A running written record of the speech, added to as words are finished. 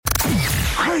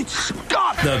Great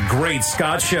Scott! The Great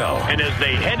Scott Show. And as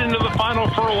they head into the final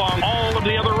furlong, all of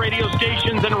the other radio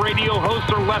stations and radio hosts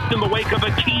are left in the wake of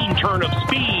a keen turn of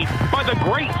speed by the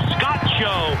Great Scott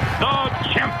Show, the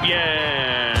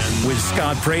champion. With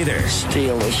Scott Prather.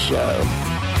 Steal the show.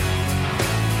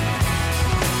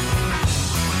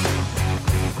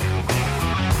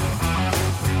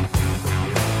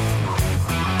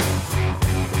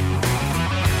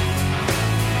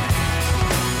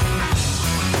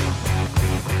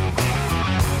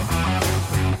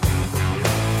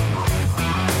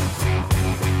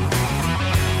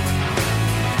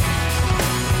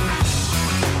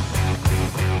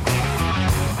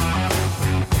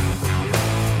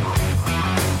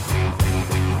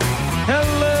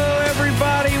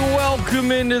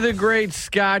 Welcome into the Great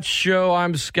Scott Show.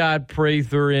 I'm Scott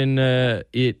Prather, and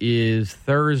it is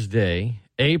Thursday,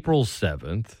 April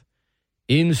 7th,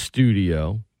 in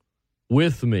studio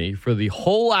with me for the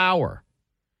whole hour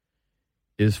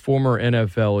is former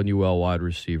NFL and UL wide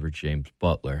receiver James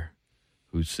Butler,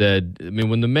 who said,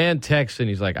 when the man texts and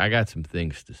he's like, I got some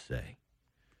things to say.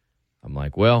 I'm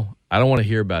like, well, I don't want to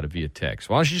hear about it via text.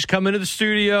 Why don't you just come into the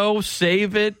studio,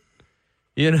 save it,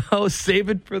 save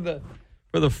it for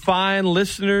the fine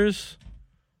listeners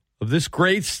of this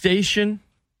great station.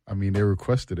 They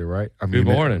requested it, right? Good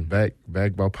morning. Back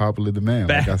by popular demand.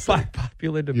 Back like I said. by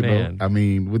popular demand.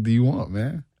 What do you want,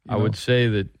 man? I would say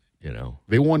that,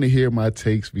 They want to hear my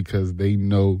takes because they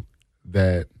know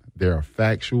that they're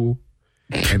factual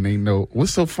and they know.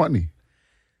 What's so funny?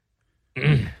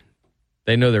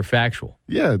 They know they're factual.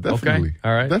 Yeah, definitely. Okay.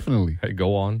 All right. Definitely. Hey,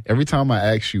 go on. Every time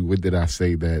I ask you, what did I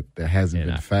say that hasn't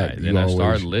been fact? Then I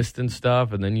start listing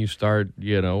stuff, and then you start,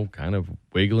 kind of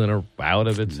wiggling out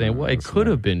of it, saying, well, it could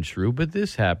have been true, but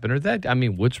this happened or that.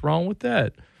 What's wrong with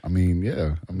that?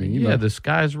 Yeah. The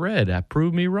sky's red.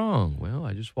 Prove me wrong. Well,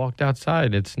 I just walked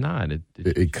outside. It's not.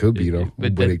 It could be, though.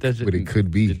 But it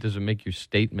could be. It doesn't make your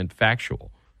statement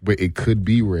factual. But it could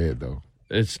be red, though.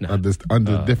 It's not.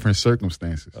 Under different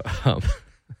circumstances.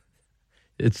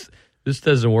 This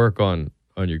doesn't work on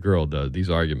your girl, does these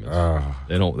arguments?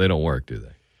 They don't work, do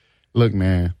they? Look,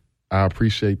 man, I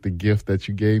appreciate the gift that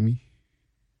you gave me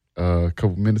a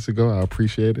couple minutes ago. I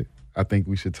appreciate it. I think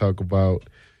we should talk about,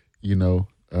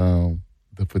 the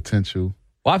potential.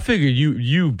 Well, I figured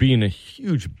you being a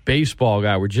huge baseball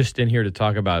guy, we're just in here to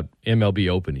talk about MLB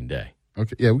opening day.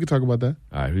 Okay, yeah, we can talk about that.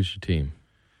 All right, who's your team?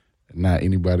 Not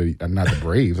anybody, not the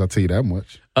Braves. I'll tell you that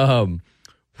much.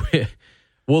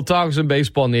 We'll talk some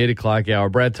baseball in the 8 o'clock hour.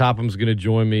 Brad Topham's going to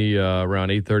join me around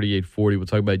 8:30, 8:40. We'll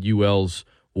talk about UL's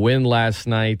win last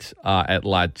night at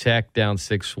La Tech, down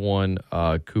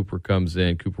 6-1. Cooper comes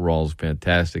in. Cooper Rawls,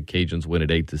 fantastic. Cajuns win at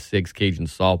 8-6. Cajun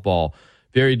softball,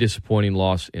 very disappointing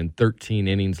loss in 13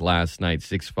 innings last night,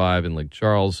 6-5 in Lake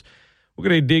Charles. We're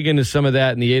going to dig into some of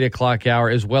that in the 8 o'clock hour,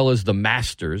 as well as the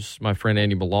Masters. My friend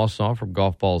Andy Melancon from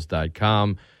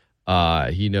golfballs.com.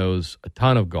 He knows a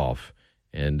ton of golf.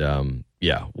 And,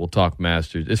 we'll talk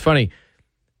Masters. It's funny.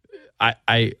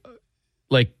 I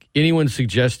like anyone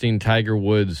suggesting Tiger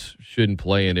Woods shouldn't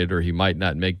play in it or he might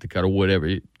not make the cut or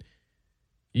whatever.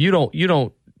 You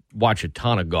don't watch a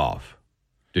ton of golf,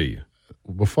 do you?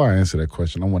 Before I answer that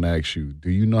question, I want to ask you, do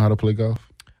you know how to play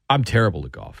golf? I'm terrible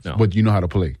at golf, no. But you know how to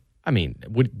play?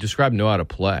 Describe know how to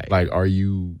play. Like, are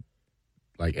you,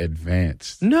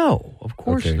 advanced? No, of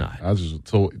course not.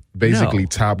 So basically,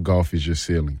 Top Golf is your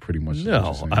ceiling, pretty much.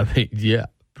 No, yeah,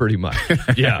 pretty much.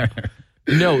 Yeah.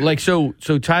 No, so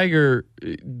Tiger,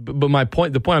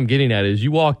 but the point I'm getting at is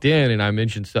you walked in and I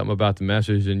mentioned something about the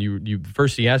Masters and you the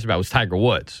first thing you asked about was Tiger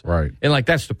Woods. Right. And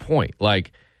that's the point.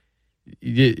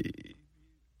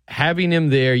 Having him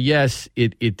there, yes,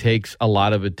 it takes a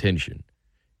lot of attention.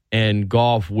 And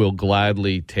golf will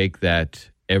gladly take that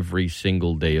every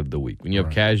single day of the week. When you have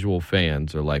casual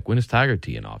fans are like, when is Tiger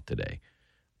teeing off today?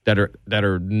 That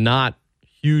are not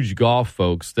huge golf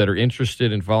folks that are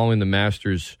interested in following the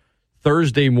Masters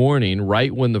Thursday morning,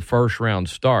 right when the first round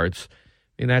starts.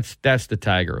 That's the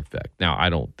Tiger effect. Now, I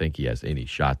don't think he has any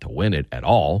shot to win it at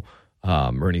all,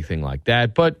 or anything like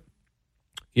that. But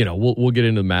we'll get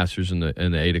into the Masters in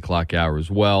the 8 o'clock hour as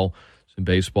well. Some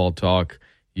baseball talk.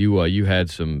 You had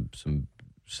some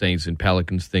Saints and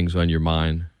Pelicans things on your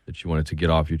mind that you wanted to get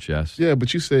off your chest. Yeah,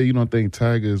 but you say you don't think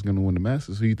Tiger is going to win the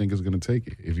Masters. Who do you think is going to take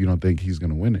it if you don't think he's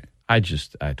going to win it?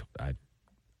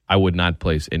 I would not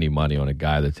place any money on a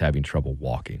guy that's having trouble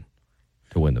walking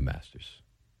to win the Masters.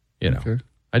 Okay.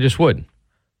 I just wouldn't.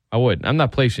 I wouldn't. I'm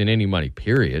not placing any money,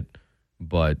 period.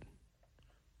 But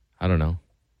I don't know.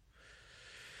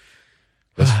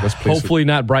 Let's hopefully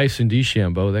not Bryson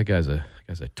DeChambeau. That guy's a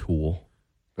tool.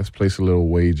 Let's place a little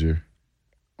wager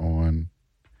on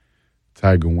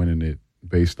Tiger winning it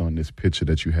based on this picture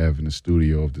that you have in the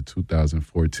studio of the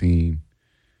 2014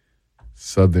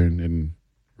 Southern and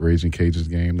Raging Cajuns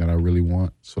game that I really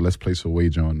want. So let's place a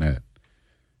wager on that.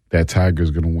 That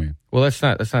Tiger's going to win. Well, that's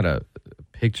not a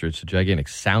picture. It's a gigantic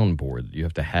soundboard that you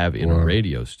have to have in a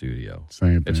radio studio.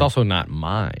 Same thing. It's also not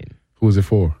mine. Who is it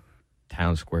for?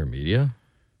 Town Square Media.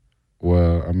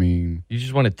 Well, I mean,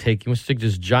 you want to take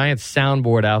this giant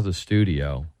soundboard out of the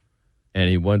studio, and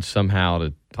he wants somehow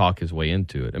to talk his way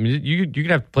into it. I mean, you can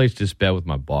have to place this bet with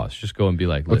my boss. Just go and be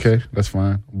like, listen. Okay, that's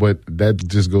fine. But that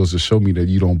just goes to show me that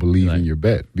you don't believe in your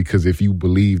bet. Because if you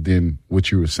believed in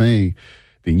what you were saying,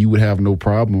 then you would have no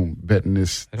problem betting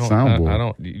this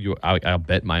soundboard. I'll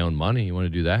bet my own money. You want to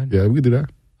do that? Yeah, we can do that.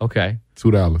 Okay.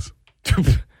 $2.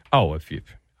 Oh,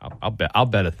 I'll bet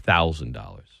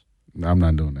 $1,000. I'm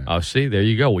not doing that. Oh, see, there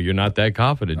you go. Well, you're not that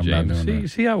confident,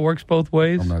 James. See how it works both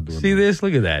ways? I'm not doing that. See this?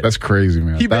 Look at that. That's crazy,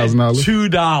 man. He bet $1,000?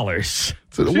 $2.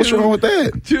 So what's wrong with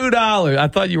that? $2. I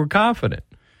thought you were confident.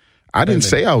 I didn't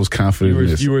say I was confident in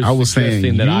this. You were I was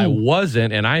suggesting that I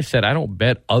wasn't, and I said I don't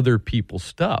bet other people's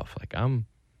stuff. Like I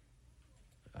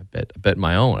bet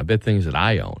my own. I bet things that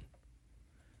I own.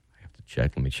 I have to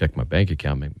check. Let me check my bank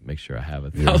account. Make sure I have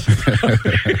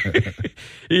 $1,000.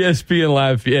 ESPN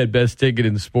Lafayette, best ticket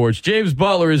in sports. James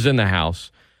Butler is in the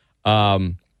house.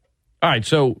 All right,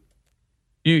 so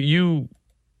you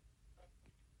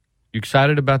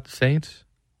excited about the Saints?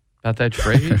 About that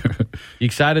trade? You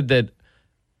excited that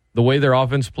the way their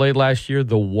offense played last year,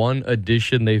 the one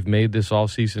addition they've made this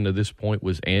offseason to this point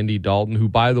was Andy Dalton, who,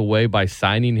 by the way, by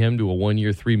signing him to a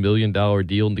 1-year, $3 million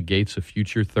deal negates a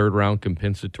future third-round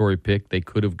compensatory pick they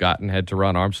could have gotten had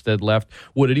Teron Armstead left.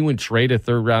 Would anyone trade a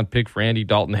third-round pick for Andy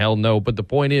Dalton? Hell no. But the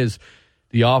point is,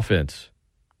 the offense,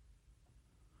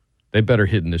 they better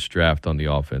hit in this draft on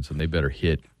the offense, and they better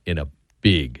hit in a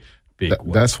big way.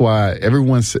 That's why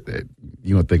everyone said,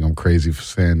 you don't think I'm crazy for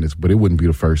saying this, but it wouldn't be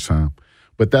the first time.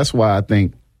 But that's why I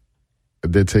think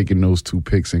they're taking those 2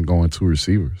 picks and going 2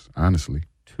 receivers, honestly.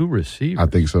 2 receivers? I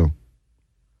think so.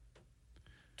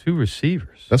 2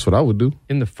 receivers? That's what I would do.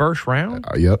 In the first round?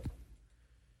 Yep.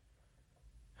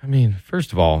 I mean,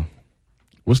 first of all.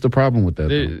 What's the problem with that,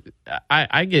 though?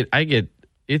 I get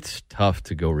it's tough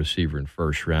to go receiver in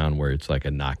first round where it's like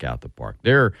a knockout the park.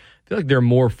 I feel like there are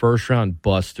more first-round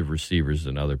busts of receivers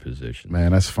than other positions.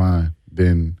 Man, that's fine.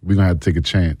 Then we're going to have to take a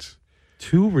chance.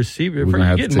 2 receivers.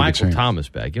 You're getting Michael Thomas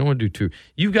back. You don't want to do 2.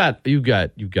 You've got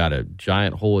a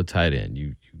giant hole at tight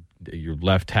end. Your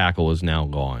left tackle is now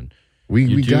gone. We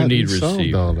need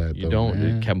receivers. All that, you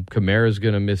don't. Kamara's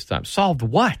going to miss time. Solved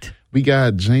what? We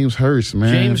got James Hurst,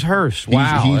 man. James Hurst.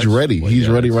 Wow, he's ready. He's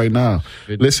ready right now.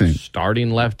 Listen,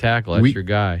 starting left tackle. That's your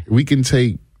guy. We can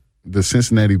take the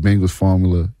Cincinnati Bengals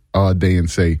formula all day and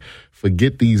say,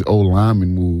 forget these old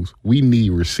lineman moves. We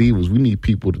need receivers. We need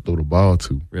people to throw the ball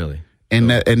to. Really. And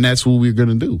that's what we're going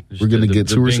to do. We're going to get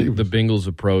 2 receivers. The Bengals'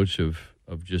 approach of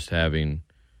just having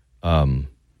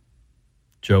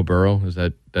Joe Burrow,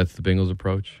 that's the Bengals'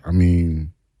 approach? I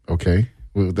mean, okay.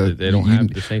 Well,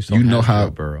 the Saints don't have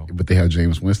Joe Burrow. But they have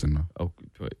James Winston, though.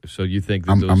 Oh, so you think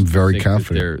that I'm very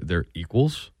confident. They're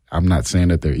equals? I'm not saying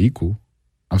that they're equal.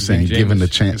 I'm saying given the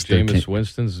chance. Jameis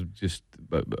Winston's just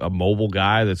a mobile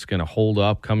guy that's going to hold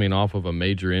up coming off of a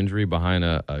major injury behind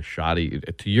a shoddy.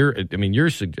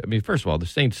 First of all, the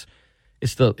Saints,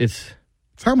 it's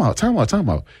time out.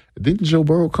 Didn't Joe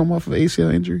Burrow come off of an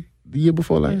ACL injury the year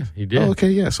before last? Yeah, he did. Oh, okay,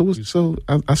 yeah. So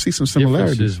I see some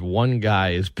similarities. The difference is one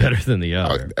guy is better than the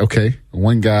other. Okay,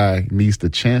 one guy needs the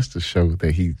chance to show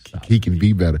that he can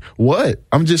be better. What?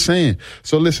 I'm just saying.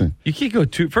 So listen, you can't go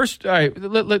too first. All right,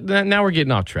 now we're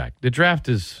getting off track. The draft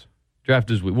is.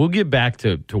 We'll get back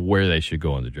to where they should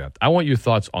go in the draft. I want your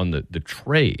thoughts on the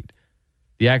trade,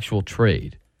 the actual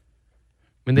trade.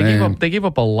 I mean, they gave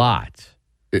up a lot.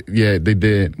 Yeah, they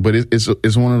did. But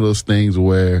it's one of those things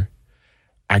where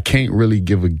I can't really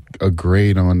give a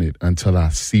grade on it until I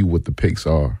see what the picks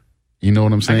are. You know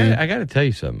what I'm saying? I got to tell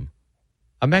you something.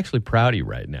 I'm actually proud of you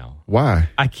right now. Why?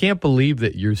 I can't believe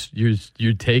that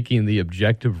you're taking the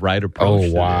objective right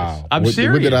approach. Oh wow! To this. I'm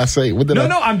serious. What did I say?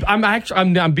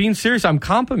 I'm being serious. I'm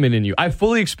complimenting you. I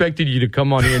fully expected you to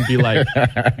come on here and be like,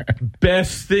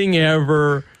 best thing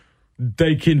ever.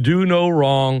 They can do no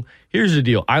wrong. Here's the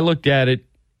deal. I looked at it,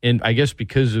 and I guess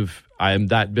because I am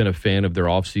not been a fan of their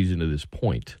offseason to this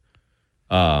point.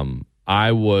 When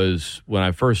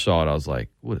I first saw it, I was like,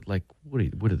 what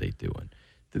are they doing?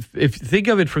 If think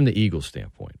of it from the Eagles'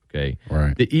 standpoint, okay?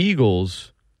 Right. The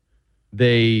Eagles,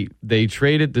 they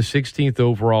traded the 16th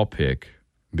overall pick.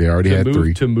 They already had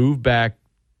 3 to move back,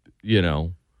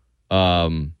 to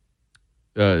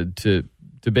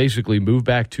to basically move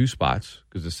back 2 spots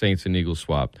because the Saints and Eagles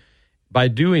swapped. By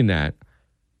doing that,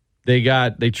 they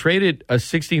traded a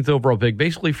 16th overall pick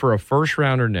basically for a first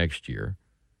rounder next year,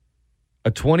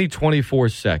 a 2024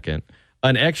 second,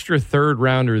 an extra third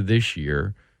rounder this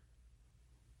year.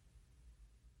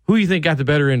 Who do you think got the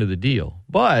better end of the deal?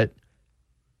 But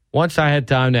once I had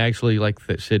time to actually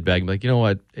sit back and be like, you know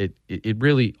what,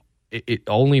 it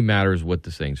only matters what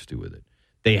the Saints do with it.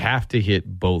 They have to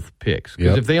hit both picks.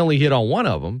 Because if they only hit on one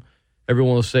of them,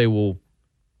 everyone will say, well,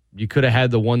 you could have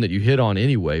had the one that you hit on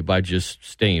anyway by just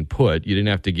staying put. You didn't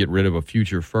have to get rid of a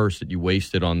future first that you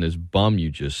wasted on this bum you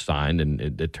just signed and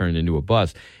it turned into a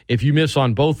bust. If you miss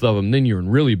on both of them, then you're in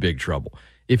really big trouble.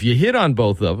 If you hit on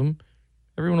both of them,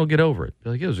 everyone will get over it.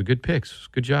 They're like, yeah, those are good picks.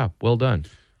 Good job. Well done.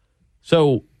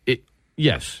 So,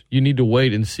 yes, you need to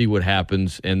wait and see what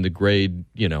happens. And the grade,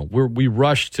 we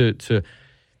rush to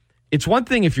it's one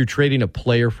thing if you're trading a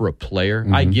player for a player.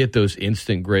 I get those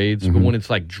instant grades. But when it's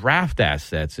like draft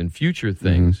assets and future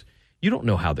things, you don't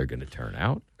know how they're going to turn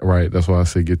out. Right. That's why I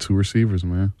say get 2 receivers,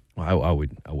 man. Well, I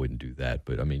wouldn't do that.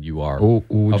 But, I mean, you are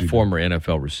a former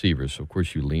NFL receiver, so, of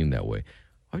course, you lean that way.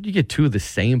 Why would you get 2 of the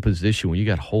same position when you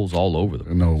got holes all over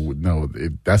them? No,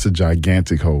 that's a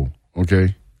gigantic hole,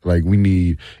 okay? Like, we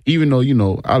need, even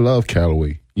though, I love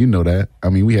Callaway. You know that. I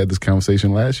mean, we had this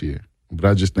conversation last year. But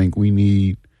I just think we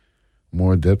need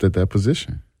more depth at that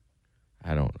position.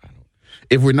 I don't.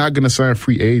 If we're not going to sign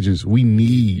free agents,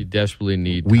 you desperately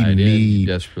need tight end.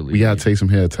 We got to take some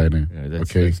head tight end. Yeah,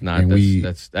 okay?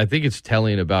 I think it's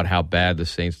telling about how bad the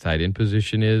Saints tight end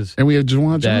position is. And we have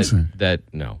Juwan Johnson. That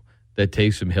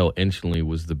Taysom Hill instantly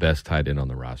was the best tight end on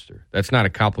the roster. That's not a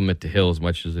compliment to Hill as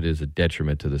much as it is a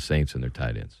detriment to the Saints and their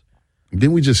tight ends.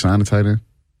 Didn't we just sign a tight end?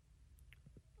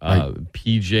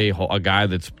 PJ, a guy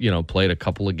that's played a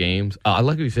couple of games. I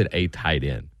like how you said a tight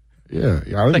end. Yeah,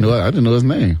 I didn't know his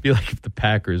name. Be like if the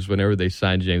Packers, whenever they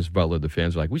signed James Butler, the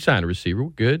fans were like, "We signed a receiver,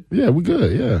 we're good." Yeah, we're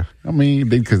good. Yeah, I mean,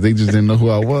 because they just didn't know who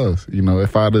I was.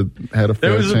 If I'd have had a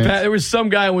fair chance. There was some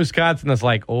guy in Wisconsin that's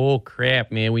like, "Oh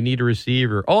crap, man, we need a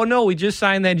receiver." Oh no, we just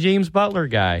signed that James Butler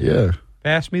guy. Yeah,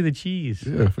 pass me the cheese.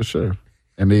 Yeah, for sure.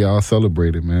 And they all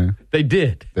celebrated, man. They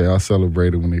did. They all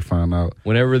celebrated when they found out.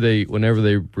 Whenever they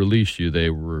released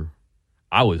you,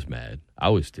 I was mad. I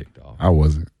was ticked off. I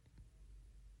wasn't.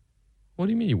 What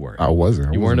do you mean you weren't? I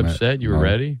wasn't. You weren't upset? You were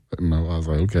ready? No, I was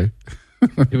like, okay.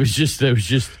 It was just.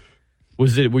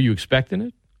 Were you expecting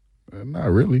it? Not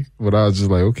really. But I was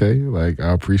just like, okay, like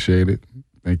I appreciate it.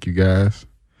 Thank you guys.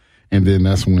 And then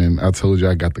that's when I told you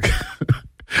I got the.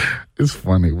 It's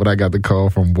funny, but I got the call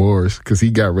from Boris because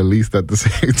he got released at the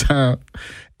same time.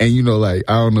 And, I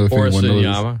don't know if Boris anyone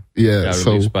knows. Yeah. Got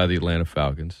released by the Atlanta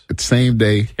Falcons. Same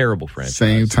day. Terrible franchise.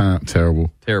 Same time.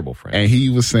 Terrible. Terrible franchise. And he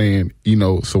was saying,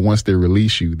 so once they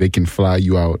release you, they can fly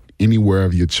you out anywhere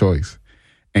of your choice.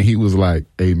 And he was like,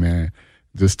 hey, man,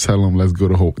 just tell them let's go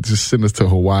to just send us to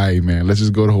Hawaii, man. Let's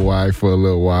just go to Hawaii for a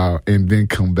little while and then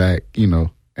come back, And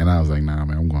I was like, nah,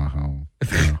 man, I'm going home.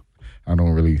 I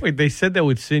don't really. Wait, they said that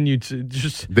would send you to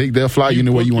just. They'll fly you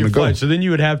anywhere you want to go. So then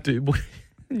you would have to.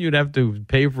 You'd have to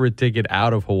pay for a ticket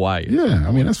out of Hawaii. Yeah,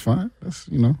 I mean that's fine. That's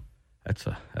That's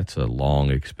a long,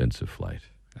 expensive flight.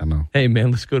 I know. Hey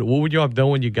man, let's go. What would you have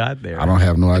done when you got there? I don't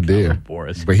have no idea.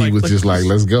 Boris. But he was just like,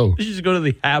 let's go. You just go to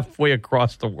the halfway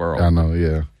across the world. I know.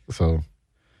 Yeah. So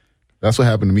that's what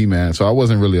happened to me, man. So I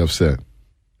wasn't really upset,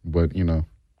 but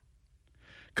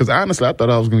because honestly, I thought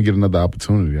I was going to get another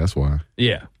opportunity. That's why.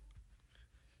 Yeah.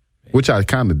 Which I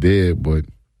kind of did, but.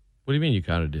 What do you mean you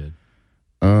kind of did?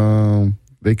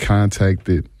 They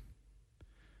contacted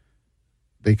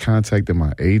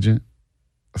my agent.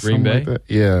 Green Bay? Like that.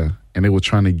 Yeah. And they were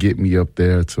trying to get me up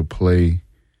there to play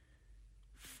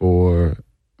for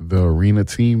the arena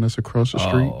team that's across the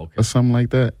street or something like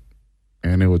that.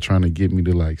 And they were trying to get me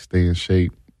to stay in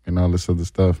shape and all this other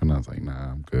stuff. And I was like,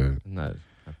 nah, I'm good.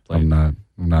 I'm not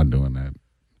doing that.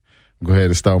 Go ahead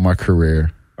and start my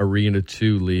career. Arena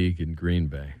 2 league in Green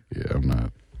Bay. Yeah, I'm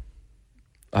not.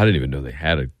 I didn't even know they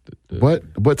had it.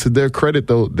 But to their credit,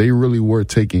 though, they really were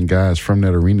taking guys from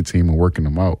that arena team and working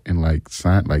them out. And I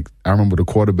remember the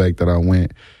quarterback that I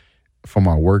went for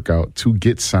my workout to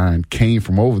get signed came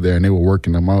from over there, and they were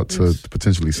working them out to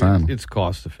potentially sign them. It's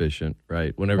cost efficient,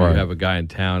 right? Whenever you have a guy in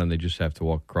town and they just have to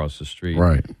walk across the street.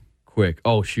 Right. Quick.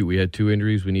 Oh, shoot, we had 2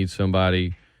 injuries. We need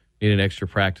somebody. Need an extra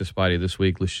practice body this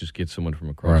week. Let's just get someone from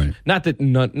across. Right. Not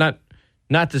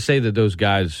to say that those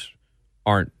guys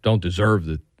don't deserve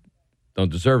it,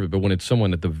 but when it's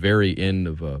someone at the very end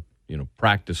of a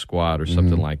practice squad or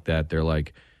something like that, they're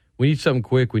like, we need something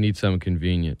quick, we need something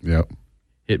convenient. Yep.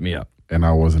 Hit me up. And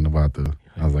I wasn't about to.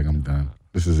 I was like, I'm done.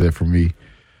 This is it for me.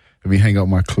 Let me hang up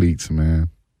my cleats, man.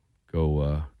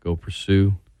 Go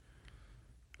pursue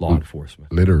law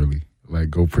enforcement. Literally.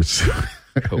 Go pursue.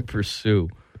 Go pursue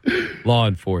law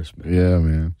enforcement. Yeah,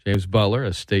 man. James Butler,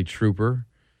 a state trooper.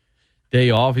 Day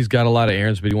off. He's got a lot of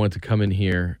errands, but he wanted to come in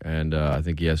here, and I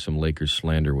think he has some Lakers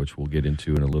slander, which we'll get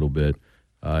into in a little bit.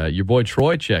 Your boy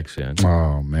Troy checks in.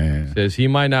 Oh, man. Says he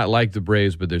might not like the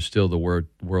Braves, but they're still the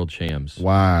world champs.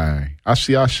 Why? I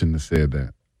shouldn't have said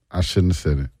that. I shouldn't have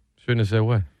said it. Shouldn't have said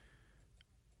what?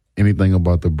 Anything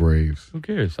about the Braves. Who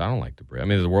cares? I don't like the Braves. I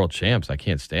mean, they're the world champs. I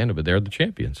can't stand it, but they're the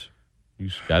champions. You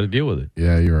just got to deal with it.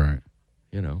 Yeah, you're right.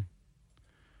 You know.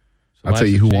 I'll tell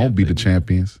you who won't be the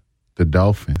champions. The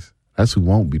Dolphins. That's who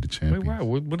won't be the champions. Wait, why?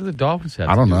 What do the Dolphins have?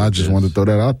 I don't know. I just wanted to throw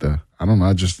that out there. I don't know.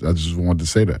 I just wanted to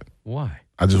say that. Why?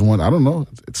 I don't know.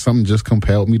 Something just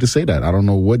compelled me to say that. I don't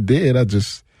know what did. It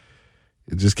just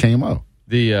came out.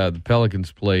 The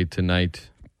Pelicans play tonight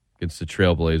against the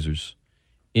Trailblazers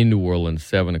in New Orleans,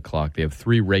 7 o'clock. They have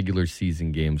 3 regular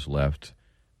season games left.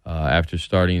 After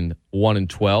starting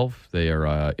 1-12, they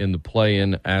are in the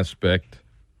play-in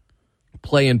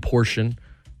portion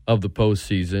of the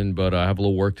postseason, but I have a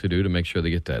little work to do to make sure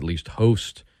they get to at least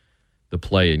host the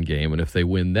play-in game. And if they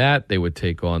win that, they would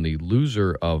take on the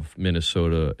loser of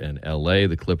Minnesota and L.A.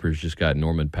 The Clippers just got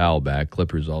Norman Powell back.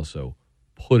 Clippers also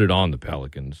put it on the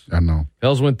Pelicans. I know.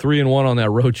 Pels went 3-1 on that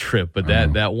road trip, but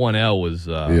that one L was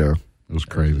it was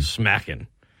crazy, smacking.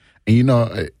 And you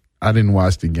know, I didn't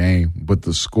watch the game, but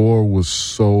the score was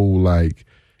so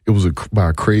it was by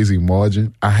a crazy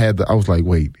margin. I was like,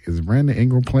 wait, is Brandon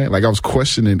Ingram playing? I was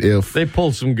questioning if they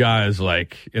pulled some guys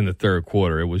in the third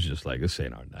quarter. It was just this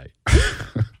ain't our night.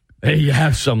 Hey, you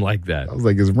have some like that. I was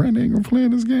like, is Brandon Ingram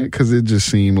playing this game? Because it just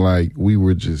seemed like we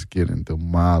were just getting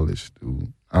demolished,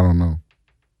 dude. I don't know.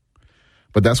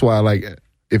 But that's why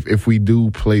if we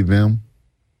do play them,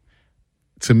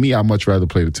 to me, I'd much rather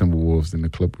play the Timberwolves than the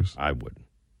Clippers. I wouldn't.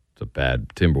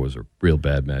 Timberwolves are a real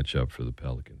bad matchup for the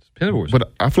Pelicans.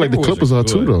 But I feel like the Clippers are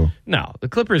too, though. No, the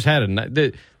Clippers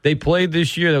they played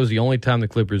this year. That was the only time the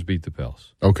Clippers beat the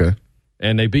Pels. Okay.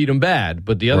 And they beat them bad,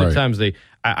 but the other times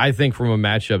I think from a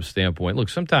matchup standpoint, look,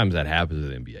 sometimes that happens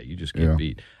in the NBA. You just get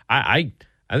beat. I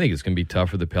think it's going to be tough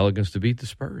for the Pelicans to beat the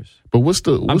Spurs. But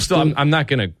I'm not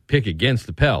going to pick against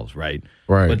the Pels, right?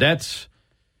 Right. But that's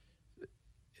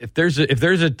if there's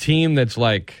a team that's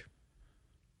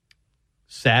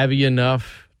savvy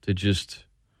enough to just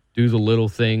do the little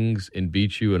things and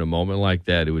beat you in a moment like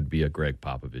that, it would be a Greg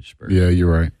Popovich Spurs. Yeah, you're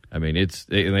right. I mean,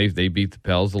 they beat the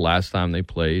Pels the last time they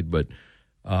played, but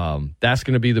that's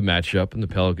going to be the matchup, and the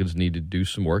Pelicans need to do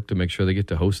some work to make sure they get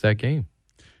to host that game.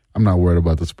 I'm not worried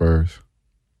about the Spurs.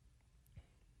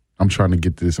 I'm trying to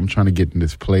get in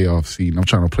this playoff seed. I'm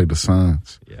trying to play the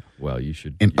Suns. Yeah, well, you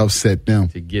should upset them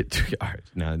to get to. All right,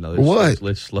 now what?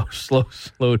 Let's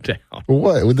slow down.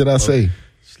 What? What did I say?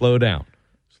 Slow down.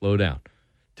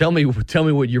 Tell me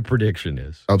what your prediction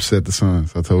is. Upset the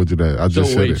Suns. I told you that. I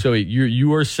just said it. So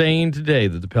you are saying today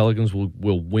that the Pelicans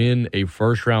will win a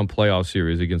first-round playoff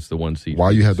series against the 1 seed. Why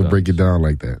you have to break it down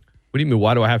like that? What do you mean?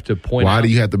 Why do I have to point out? Why do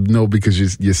you have to know? Because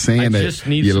you're saying that just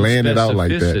need you're some laying it out like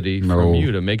that. Specificity from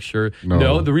you to make sure.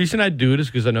 No, the reason I do it is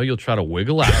because I know you'll try to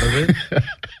wiggle out of it.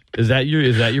 Is that your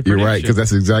prediction? You're right, because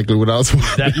that's exactly what I was.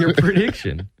 Is that your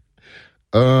prediction?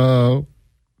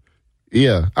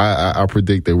 Yeah, I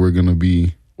predict that we're gonna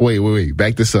be. Wait.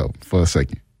 Back this up for a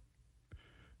second.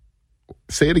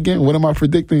 Say it again. What am I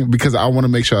predicting? Because I want to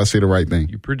make sure I say the right thing.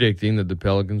 You're predicting that the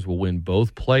Pelicans will win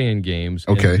both play-in games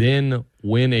and then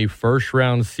win a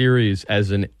first-round series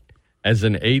as an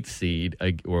 8th seed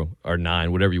or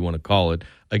 9, whatever you want to call it,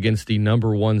 against the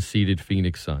number 1 seeded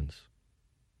Phoenix Suns.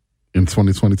 In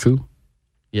 2022?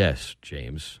 Yes,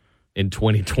 James. In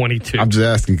 2022. I'm just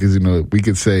asking because, we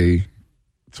could say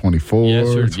 24.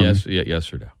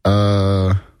 Yes or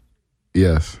no?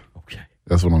 Yes. Okay.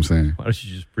 That's what I'm saying. Why don't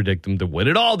you just predict them to win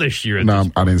it all this year? No,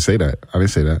 I didn't say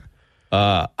that.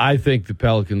 I think the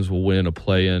Pelicans will win a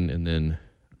play-in, and then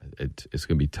it's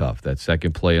going to be tough. That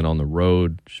second play-in on the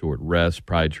road, short rest,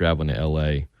 probably traveling to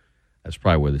L.A., that's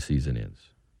probably where the season ends.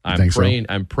 I'm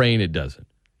praying it doesn't.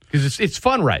 Because it's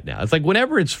fun right now. It's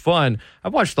whenever it's fun,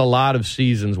 I've watched a lot of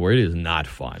seasons where it is not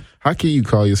fun. How can you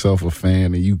call yourself a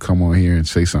fan and you come on here and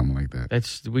say something like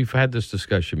that? We've had this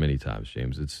discussion many times,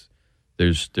 James.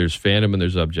 There's fandom and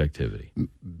there's objectivity.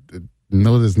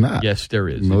 No, there's not. Yes, there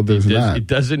is. No, there's not. It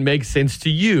doesn't make sense to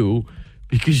you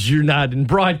because you're not in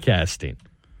broadcasting.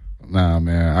 Nah,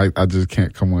 man. I just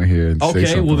can't come on here and say something.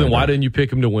 Okay, well then why that. didn't you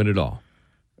pick him to win it all?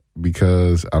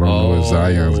 Because I don't know if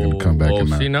Zion's going to come back or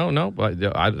not. See, no, but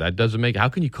that doesn't make. How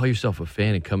can you call yourself a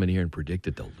fan and come in here and predict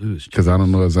that they'll lose? Because I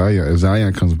don't know if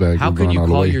Zion comes back. How can you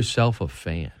call yourself a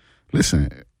fan?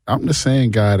 Listen, I'm the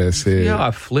same guy that said. Yeah,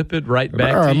 I flip it right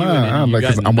back to you. I'm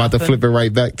about to flip it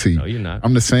right back to you. No, you're not.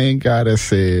 I'm the same guy that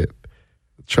said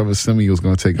Trevor Siemian was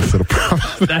going to take us to the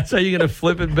promise. That's how you're going to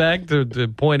flip it back to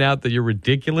point out that you're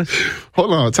ridiculous?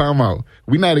 Hold on, time out.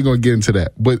 We're not even going to get into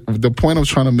that. But the point I'm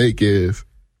trying to make is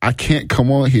I can't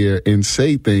come on here and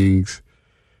say things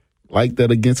like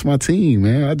that against my team,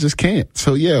 man. I just can't.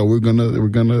 So yeah, we're gonna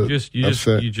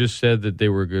upset. You just said that they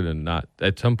were gonna not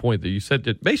at some point that you said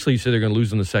that basically you said they're gonna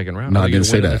lose in the second round. No, I didn't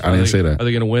say that. I didn't say that. Are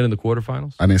they gonna win in the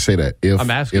quarterfinals? I didn't say that.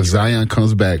 If Zion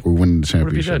comes back, we're winning the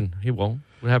championship. What if he doesn't? He won't.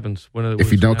 What happens when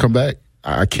if he don't come back?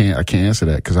 I can't answer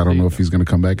that because I don't know if he's gonna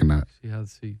come back or not.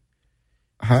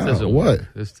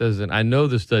 This doesn't. I know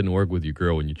this doesn't work with your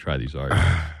girl when you try these arguments.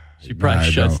 She probably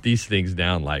shuts these things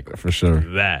down like for sure.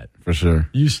 That for sure.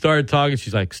 You start talking,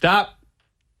 she's like, "Stop!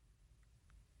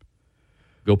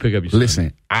 Go pick up your son."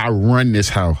 Listen, I run this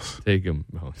house. Take him.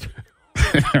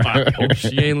 I hope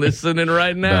she ain't listening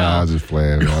right now. Nah, I'll just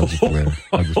play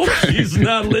it. She's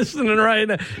not listening right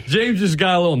now. James just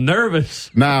got a little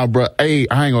nervous. Nah, bro. Hey,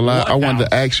 I ain't gonna lie. I wanted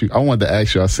to ask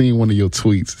you. I seen one of your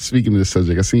tweets. Speaking of this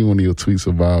subject, I seen one of your tweets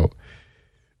about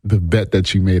the bet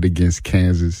that you made against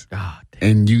Kansas. God.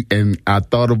 And I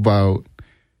thought about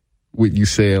what you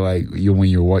said, like when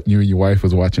you and your wife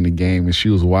was watching the game, and she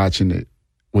was watching it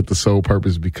with the sole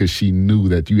purpose because she knew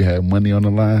that you had money on the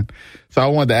line. So I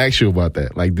wanted to ask you about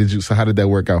that. Like, so how did that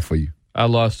work out for you? I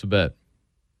lost the bet.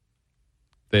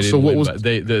 They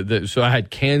didn't so I had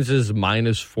Kansas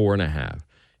minus 4.5.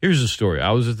 Here's the story.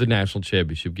 I was at the national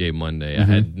championship game Monday. I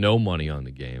had no money on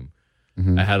the game.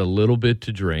 I had a little bit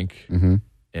to drink.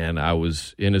 And I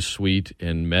was in a suite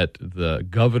and met the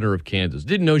governor of Kansas.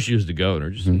 Didn't know she was the governor,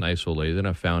 just a nice old lady. Then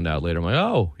I found out later. I'm like,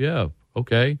 oh, yeah,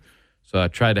 okay. So I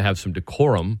tried to have some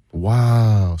decorum.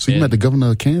 Wow. So you met the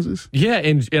governor of Kansas? Yeah,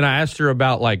 and I asked her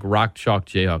about like Rock Chalk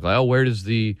Jayhawk. Like, oh, where did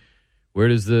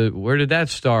that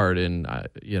start? And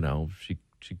she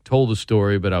told the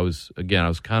story, but I was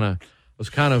kind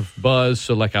of buzzed.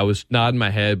 So like I was nodding my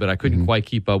head, but I couldn't quite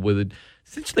keep up with it.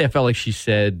 Essentially, I felt like she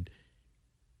said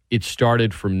it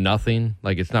started from nothing.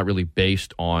 Like it's not really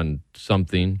based on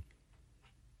something.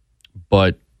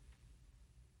 But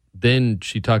then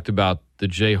she talked about the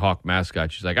Jayhawk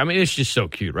mascot. She's like, I mean, it's just so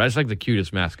cute, right? It's like the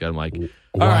cutest mascot. I'm like,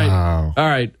 all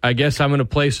right. I guess I'm going to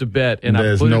place a bet. And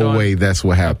there's no way that's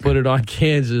what happened. I put it on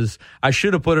Kansas. I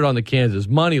should have put it on the Kansas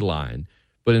money line,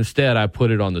 but instead I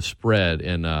put it on the spread,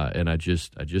 and I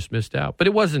just missed out. But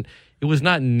it was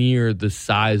not near the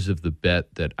size of the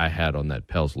bet that I had on that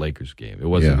Pels Lakers game. It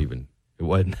wasn't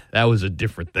that was a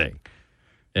different thing.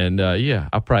 And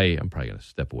I'm probably going to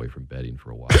step away from betting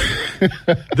for a while.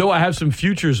 Though I have some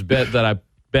futures bets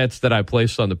that I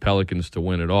placed on the Pelicans to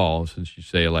win it all. Since you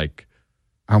say like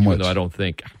how much? Though I don't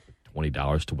think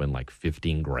 $20 to win like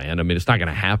 $15,000. I mean, it's not going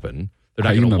to happen. They're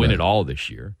not going to win it all this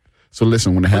year. So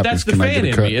listen, when it happens, that's the fan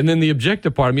in me. And then the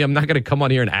objective part of me, I'm not going to come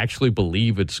on here and actually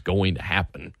believe it's going to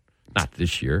happen. Not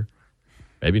this year.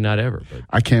 Maybe not ever. But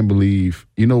I can't believe,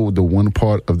 the one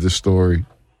part of this story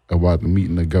about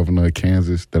meeting the governor of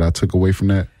Kansas that I took away from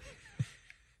that.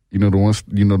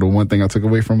 The one thing I took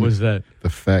away from it? What was that? The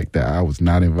fact that I was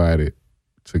not invited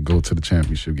to go to the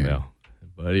championship game. Well,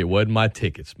 but it wasn't my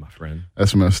tickets, my friend.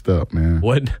 That's messed up, man.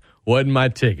 Wasn't my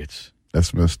tickets.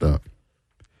 That's messed up.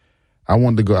 I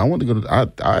wanted to go.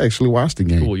 I actually watched the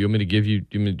game. Cool. You want me to give you?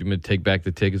 You want me to take back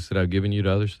the tickets that I've given you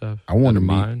to other stuff? I want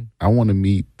to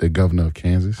meet the governor of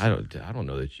Kansas. I don't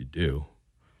know that you do.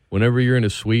 Whenever you're in a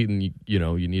suite and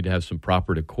you need to have some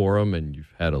proper decorum and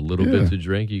you've had a little bit to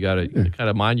drink, you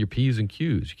gotta mind your P's and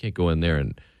Q's. You can't go in there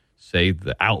and say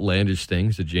the outlandish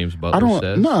things that James Butler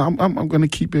says. No, I'm going to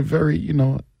keep it very.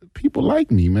 People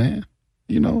like me, man.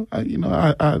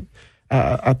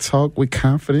 I talk with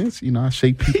confidence. I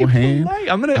shake people's hands.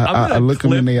 I'm gonna look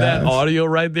them in clip the that eyes. audio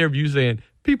right there of you saying,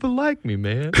 "People like me,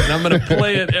 man." And I'm gonna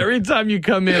play it every time you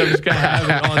come in. I'm just gonna have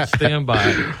it on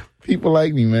standby. People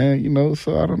like me, man.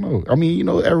 So I don't know. I mean,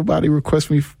 everybody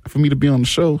requests me for me to be on the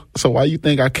show. So why you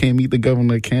think I can't meet the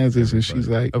governor of Kansas? And she's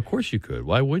like, "Of course you could.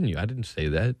 Why wouldn't you?" I didn't say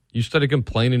that. You started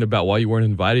complaining about why you weren't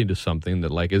invited to something that,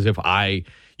 like, as if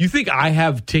you think I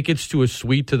have tickets to a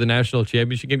suite to the national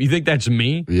championship game? You think that's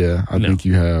me? Yeah, I think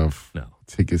you have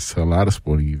tickets to a lot of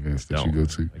sporting events that you go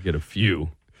to. I get a few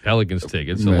Pelicans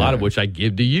tickets, a lot of which I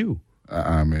give to you.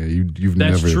 Man, you've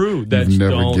That's never true. You've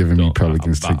never given me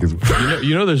Pelicans tickets.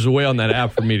 There's a way on that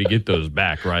app for me to get those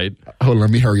back, right? Oh, let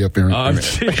me hurry up and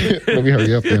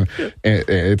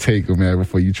take them, man,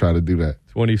 before you try to do that.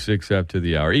 26 after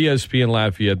the hour. ESPN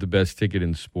Lafayette, the best ticket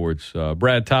in sports.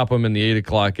 Brad Topham in the 8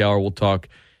 o'clock hour. We'll talk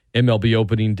MLB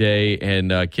opening day and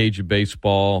Cajun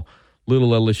baseball. little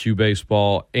LSU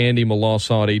baseball. Andy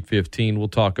Melancon at 8:15. We'll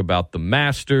talk about the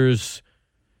Masters.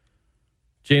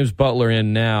 James Butler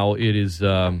in now. It is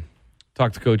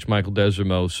talk to Coach Michael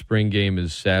Desormeaux. Spring game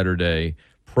is Saturday.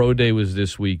 Pro Day was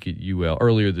this week at UL,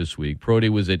 earlier this week. Pro Day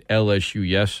was at LSU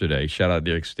yesterday. Shout out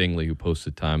Derek Stingley, who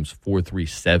posted times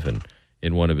 4.37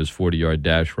 in one of his 40-yard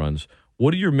dash runs.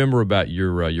 What do you remember about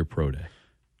your Pro Day?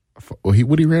 Well, he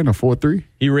ran a 4.3?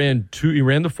 He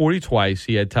ran the 40 twice.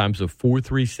 He had times of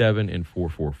 4.37 and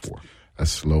 4.44.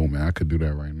 That's slow, man. I could do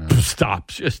that right now. Stop.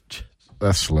 Just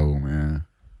That's slow, man.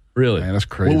 Really? Man, that's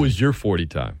crazy. What was your 40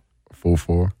 time?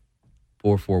 4.4.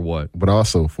 4.4 what? But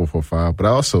also 4.45. But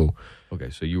also, okay,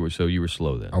 so you were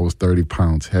slow then. I was 30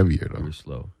 pounds heavier though. You were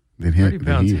slow. Than 30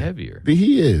 pounds heavier. Than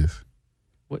he is.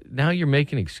 What? Now you're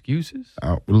making excuses?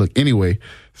 Look, anyway,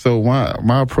 so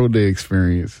my pro day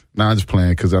experience. Now I'm just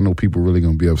playing because I know people really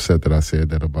gonna be upset that I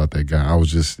said that about that guy. It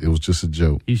was just a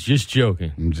joke. He's just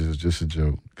joking. Just a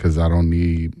joke because I don't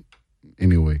need.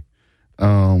 Anyway,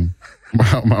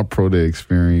 my pro day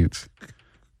experience,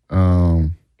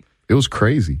 it was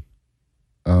crazy.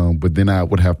 But then I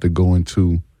would have to go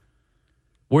into.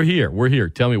 We're here.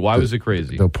 Tell me, why was it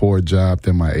crazy? The poor job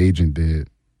that my agent did.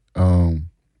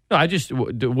 No,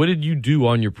 what did you do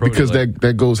on your pro day? Because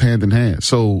that goes hand in hand.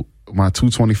 So my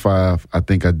 225, I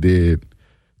think I did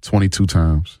 22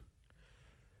 times.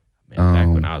 Man,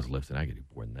 back when I was lifting, I could do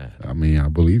more than that. I mean, I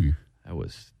believe you. That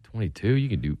was 22. You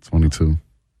can do 22.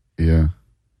 Yeah.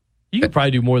 You could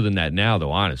probably do more than that now,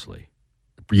 though. Honestly.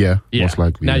 Yeah. Most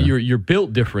likely. Now yeah. you're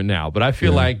built different now, but I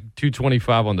feel like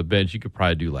 225 on the bench, you could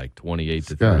probably do like 28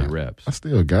 to 30 reps. I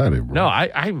still got it, bro. No,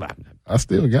 I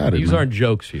still got it. These man. aren't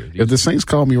jokes here. If the Saints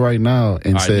called me right now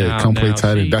and said, "Come play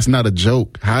tight end," that's not a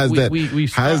joke. How is that?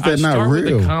 How is that not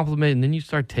real? With a compliment, and then you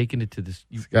start taking it to this.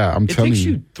 I'm telling you, it takes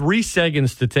you 3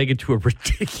 seconds to take it to a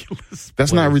ridiculous.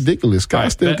 That's place. not ridiculous. I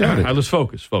still got it. All right, let's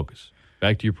focus.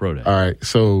 Back to your pro day. All right,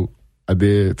 so I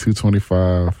did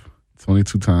 225,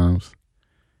 22 times,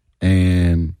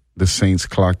 and the Saints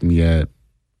clocked me at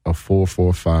a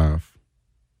 4.45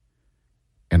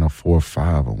 and a 4.5.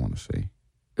 I want to say.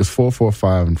 It's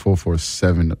 4.45 and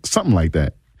 4.47, something like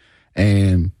that.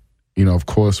 And, of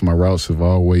course, my routes have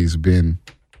always been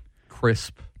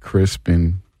crisp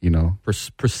and,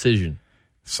 precision.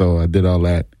 So I did all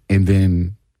that. And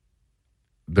then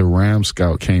the Ram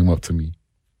scout came up to me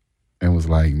and was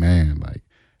like, man,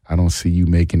 I don't see you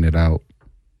making it out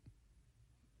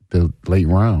the late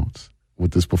rounds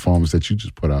with this performance that you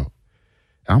just put out.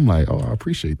 I'm like, oh, I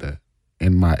appreciate that.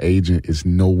 And my agent is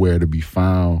nowhere to be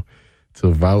found to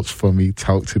vouch for me,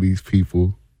 talk to these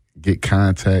people, get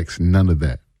contacts, none of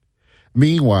that.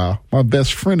 Meanwhile, my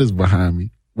best friend is behind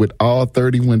me with all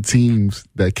 31 teams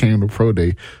that came to Pro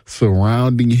Day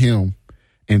surrounding him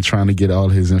and trying to get all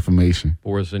his information.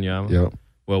 Boris Inyama? Yep.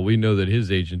 Well, we know that his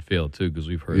agent failed, too, because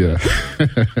we've heard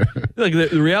that. Like,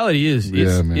 the reality is,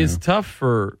 it's tough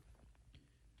for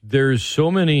 – there's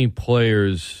so many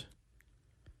players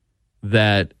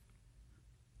that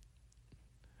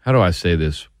 – how do I say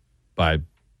this? By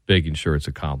making sure it's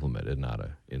a compliment and not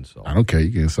an insult. I don't care.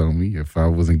 You can insult me. If I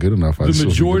wasn't good enough, I'd The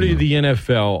majority of the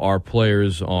NFL are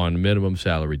players on minimum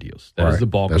salary deals. That is the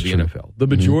bulk of the NFL. The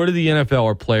majority of the NFL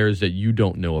are players that you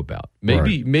don't know about.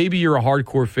 Maybe you're a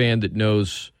hardcore fan that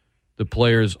knows the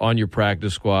players on your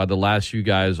practice squad, the last few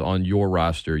guys on your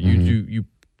roster. You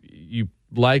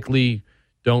likely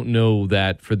don't know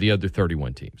that for the other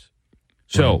 31 teams.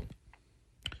 So,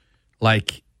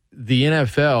 the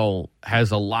NFL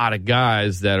has a lot of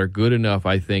guys that are good enough,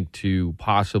 I think, to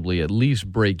possibly at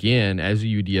least break in as a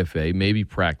UDFA, maybe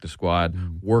practice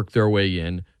squad, work their way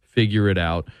in, figure it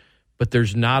out. But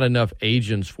there's not enough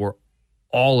agents for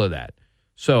all of that.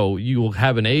 So you will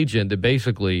have an agent that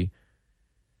basically,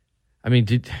 how many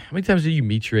times did you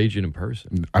meet your agent in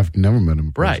person? I've never met him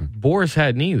in person. Right. Boris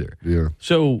hadn't either. Yeah.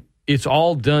 So it's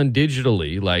all done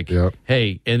digitally,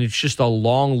 hey, and it's just a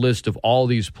long list of all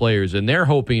these players, and they're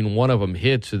hoping one of them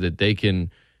hits so that they can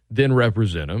then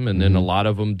represent them, and then a lot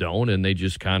of them don't, and they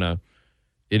just kind of,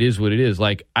 it is what it is.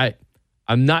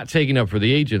 I'm not taking up for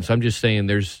the agents. I'm just saying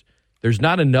there's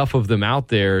not enough of them out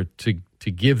there to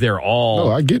give their all.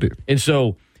 No, I get it. And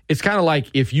so it's kind of like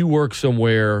if you work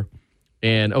somewhere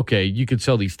and, okay, you could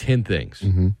sell these 10 things.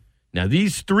 Now,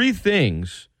 these 3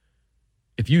 things,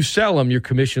 if you sell them, your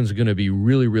commission's going to be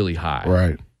really, really high.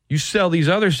 Right. You sell these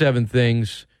other 7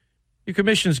 things, your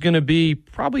commission's going to be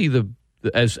probably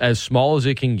as small as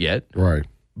it can get. Right.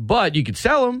 But you could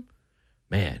sell them.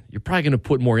 Man, you're probably going to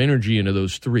put more energy into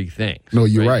those 3 things. No,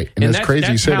 you're right. And that's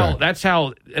crazy you said that. That's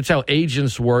how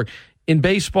agents work. in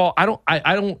baseball, I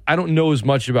don't know as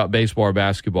much about baseball or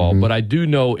basketball, but I do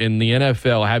know in the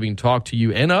NFL, having talked to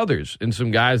you and others and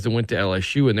some guys that went to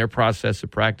LSU and their process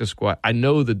of practice squad, I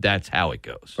know that that's how it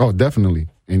goes. Oh, definitely.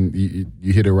 And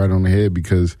you hit it right on the head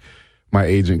because my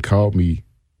agent called me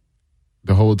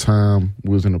the whole time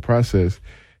we was in the process.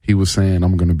 He was saying,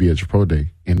 I'm going to be at your pro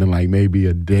day. And then like maybe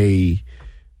a day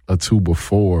or two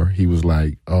before, he was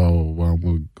like, oh, well, I'm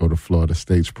going to go to Florida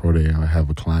State's pro day and I have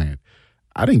a client.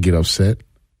 I didn't get upset.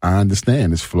 I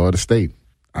understand. It's Florida State.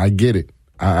 I get it.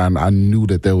 I knew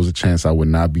that there was a chance I would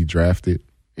not be drafted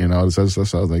and all this other stuff.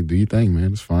 So I was like, do your thing,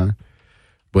 man. It's fine.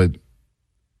 But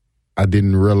I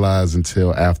didn't realize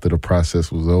until after the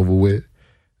process was over with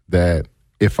that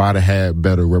if I'd have had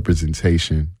better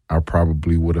representation, I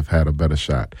probably would have had a better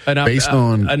shot. Based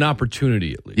on an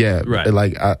opportunity, at least. Yeah.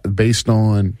 Right. Based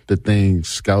on the things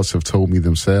scouts have told me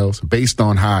themselves, based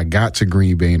on how I got to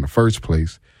Green Bay in the first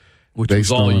place. Which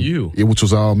was all you. Which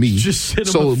was all me. Just sent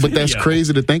them a video. But that's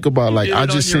crazy to think about. Like, I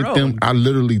just sent them, I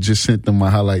literally just sent them my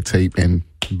highlight tape and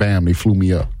bam, they flew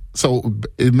me up. So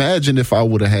imagine if I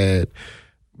would have had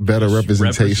better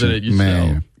representation.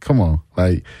 Man, come on.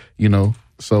 Like,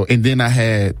 so, and then I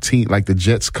had the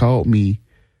Jets called me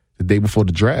the day before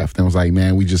the draft and was like,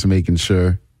 man, we just making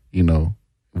sure,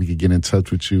 we could get in touch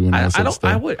with you and all that stuff.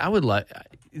 I would like,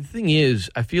 the thing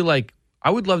is, I feel like I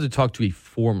would love to talk to a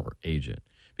former agent.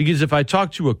 Because if I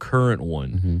talk to a current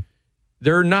one,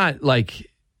 they're not going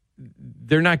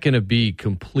to be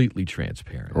completely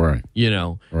transparent. Right.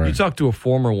 Right. You talk to a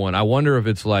former one, I wonder if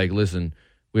it's like, listen,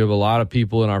 we have a lot of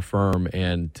people in our firm,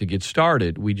 and to get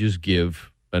started, we just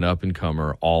give an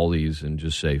up-and-comer all these and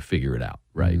just say, figure it out,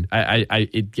 right?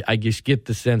 I just get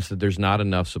the sense that there's not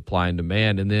enough supply and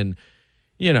demand, and then,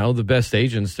 the best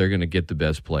agents, they're going to get the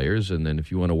best players, and then if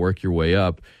you want to work your way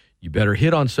up, you better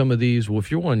hit on some of these. Well,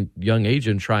 if you're one young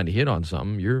agent trying to hit on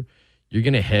something, you're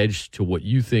going to hedge to what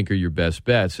you think are your best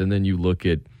bets, and then you look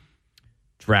at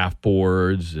draft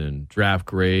boards and draft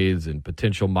grades and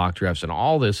potential mock drafts and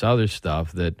all this other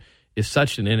stuff that is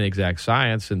such an inexact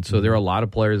science. And so there are a lot of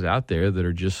players out there that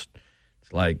are just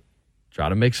like try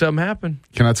to make something happen.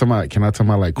 Can I tell my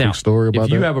quick story about that?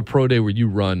 If you have a pro day where you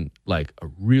run like a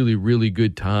really, really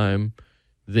good time,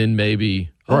 then maybe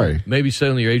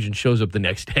suddenly your agent shows up the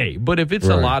next day. But if it's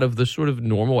a lot of the sort of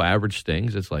normal average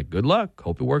things, it's like, good luck.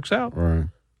 Hope it works out. Right.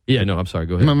 Yeah, no, I'm sorry.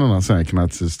 Go ahead. No, I'm saying, can I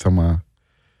just tell my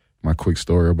quick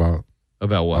story about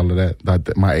what? All of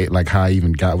that? How I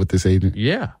even got with this agent?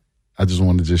 Yeah. I just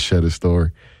wanted to just share the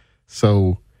story.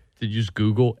 So. Did you just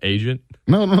Google agent?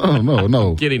 No.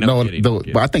 I'm kidding.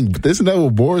 But I think, isn't that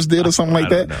what Boris did or something like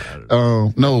that? I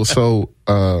don't know.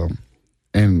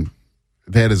 And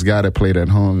they had this guy that played at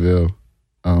Huntsville.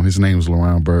 His name was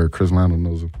Laurent Berg. Chris Lionel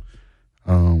knows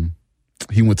him.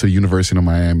 He went to the University of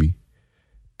Miami,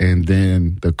 and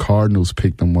then the Cardinals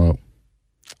picked him up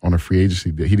on a free agency.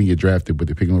 He didn't get drafted, but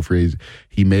they picked him up free agency.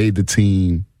 He made the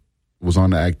team, was on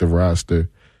the active roster,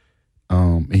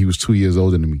 and he was 2 years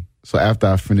older than me. So after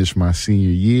I finished my senior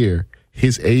year,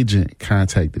 his agent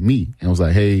contacted me and was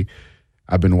like, hey,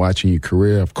 I've been watching your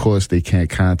career. Of course, they can't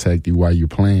contact you while you're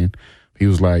playing. He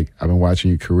was like, I've been watching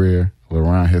your career.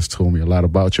 Laurent has told me a lot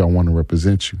about you. I want to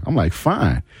represent you. I'm like,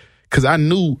 fine. Because I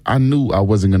knew I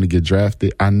wasn't going to get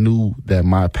drafted. I knew that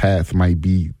my path might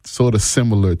be sort of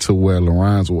similar to where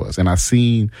Laurent's was. And I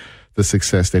seen the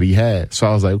success that he had. So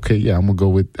I was like, okay, yeah, I'm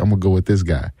gonna go with this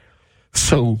guy.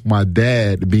 So my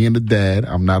dad, being the dad,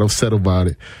 I'm not upset about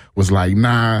it, was like,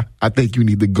 nah, I think you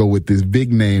need to go with this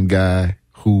big name guy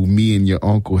who me and your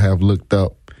uncle have looked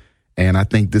up. And I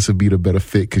think this would be the better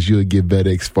fit because you'll get better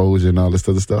exposure and all this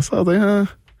other stuff. So I was like,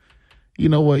 you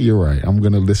know what? You're right. I'm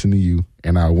going to listen to you.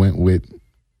 And I went with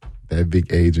that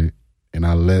big agent and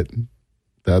I let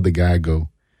the other guy go.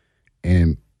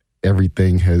 And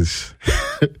everything has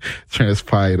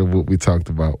transpired of what we talked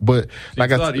about. But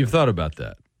you've thought about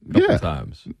that a couple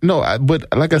times. No, but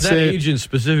like I said, that agent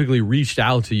specifically reached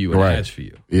out to you and asked for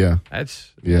you. Yeah.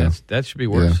 That should be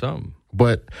worth something.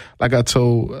 But like I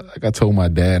told my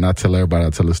dad, and I tell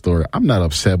the story, I'm not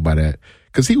upset by that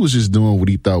because he was just doing what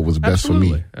he thought was best for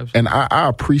me. Absolutely. And I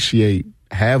appreciate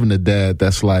having a dad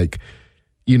that's like,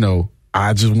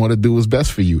 I just want to do what's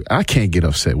best for you. I can't get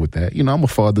upset with that. I'm a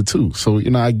father too. So,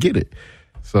 I get it.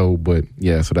 So, but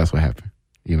yeah, so that's what happened,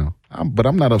 but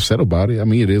I'm not upset about it. I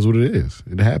mean, it is what it is.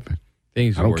 It happened.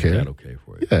 Things worked out okay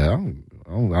for you. Yeah,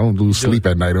 I don't lose sleep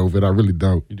at night over it. I really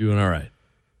don't. You're doing all right.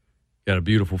 Got a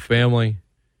beautiful family.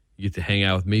 You get to hang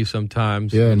out with me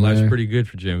sometimes. Yeah, and life's pretty good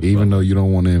for James Even Butler. Though you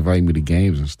don't want to invite me to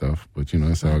games and stuff, but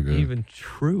it's all good. Even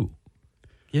true.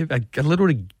 I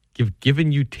literally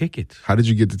given you tickets. How did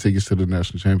you get the tickets to the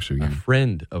national championship game? A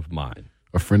friend of mine.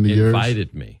 A friend of yours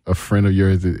invited me. A friend of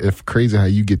yours. It's crazy how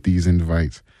you get these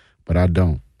invites, but I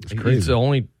don't. It's crazy. It's the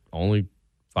only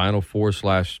Final Four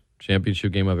 /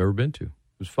 championship game I've ever been to. It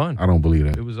was fun. I don't believe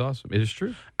that. It was awesome. It is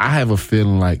true. I have a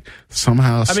feeling like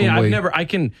somehow, I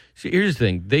mean, here's the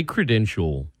thing. They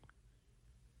credential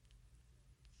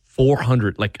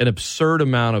 400, like an absurd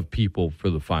amount of people for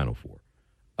the Final Four.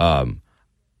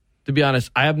 To be honest,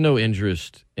 I have no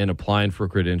interest in applying for a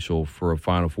credential for a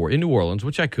Final Four in New Orleans,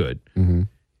 which I could,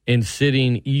 and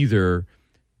sitting either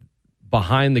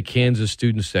behind the Kansas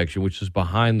student section, which is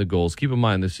behind the goals. Keep in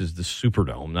mind, this is the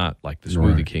Superdome, not like the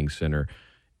Smoothie King Center,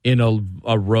 in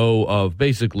a row of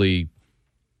basically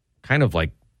kind of like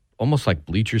almost like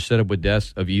bleachers set up with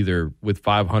desks of either with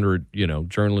 500,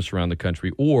 journalists around the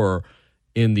country, or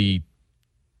in the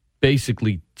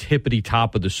basically tippity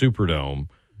top of the Superdome,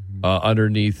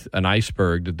 underneath an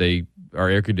iceberg that they are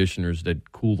air conditioners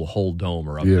that cool the whole dome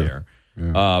are up there.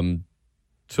 Yeah.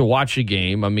 To watch a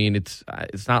game, I mean, it's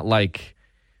not like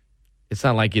it's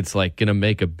like going to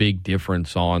make a big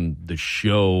difference on the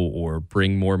show or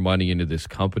bring more money into this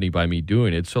company by me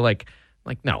doing it. So like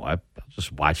no, I'll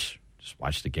just watch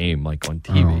the game like on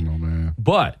TV. I don't know, man.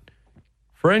 But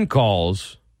friend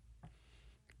calls.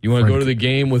 You want to go to the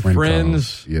game with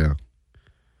friends? Calls. Yeah.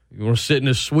 You want to sit in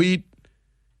a suite?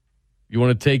 You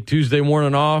want to take Tuesday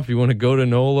morning off? You want to go to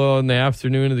NOLA in the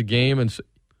afternoon of the game? And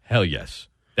hell yes,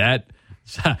 that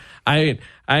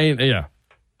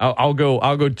I'll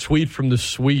go tweet from the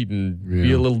suite and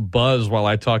be a little buzz while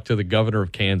I talk to the governor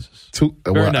of Kansas.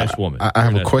 Very nice woman. I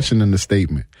have a question in the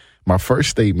statement. My first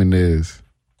statement is,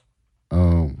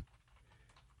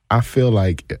 I feel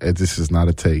like this is not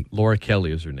a take. Laura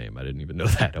Kelly is her name. I didn't even know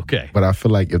that. Okay, but I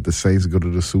feel like if the Saints go to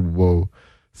the Super Bowl,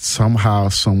 somehow,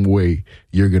 some way,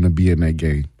 you're going to be in that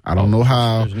game. I don't know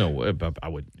how. There's no way.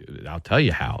 I'll tell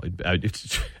you how.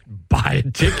 It's buy a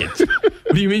ticket.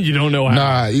 What do you mean you don't know how?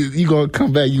 Nah, you going to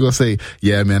come back. You going to say,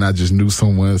 yeah, man, I just knew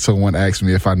someone. Someone asked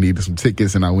me if I needed some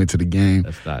tickets, and I went to the game.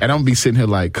 And I'm going to be sitting here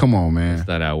like, come on, man. That's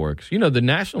not how it works. The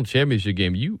national championship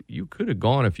game, you could have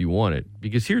gone if you wanted.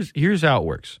 Because here's how it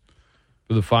works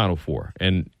for the Final Four.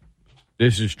 And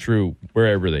this is true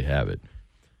wherever they have it.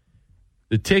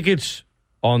 The tickets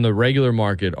on the regular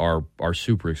market are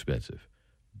super expensive.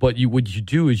 But what you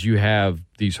do is you have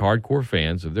these hardcore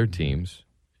fans of their teams,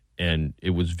 and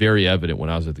it was very evident when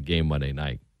I was at the game Monday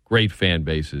night. Great fan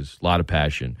bases, a lot of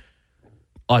passion.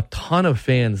 A ton of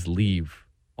fans leave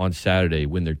on Saturday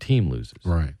when their team loses.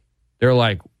 Right. They're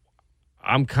like,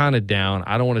 I'm kind of down.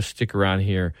 I don't want to stick around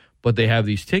here. But they have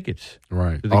these tickets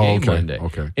to the game Monday.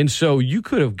 Okay. And so you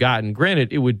could have gotten,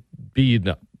 granted, it would be in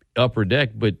the upper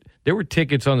deck, but there were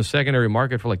tickets on the secondary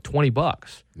market for like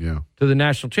 $20 to the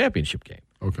national championship game.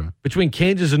 Okay. Between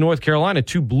Kansas and North Carolina,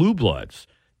 two blue bloods.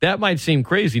 That might seem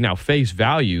crazy. Now, face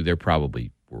value, they're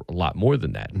probably a lot more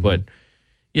than that. Mm-hmm. But,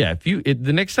 yeah, the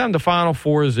next time the Final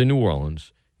Four is in New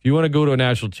Orleans, if you want to go to a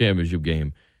national championship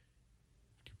game,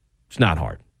 it's not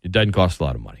hard. It doesn't cost a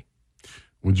lot of money.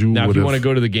 If you want to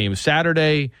go to the game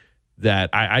Saturday,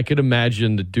 that I could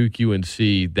imagine the Duke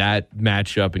UNC, that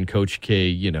matchup, and Coach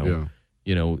K,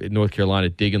 North Carolina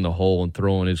digging the hole and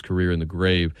throwing his career in the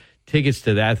grave. Tickets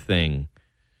to that thing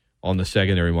on the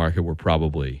secondary market were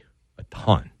probably a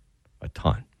ton.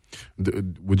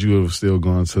 Would you have still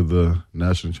gone to the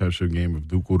national championship game if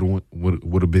Duke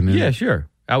would have been in? Yeah, sure.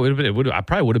 I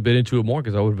probably would have been into it more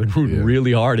because I would have been rooting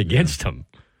really hard against them.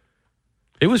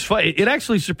 It was fun. It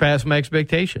actually surpassed my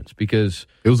expectations because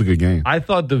it was a good game. I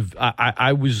thought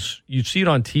you'd see it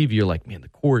on TV. You're like, man, the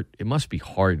court, it must be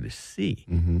hard to see.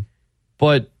 Mm-hmm.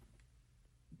 But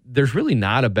there's really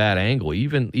not a bad angle,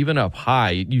 even up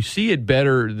high. You see it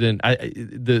better than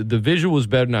the visual was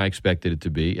better than I expected it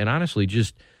to be, and honestly,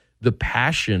 just the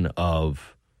passion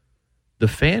of the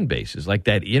fan bases, like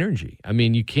that energy. I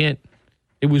mean, you can't.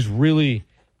 It was really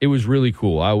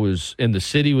cool. And the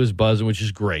city was buzzing, which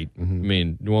is great. Mm-hmm. I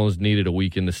mean, New Orleans needed a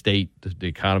week in the state, the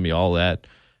economy, all that.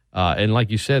 And like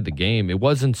you said, the game, it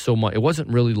wasn't so much. It wasn't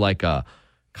really like a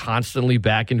constantly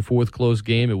back and forth close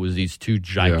game. It was these two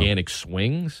gigantic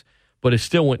swings, but it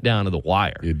still went down to the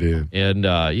wire. It did. And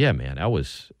man,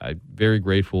 I'm very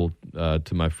grateful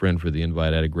to my friend for the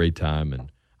invite. I had a great time,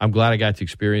 and I'm glad I got to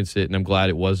experience it. And I'm glad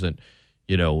it wasn't,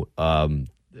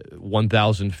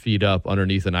 1,000 feet up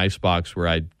underneath an icebox where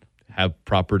I'd have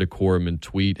proper decorum and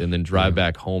tweet and then drive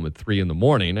back home at 3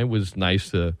 a.m. It was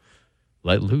nice to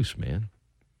let loose, man.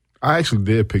 I actually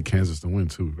did pick Kansas to win,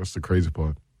 too. That's the crazy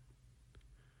part.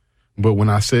 But when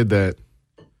I said that,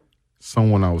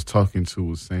 someone I was talking to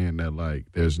was saying that,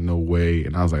 like, there's no way.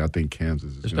 And I was like, I think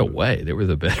Kansas is. There's no way. They were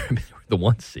the better. They were the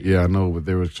 1 seed. Yeah, I know. But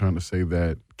they were trying to say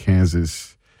that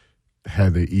Kansas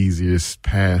had the easiest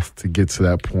path to get to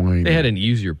that point. They had an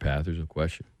easier path. There's no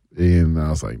question. And I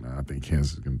was like, nah, I think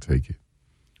Kansas is going to take it.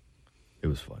 It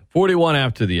was fun. 41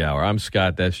 after the hour. I'm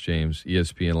Scott. That's James.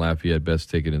 ESPN Lafayette, best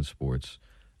ticket in sports.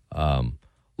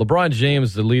 LeBron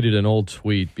James deleted an old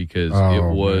tweet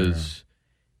because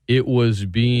it was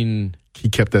being he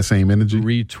kept that same energy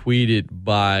retweeted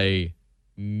by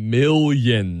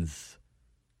millions.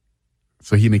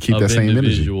 So he didn't keep that same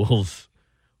energy.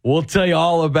 We'll tell you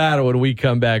all about it when we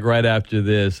come back right after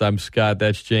this. I'm Scott.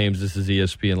 That's James. This is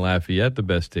ESPN Lafayette, the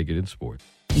best ticket in sports.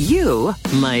 You,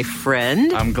 my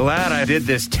friend. I'm glad I did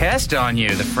this test on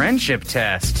you, the friendship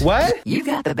test. What? You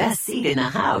got the best seat in the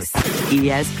house.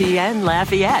 ESPN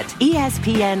Lafayette.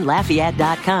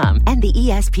 ESPNLafayette.com and the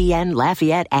ESPN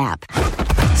Lafayette app.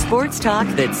 Sports talk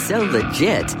that's so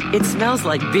legit, it smells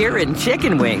like beer and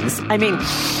chicken wings. I mean,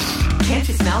 can't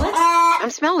you smell it? I'm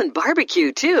smelling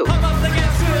barbecue, too.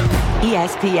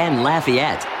 ESPN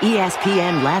Lafayette.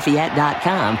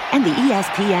 ESPNLafayette.com and the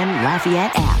ESPN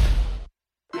Lafayette app.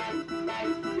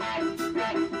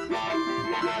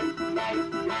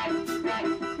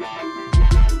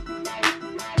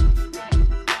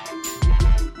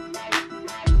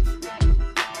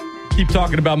 Keep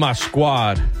talking about my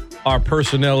squad, our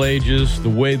personnel ages, the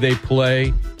way they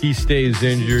play. He stays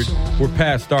injured. We're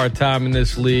past our time in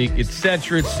this league,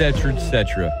 etc., etc.,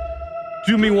 etc.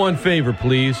 Do me one favor,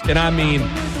 please. And I mean,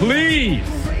 please.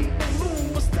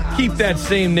 Keep that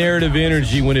same narrative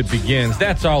energy when it begins.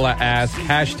 That's all I ask.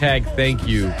 Hashtag thank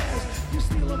you.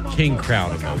 King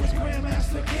Crown emoji.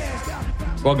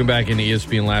 Welcome back into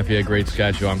ESPN Lafayette. Great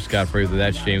Scott Show. I'm Scott Fraser.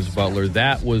 That's James Butler.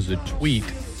 That was a tweet.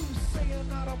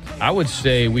 I would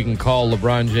say we can call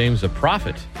LeBron James a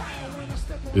prophet.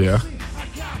 Yeah.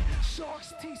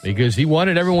 Because he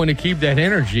wanted everyone to keep that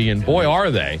energy, and boy, are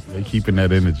they. They're keeping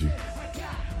that energy.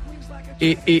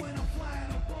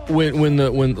 When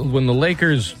the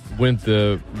Lakers went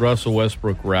the Russell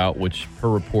Westbrook route, which per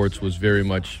reports was very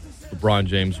much LeBron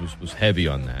James was heavy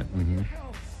on that.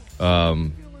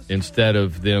 Mm-hmm. Instead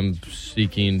of them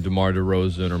seeking DeMar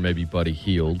DeRozan or maybe Buddy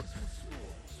Hield,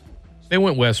 they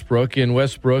went Westbrook. And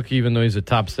Westbrook, even though he's a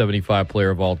top 75 player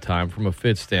of all time, from a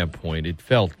fit standpoint, it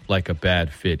felt like a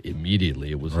bad fit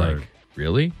immediately. It was like,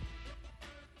 really?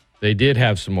 They did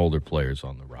have some older players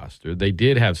on the roster. They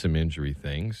did have some injury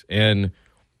things. And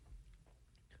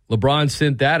LeBron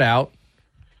sent that out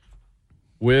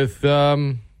with,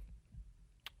 I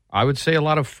would say, a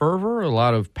lot of fervor, a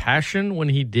lot of passion when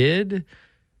he did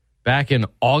back in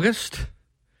August.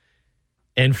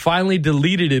 And finally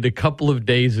deleted it a couple of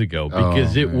days ago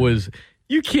because it was,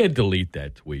 you can't delete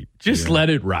that tweet. Just let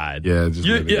it ride. Yeah,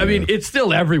 I mean, it's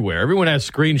still everywhere. Everyone has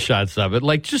screenshots of it.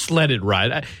 Like, just let it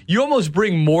ride. You almost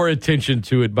bring more attention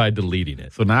to it by deleting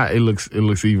it. So now it looks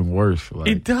even worse. Like,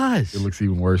 it does. It looks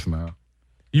even worse now.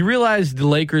 You realize the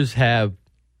Lakers have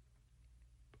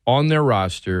on their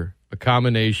roster a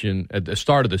combination at the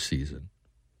start of the season,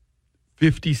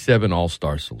 57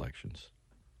 All-Star selections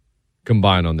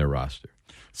combined on their roster.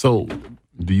 So,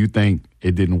 do you think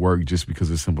it didn't work just because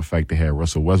of the simple fact they had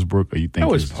Russell Westbrook, or you think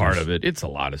that was part of it? It's a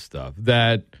lot of stuff.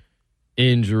 That,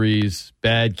 injuries,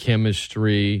 bad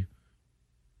chemistry,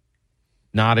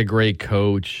 not a great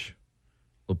coach.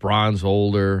 LeBron's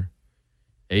older.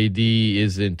 AD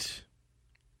isn't.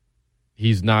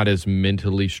 He's not as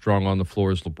mentally strong on the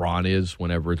floor as LeBron is.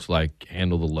 Whenever it's like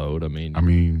handle the load. I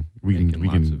mean, we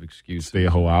can stay a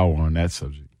whole hour on that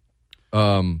subject.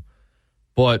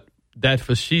 But that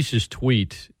facetious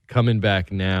tweet coming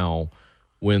back now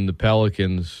when the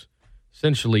Pelicans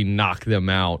essentially knocked them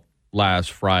out last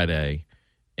Friday,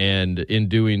 and in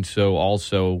doing so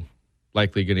also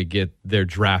likely going to get their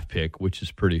draft pick, which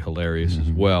is pretty hilarious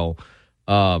as well.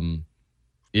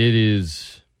 It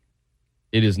is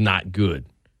not good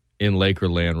in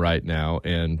Lakerland right now,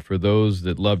 and for those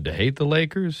that love to hate the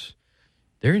Lakers,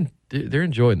 they're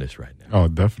enjoying this right now. Oh,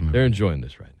 definitely. They're enjoying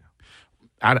this right now.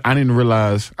 I didn't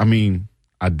realize. I mean,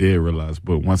 I did realize,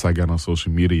 but once I got on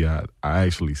social media, I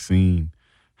actually seen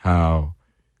how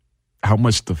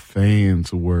much the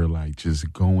fans were like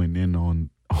just going in on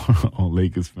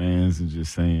Lakers fans and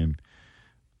just saying,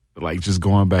 like, just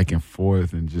going back and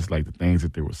forth and just like the things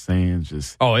that they were saying.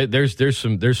 Just there's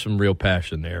some real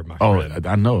passion there, my friend.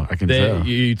 I know, I can tell.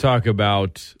 You talk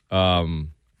about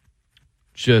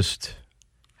just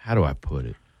how do I put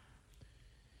it?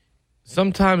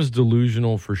 Sometimes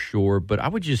delusional for sure, but I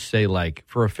would just say, like,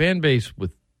 for a fan base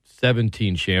with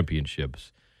 17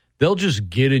 championships, they'll just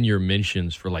get in your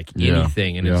mentions for, like,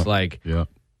 anything. And it's like, don't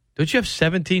you have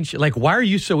 17? Like, why are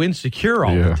you so insecure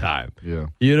all the time? Yeah.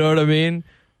 You know what I mean?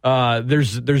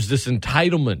 There's this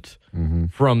entitlement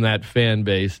from that fan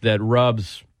base that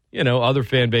rubs other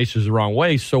fan bases the wrong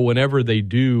way. So whenever they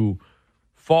do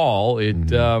fall,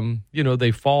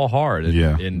 they fall hard.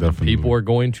 And people are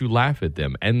going to laugh at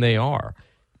them, and they are.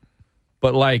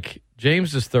 But, like,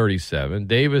 James is 37,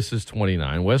 Davis is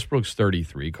 29, Westbrook's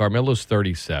 33, Carmelo's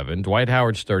 37, Dwight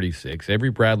Howard's 36,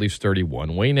 Avery Bradley's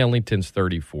 31, Wayne Ellington's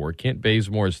 34, Kent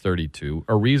Bazemore is 32,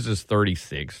 Ariza's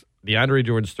 36, DeAndre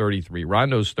Jordan's 33,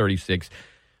 Rondo's 36.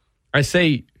 I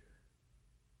say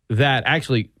that,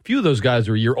 actually, a few of those guys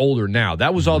are a year older now.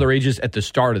 That was all their ages at the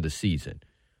start of the season.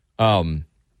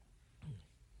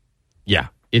 Yeah,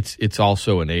 it's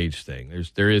also an age thing.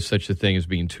 There is such a thing as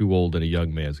being too old in a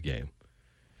young man's game.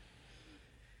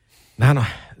 Now,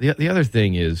 the other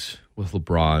thing is with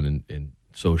LeBron and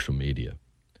social media.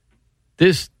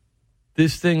 This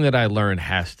thing that I learned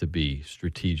has to be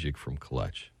strategic from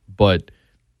Clutch. But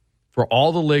for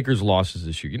all the Lakers' losses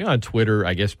this year, on Twitter,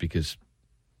 I guess because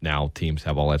now teams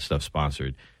have all that stuff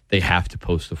sponsored, they have to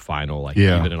post a final,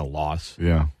 even in a loss.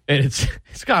 Yeah. And it's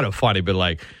kind of funny, but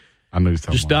I know you're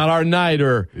talking just not our night,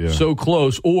 or so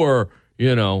close, or,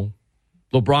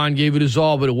 LeBron gave it his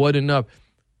all, but it wasn't enough.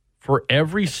 For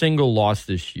every single loss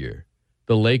this year,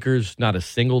 the Lakers, not a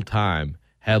single time,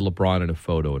 had LeBron in a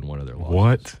photo in one of their losses.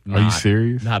 What? Are you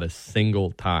serious? Not a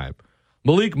single time.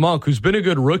 Malik Monk, who's been a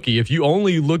good rookie, if you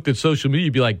only looked at social media,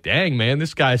 you'd be like, dang, man,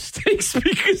 this guy stinks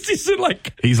because he's in so many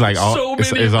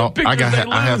pictures.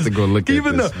 I have to go look at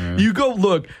this, man. You go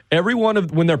look, every one of,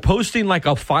 when they're posting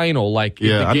a final, if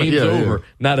the game's over,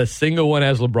 not a single one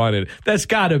has LeBron in it. That's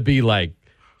got to be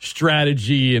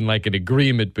strategy and an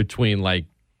agreement between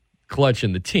Clutch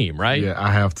and the team, right? Yeah,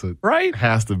 I have to. Right? It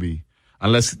has to be.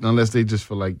 Unless they just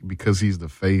feel like because he's the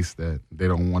face that they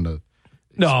don't want to.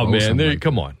 No, man,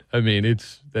 come on. I mean,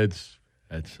 that's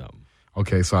something.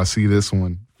 Okay, so I see this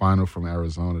one, final from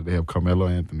Arizona. They have Carmelo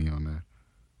Anthony on there.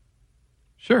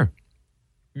 Sure.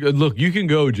 Look, you can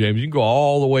go, James. You can go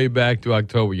all the way back to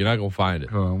October. You're not going to find it.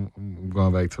 I'm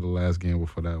going back to the last game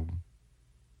before that one.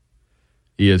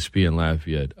 ESPN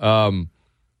Lafayette.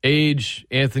 Age,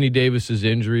 Anthony Davis's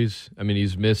injuries. I mean,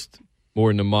 he's missed more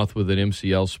than a month with an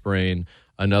MCL sprain,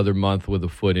 another month with a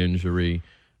foot injury.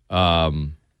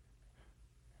 Lots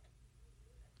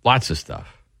of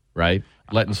stuff, right?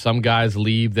 Letting some guys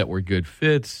leave that were good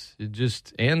fits.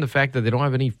 And the fact that they don't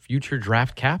have any future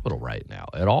draft capital right now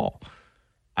at all.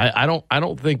 I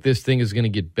don't think this thing is going to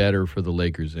get better for the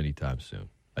Lakers anytime soon.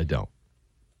 I don't.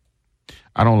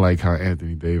 I don't like how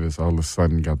Anthony Davis all of a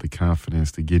sudden got the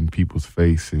confidence to get in people's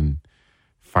face and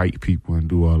fight people and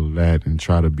do all of that and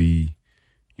try to be,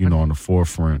 on the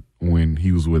forefront. When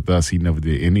he was with us, he never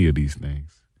did any of these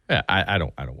things. Yeah, I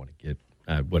don't want to get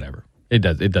whatever. It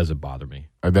doesn't bother me.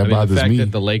 Bothers the fact me.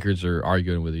 that the Lakers are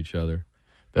arguing with each other.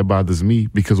 That bothers me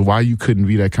because why you couldn't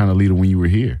be that kind of leader when you were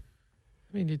here?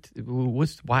 I mean,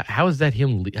 how is that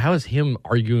him? How is him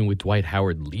arguing with Dwight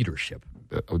Howard leadership?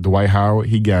 Dwight Howard,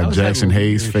 he got Jackson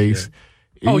Hayes' face.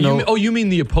 You mean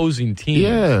the opposing team?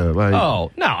 Yeah.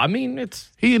 No, I mean,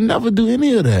 he never do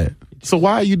any of that. So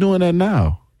why are you doing that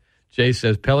now? Jay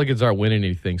says, Pelicans aren't winning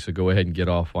anything, so go ahead and get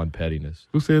off on pettiness.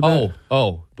 Who said that?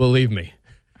 Oh, believe me.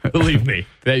 Believe me.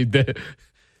 The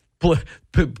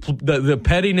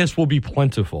pettiness will be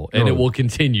plentiful, and it will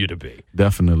continue to be.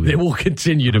 Definitely. It will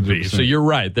continue to 100%. Be. So you're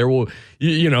right. There will,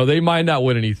 they might not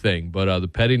win anything, but the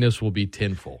pettiness will be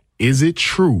tenfold. Is it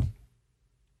true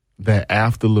that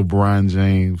after LeBron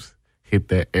James hit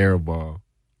that air ball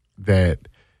that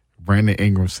Brandon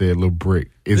Ingram said, "Little brick"?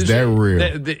 Is that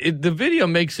real? The video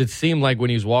makes it seem like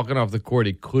when he's walking off the court,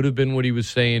 it could have been what he was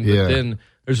saying, but then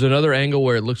there's another angle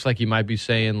where it looks like he might be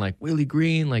saying Willie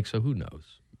Green, so who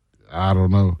knows? I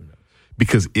don't know.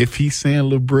 Because if he's saying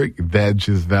 "Little brick," that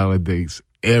just validates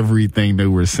everything they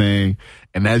were saying,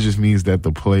 and that just means that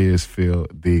the players feel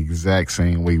the exact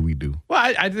same way we do.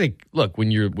 Well, I think, look, when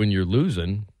you're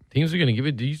losing, teams are going to give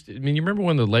it. You remember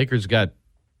when the Lakers got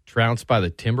trounced by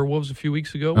the Timberwolves a few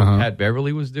weeks ago? What Pat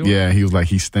Beverly was doing? Yeah, he was like,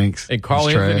 he stinks. And Karl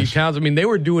Anthony Towns. I mean, they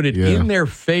were doing it in their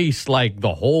face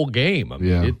the whole game. I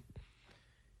mean,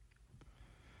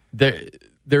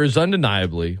 there is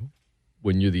undeniably,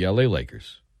 when you're the LA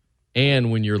Lakers and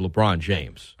when you're LeBron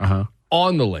James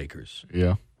on the Lakers,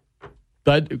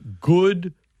 that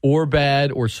good or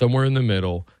bad or somewhere in the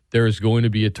middle, there is going to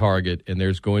be a target and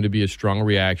there's going to be a strong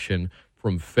reaction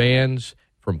from fans,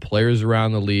 from players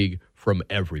around the league, from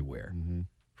everywhere.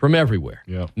 From everywhere,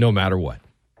 no matter what.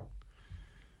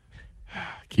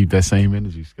 Keep that same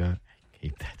energy, Scott.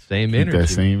 Keep that same energy. Keep that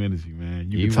same energy,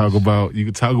 man. You can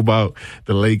talk about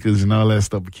the Lakers and all that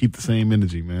stuff, but keep the same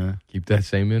energy, man. Keep that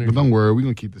same energy. But don't worry, we're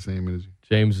gonna keep the same energy.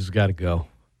 James has got to go.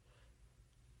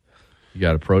 You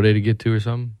got a pro day to get to or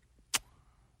something?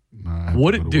 Nah,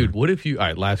 what if you? All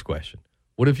right, last question.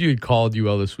 What if you had called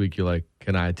UL this week? You're like,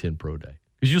 can I attend pro day?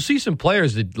 Because you'll see some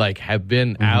players that like have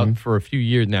been out for a few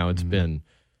years now. It's been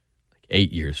like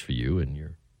 8 years for you, and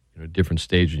you're in a different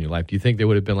stage in your life. Do you think they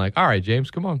would have been like, all right, James,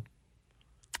 come on?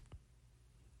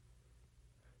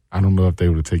 I don't know if they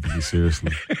would have taken me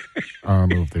seriously.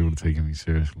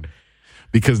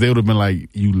 Because they would have been like,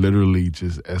 you literally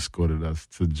just escorted us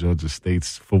to Georgia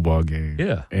State's football game.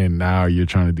 Yeah. And now you're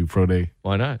trying to do pro day?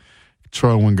 Why not?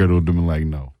 Troy Wingert would have been like,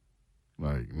 no.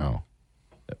 Like, no.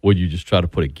 Would you just try to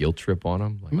put a guilt trip on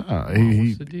him? Like, nah.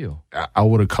 What's the deal? I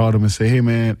would have called him and said, hey,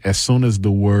 man, as soon as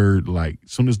the word, like,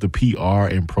 as soon as the PR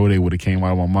and pro day would have came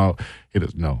out of my mouth,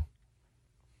 no.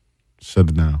 Shut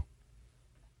it down.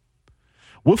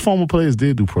 What former players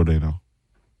did do pro day, though?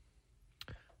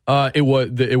 It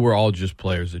were all just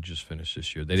players that just finished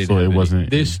this year. They didn't. So have it any, wasn't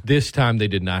this time. They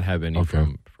did not have any Okay.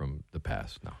 from the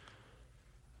past. No,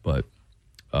 but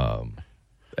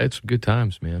it's good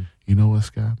times, man. You know what,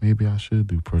 Scott? Maybe I should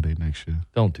do pro day next year.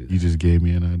 Don't do that. You just gave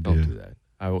me an idea. Don't do that.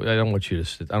 I don't want you to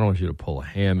sit. I don't want you to pull a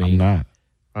hammy. I'm not.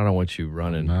 I don't want you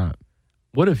running. I'm not.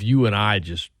 What if you and I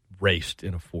just raced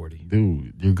in a 40?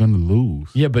 Dude, you're gonna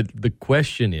lose. Yeah, but the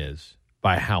question is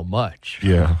by how much?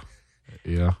 Yeah.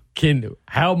 Yeah.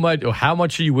 How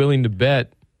much are you willing to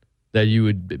bet that you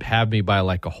would have me by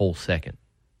like a whole second?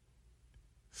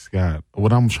 Scott,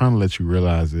 what I'm trying to let you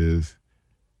realize is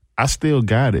I still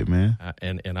got it, man.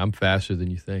 And I'm faster than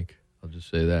you think. I'll just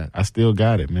say that. I still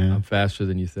got it, man. I'm faster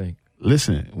than you think.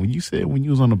 Listen, when you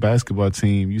was on the basketball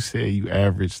team, you said you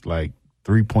averaged like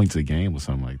 3 points a game or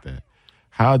something like that.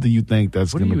 How do you think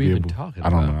that's going to be able? Talking I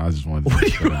don't about? know. I just wanted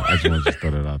to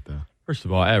throw that out there. First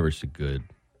of all, I averaged a good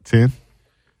 10?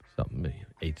 something,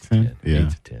 8 to 10? 10. Yeah. 8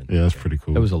 to 10. Yeah, that's pretty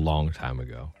cool. That was a long time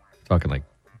ago. Talking like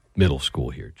middle school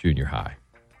here, junior high.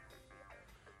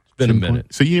 It's been a minute.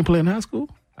 So you didn't play in high school?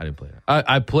 I didn't play.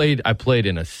 I played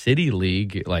in a city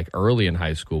league like early in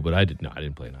high school, but I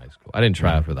didn't play in high school. I didn't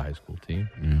try out for the high school team.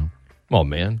 Yeah. Come on,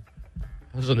 man.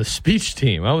 I was on the speech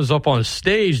team. I was up on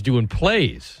stage doing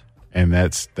plays. And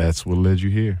that's what led you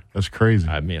here. That's crazy.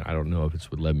 I mean, I don't know if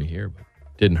it's what led me here, but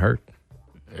it didn't hurt.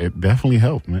 It definitely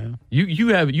helped, man. You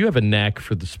have a knack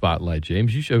for the spotlight,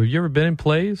 James. Have you ever been in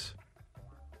plays?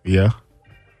 Yeah.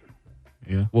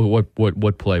 Yeah. Well,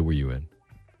 what play were you in?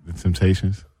 The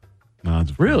Temptations. No, I'm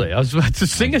just Really? I was about to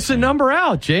sing us a number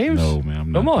out, James. No, man.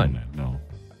 I'm not Come on. doing that.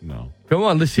 No. Come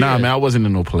on, let's hear Nah, it. man, I wasn't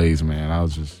in no plays, man. I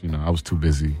was just, I was too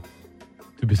busy.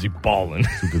 Too busy balling.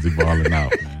 Too busy balling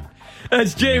out, man.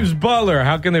 That's James Butler.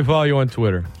 How can they follow you on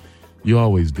Twitter? You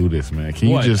always do this, man. Can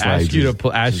you What, just ask like you to give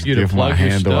plug my your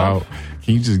handle stuff? out?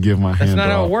 Can you just give my handle out? That's not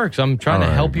how it works. I'm trying to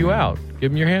All right, help you man. out.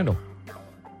 Give him your handle.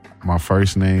 My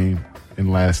first name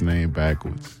and last name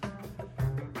backwards.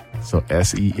 So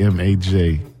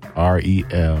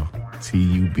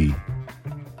SEMAJRELTUB.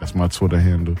 That's my Twitter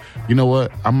handle. You know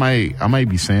what? I might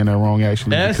be saying that wrong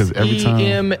actually because every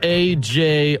time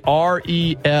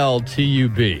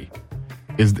SEMAJRELTUB.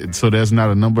 So there's not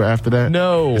a number after that?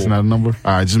 No. It's not a number?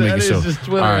 All right, just That making sure. is his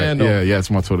Twitter All right, handle. Yeah, it's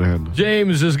my Twitter handle.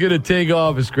 James is going to take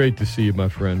off. It's great to see you, my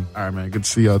friend. All right, man. Good to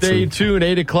see y'all Stay too. tuned.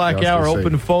 8 o'clock Yeah, I hour. was gonna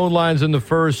Open say. phone lines in the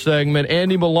first segment.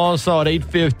 Andy Melancon at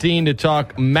 8:15 to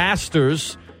talk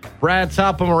Masters. Brad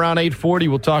Topham around 8:40.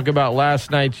 We'll talk about last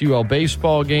night's UL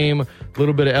baseball game, a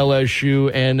little bit of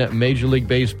LSU, and Major League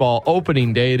Baseball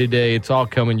opening day today. It's all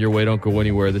coming your way. Don't go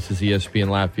anywhere. This is ESPN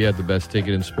Lafayette, the best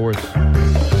ticket in sports.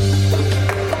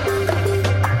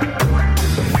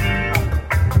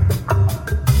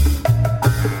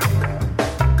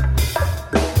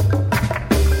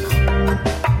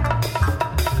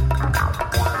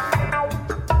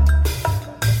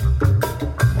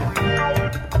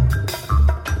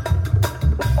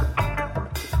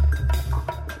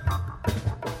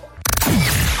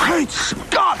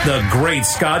 The Great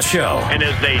Scott Show. And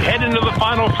as they head into the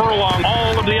final furlong,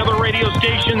 all of the other radio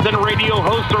stations and radio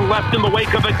hosts are left in the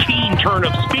wake of a keen turn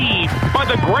of speed by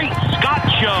the Great Scott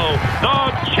Show,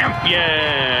 the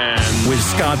champion. With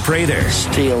Scott Prater.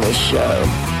 Steal the show.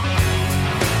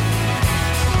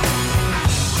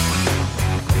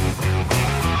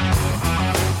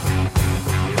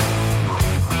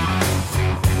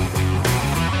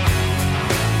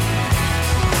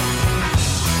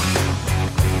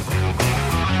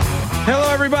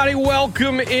 Hello, everybody.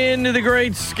 Welcome into the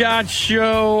Great Scott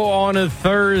Show on a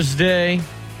Thursday.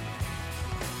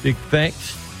 Big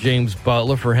thanks, James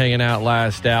Butler, for hanging out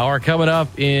last hour. Coming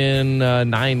up in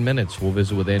 9 minutes, we'll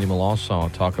visit with Andy Melancon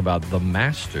and talk about the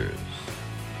Masters,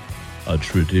 a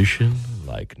tradition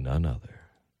like none other.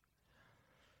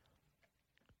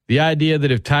 The idea that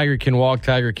if Tiger can walk,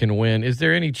 Tiger can win. Is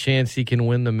there any chance he can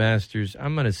win the Masters?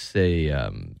 I'm going to say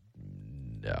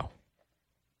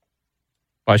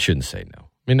I shouldn't say no.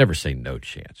 I mean, never say no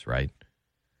chance, right?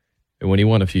 And when he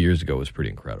won a few years ago, it was pretty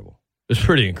incredible. It was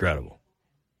pretty incredible.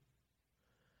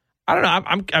 I don't know.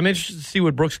 I'm interested to see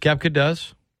what Brooks Koepka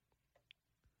does.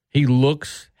 He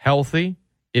looks healthy.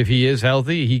 If he is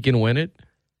healthy, he can win it.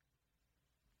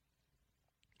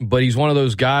 But he's one of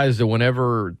those guys that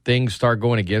whenever things start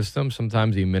going against him,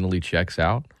 sometimes he mentally checks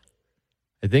out.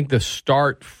 I think the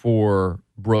start for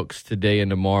Brooks today and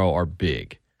tomorrow are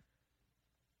big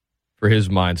for his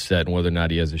mindset and whether or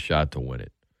not he has a shot to win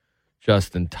it.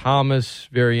 Justin Thomas,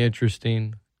 very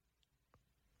interesting.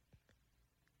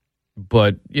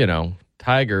 But,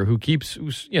 Tiger,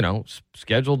 who's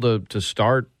scheduled to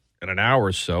start in an hour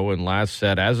or so, and last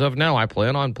said, as of now, I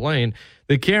plan on playing.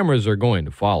 The cameras are going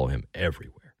to follow him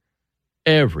everywhere.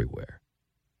 Everywhere.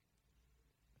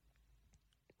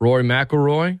 Rory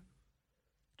McIlroy,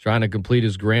 trying to complete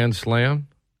his Grand Slam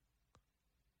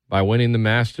by winning the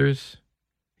Masters.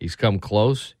 He's come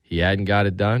close. He hadn't got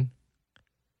it done.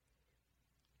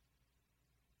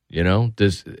 How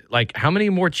many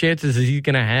more chances is he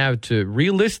going to have to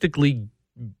realistically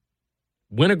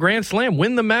win a Grand Slam,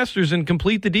 win the Masters, and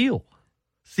complete the deal?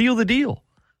 Seal the deal.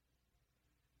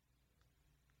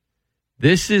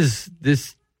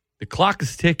 The clock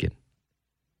is ticking.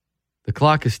 The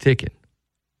clock is ticking.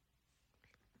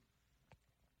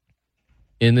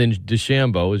 And then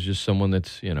DeChambeau is just someone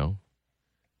that's,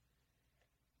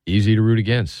 easy to root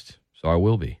against. So I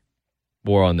will be.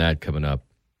 More on that coming up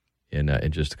in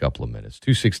just a couple of minutes.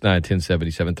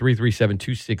 269-1077,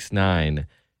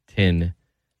 337-269-1077.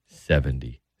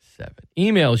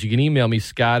 Emails, you can email me,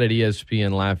 Scott at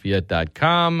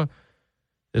espnlafayette.com.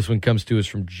 This one comes to us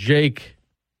from Jake.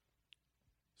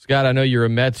 Scott, I know you're a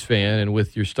Mets fan, and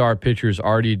with your star pitchers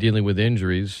already dealing with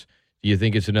injuries, do you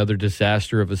think it's another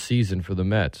disaster of a season for the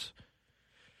Mets?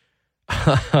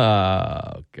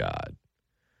 Oh, God.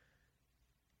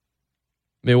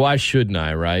 I mean, why shouldn't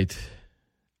I, right?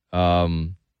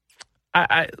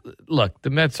 Look, the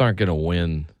Mets aren't going to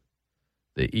win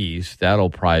the East.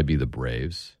 That'll probably be the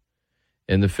Braves.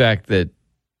 And the fact that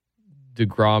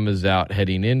DeGrom is out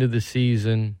heading into the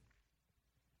season.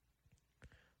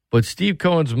 But Steve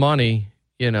Cohen's money,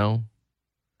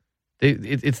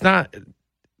 it's not.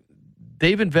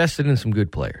 They've invested in some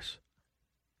good players.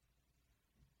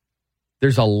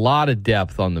 There's a lot of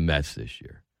depth on the Mets this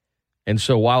year. And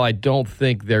so while I don't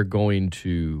think they're going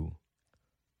to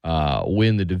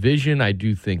win the division, I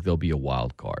do think they'll be a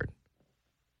wild card.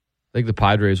 I think the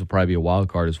Padres will probably be a wild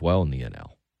card as well in the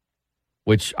NL,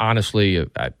 which honestly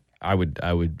I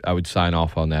would sign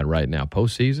off on that right now.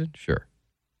 Postseason, sure,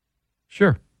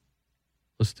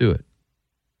 let's do it.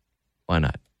 Why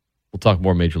not? We'll talk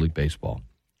more Major League Baseball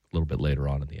a little bit later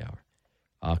on in the hour.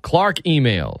 Clark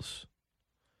emails.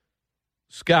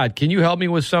 Scott, can you help me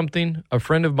with something? A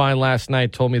friend of mine last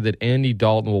night told me that Andy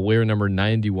Dalton will wear number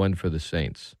 91 for the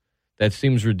Saints. That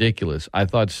seems ridiculous. I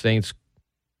thought Saints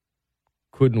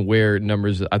couldn't wear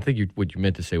numbers. I think what you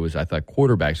meant to say was I thought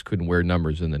quarterbacks couldn't wear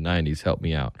numbers in the 90s. Help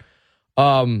me out.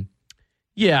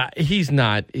 Yeah, he's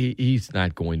not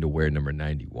going to wear number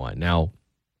 91. Now,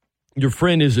 your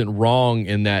friend isn't wrong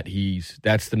in that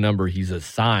that's the number he's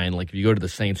assigned. Like if you go to the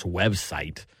Saints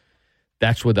website,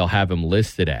 that's what they'll have him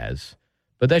listed as.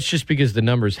 But that's just because the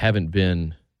numbers haven't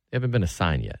been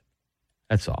assigned yet.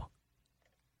 That's all.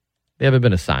 They haven't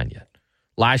been assigned yet.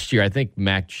 Last year, I think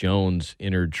Mac Jones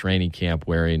entered training camp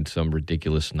wearing some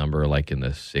ridiculous number like in the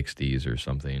 60s or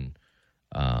something.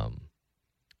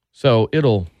 So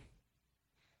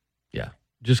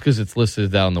just because it's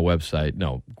listed out on the website,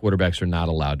 no, quarterbacks are not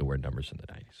allowed to wear numbers in the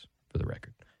 90s, for the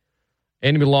record.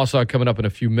 Andy Melancon coming up in a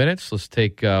few minutes. Let's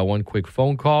take one quick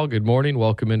phone call. Good morning.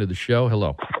 Welcome into the show.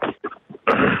 Hello.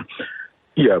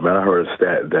 Yeah, man, I heard a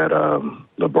stat that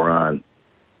LeBron,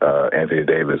 Anthony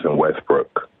Davis, and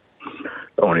Westbrook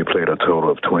only played a total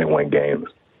of 21 games.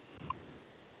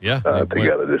 Yeah,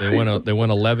 together this season. They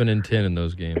won 11 and 10 in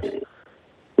those games.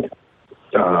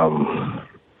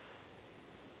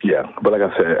 Yeah, but like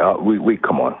I said, we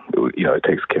come on. It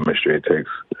takes chemistry. It takes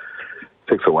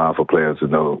a while for players to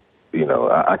know.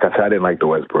 Like I said, I didn't like the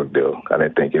Westbrook deal. I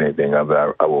didn't think anything of it.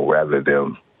 I would rather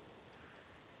them,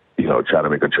 try to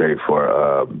make a trade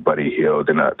for Buddy Hield.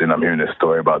 Then I'm hearing this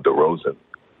story about DeRozan,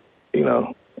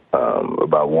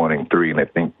 about wanting 3, and I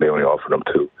think they only offered him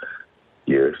 2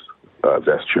 years. If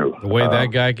that's true. The way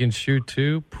that guy can shoot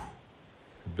too,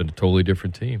 it's been a totally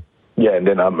different team. Yeah, and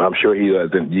then I'm sure he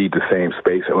doesn't need the same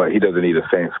space. Or he doesn't need the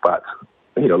same spots.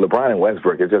 LeBron and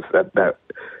Westbrook, it's just that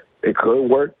it could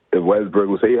work if Westbrook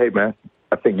would say, hey, man,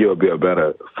 I think you'll be a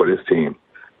better for this team.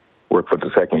 Work for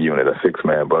the second unit, a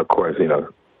 6-man. But, of course,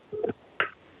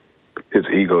 his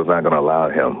ego is not going to allow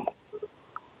him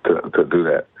to do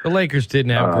that. The Lakers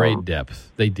didn't have great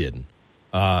depth. They didn't.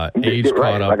 Age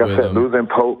caught up like with I said, them. losing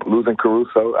Pope, losing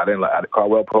Caruso. I didn't like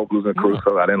Caldwell Pope losing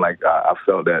Caruso. I didn't like. I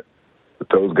felt that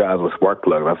those guys were spark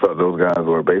plugs. I felt those guys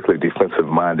were basically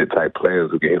defensive-minded type players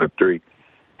who can hit a three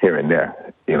here and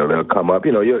there. You know, they'll come up.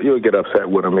 You know, you'll get upset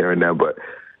with them here and there, but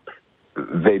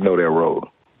they know their role.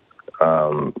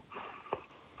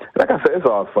 Like I said, it's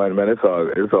all fun, man. It's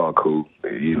all cool.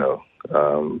 You know,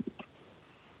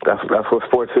 that's what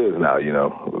sports is now. You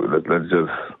know, let's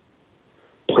just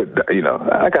put. You know,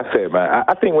 like I said, man.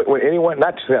 I think when anyone,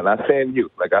 not saying you,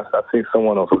 like I've seen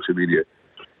someone on social media.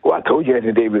 Well, I told you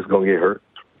Anthony Davis is going to get hurt,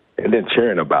 and then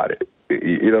cheering about it.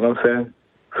 You know what I'm saying?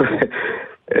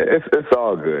 it's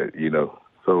all good, you know.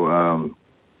 So,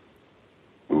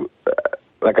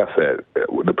 like I said,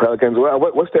 the Pelicans. Well,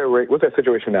 what's their rate? What's their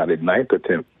situation now? They're 9th or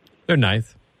 10th? They're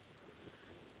 9th.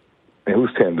 And who's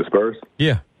 10? The Spurs?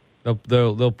 Yeah,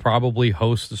 they'll probably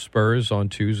host the Spurs on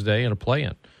Tuesday in a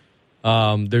play-in.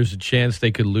 There's a chance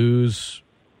they could lose,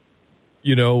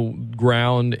 you know,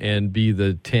 ground and be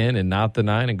the 10 and not the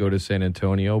 9 and go to San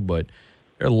Antonio, but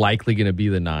they're likely going to be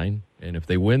the 9. And if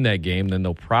they win that game, then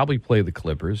they'll probably play the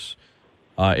Clippers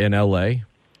in L.A.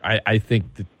 I think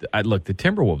look, the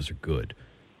Timberwolves are good.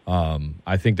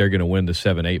 I think they're going to win the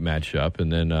 7-8 matchup,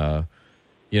 and then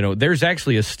you know, there's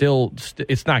actually it's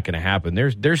not going to happen.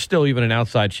 There's still even an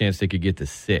outside chance they could get to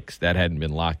 6. That hadn't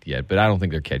been locked yet, but I don't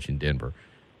think they're catching Denver.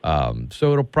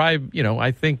 So it'll probably, you know,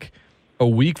 I think a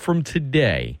week from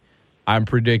today, I'm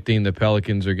predicting the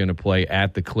Pelicans are going to play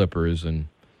at the Clippers, and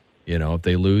you know, if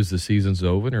they lose, the season's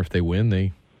over, or if they win,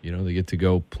 they get to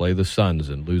go play the Suns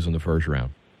and lose in the first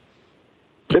round.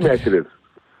 Let me ask you this: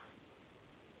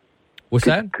 What's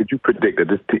that? Could you predict that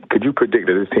this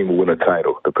team will win a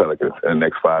title, the Pelicans, in the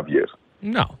next 5 years?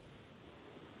 No,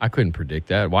 I couldn't predict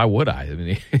that. Why would I? I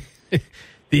mean,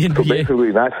 the NBA. So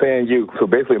basically, not saying you. So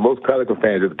basically, most Pelican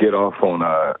fans just get off on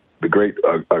a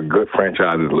good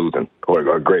franchise is losing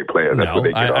or a great player. That's what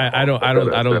they get off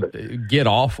on. I don't get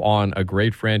off on a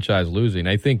great franchise losing.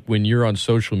 I think when you're on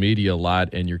social media a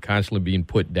lot and you're constantly being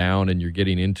put down and you're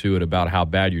getting into it about how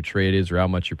bad your trade is or how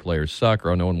much your players suck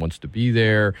or no one wants to be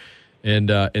there, and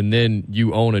then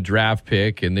you own a draft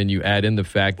pick and then you add in the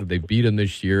fact that they beat them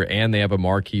this year and they have a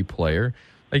marquee player,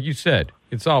 like you said,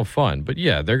 it's all fun. But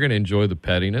yeah, they're going to enjoy the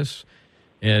pettiness,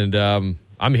 and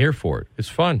I'm here for it. It's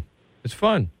fun. It's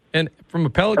fun. And from a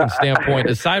Pelican standpoint,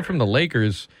 aside from the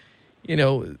Lakers, you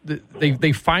know,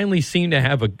 they finally seem to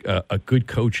have a good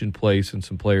coach in place and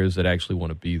some players that actually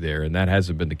want to be there, and that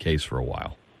hasn't been the case for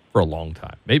a long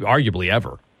time, maybe arguably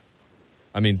ever.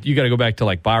 I mean, you got to go back to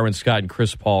like Byron Scott and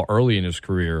Chris Paul early in his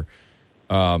career,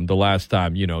 the last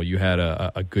time, you know, you had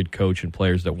a good coach and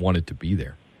players that wanted to be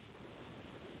there.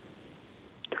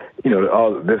 You know,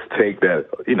 all this take that,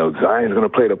 you know, Zion's going to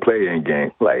play the play-in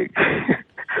game, like.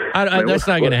 That's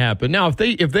not going to happen. Now, if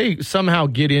they somehow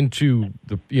get into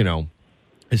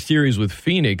a series with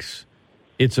Phoenix,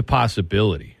 it's a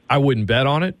possibility. I wouldn't bet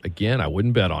on it. Again, I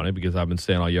wouldn't bet on it because I've been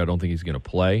saying all year I don't think he's going to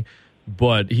play.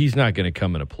 But he's not going to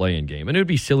come in a play-in game, and it would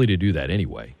be silly to do that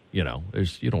anyway. You know,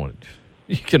 you're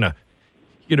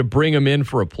gonna bring him in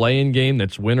for a play-in game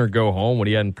that's win or go home when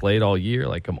he hadn't played all year.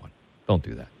 Like, come on, don't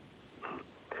do that.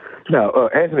 Now,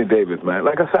 Anthony Davis, man,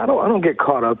 like I said, I don't get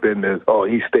caught up in this, oh,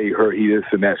 he stayed hurt, he this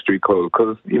and that street clothes,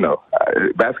 because, you know,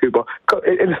 basketball,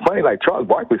 it's funny, like Charles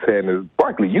Barkley saying is,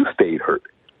 Barkley, you stayed hurt.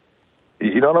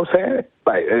 You know what I'm saying?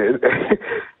 Like,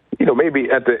 you know, maybe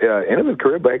at the end of his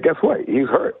career, but guess what? He's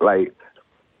hurt. Like,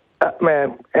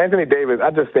 man, Anthony Davis,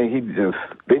 I just think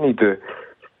they need to,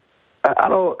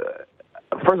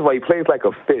 first of all, he plays like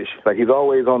a fish. Like, he's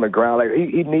always on the ground. Like,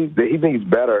 he needs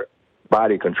better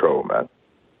body control, man.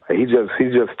 He's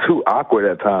just too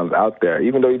awkward at times out there,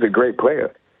 even though he's a great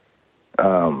player.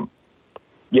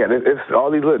 Yeah, it's all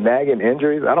these little nagging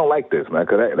injuries. I don't like this, man,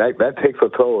 because that takes a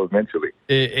toll mentally.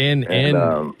 And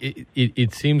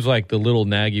it seems like the little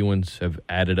naggy ones have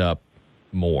added up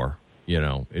more. You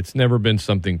know, it's never been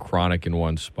something chronic in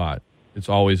one spot. It's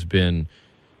always been,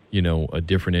 you know, a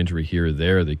different injury here or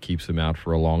there that keeps him out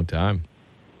for a long time.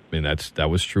 I mean, that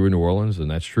was true in New Orleans, and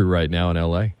that's true right now in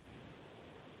L.A.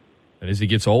 And as he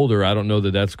gets older, I don't know that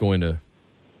that's going to,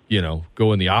 you know,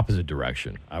 go in the opposite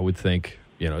direction. I would think,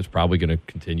 you know, it's probably going to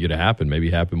continue to happen, maybe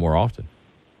happen more often.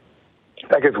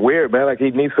 Like, it's weird, man. Like,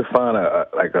 he needs to find I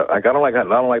don't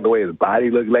like the way his body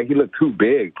looks. Like, he looked too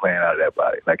big playing out of that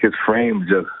body. Like, his frame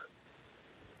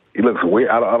he looks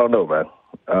weird. I don't know, man.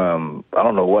 I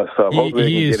don't know what's up.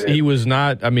 He was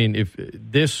not. I mean, if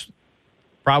this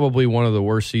probably one of the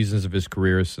worst seasons of his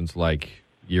career since like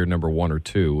year number 1 or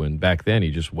 2, and back then he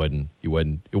just wasn't. It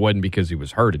wasn't because he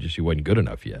was hurt. It just he wasn't good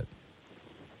enough yet.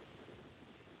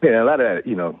 Yeah, a lot of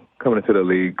that, coming into the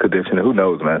league condition. Who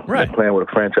knows, man? Right. Playing with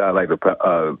a franchise like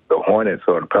the Hornets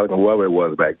or the Pelicans, whoever it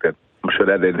was back then. I'm sure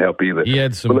that didn't help either. He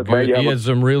had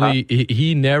some really.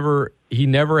 He never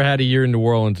had a year in New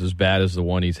Orleans as bad as the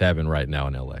one he's having right now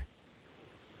in L.A.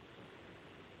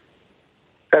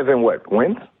 As in what?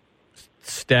 Wins?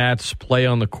 Stats, play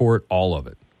on the court, all of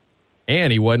it.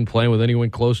 And he wasn't playing with anyone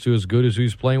close to as good as he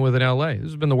was playing with in L.A. This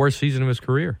has been the worst season of his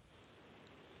career.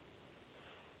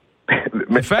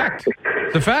 The fact.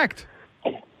 The fact.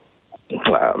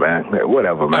 Wow, man.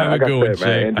 Whatever, man. Like I said,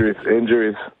 man,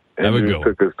 injuries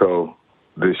took his toll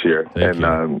this year. They're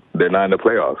not in the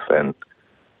playoffs. And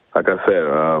like I said,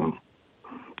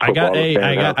 I got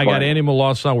Andy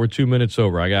Melancon. We're 2 minutes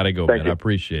over. I got to go, man. I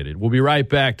appreciate it. We'll be right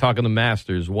back talking the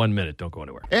Masters. 1 minute. Don't go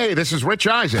anywhere. Hey, this is Rich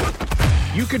Eisen.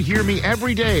 You can hear me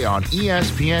every day on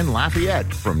ESPN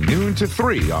Lafayette from noon to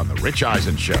 3 on The Rich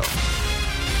Eisen Show.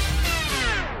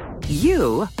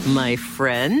 You, my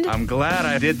friend. I'm glad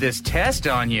I did this test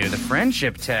on you, the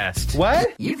friendship test.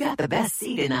 What? You got the best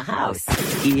seat in the house.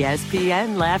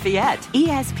 ESPN Lafayette.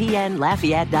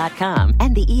 ESPNLafayette.com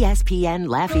and the ESPN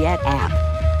Lafayette app.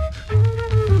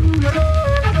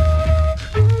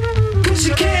 'Cause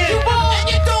you can,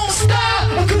 and you don't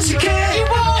stop. 'Cause you can,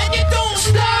 and you don't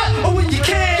stop. Or when you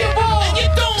can, and you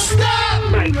don't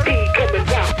stop. Might be coming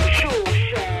down for sure.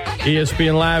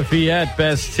 ESPN Lafayette,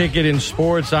 best ticket in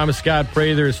sports. I'm Scott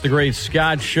Prather. It's the Great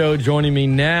Scott Show. Joining me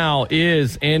now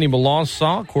is Andy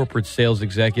Melancon, corporate sales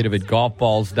executive at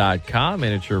golfballs.com,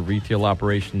 manager of retail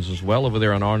operations as well over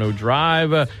there on Arno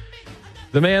Drive.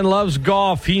 The man loves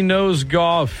golf. He knows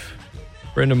golf.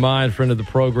 Friend of mine, friend of the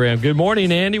program. Good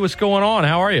morning, Andy. What's going on?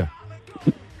 How are you?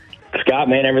 Scott,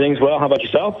 man, everything's well. How about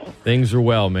yourself? Things are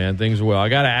well, man. Things are well. I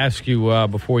got to ask you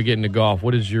before we get into golf,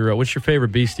 what's your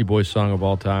favorite Beastie Boys song of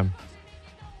all time?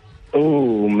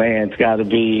 Oh, man, it's got to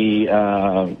be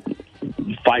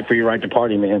Fight for Your Right to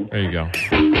Party, man. There you go.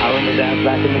 I remember that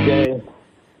back in the day.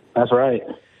 That's right.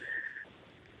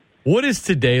 What is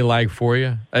today like for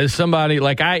you? As somebody,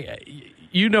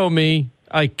 you know me,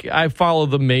 I follow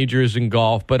the majors in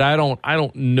golf, but I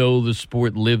don't know the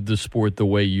sport, live the sport the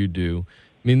way you do.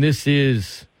 I mean, this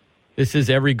is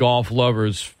every golf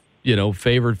lover's,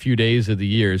 favorite few days of the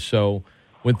year. So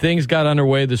when things got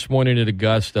underway this morning at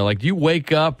Augusta, do you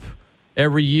wake up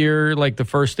every year like the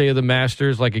first day of the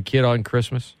Masters like a kid on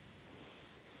Christmas?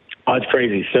 Oh, it's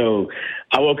crazy. So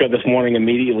I woke up this morning,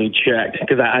 immediately checked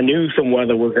because I knew some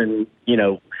weather was going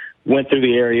to, went through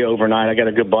the area overnight. I got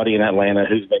a good buddy in Atlanta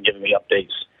who's been giving me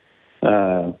updates.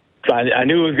 So I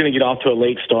knew it was going to get off to a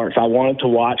late start. So I wanted to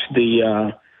watch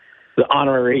the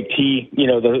honorary tee,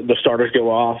 the starters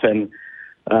go off, and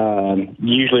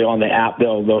usually on the app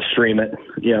they'll stream it.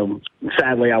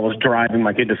 Sadly I was driving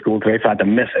my kid to school today, so I had to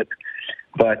miss it.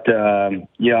 But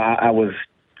I was,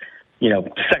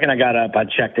 the second I got up, I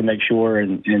checked to make sure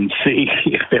and see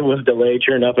if it was delayed.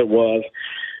 Sure enough, it was,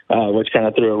 which kind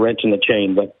of threw a wrench in the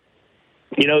chain. But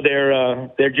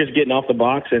they're just getting off the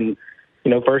box, and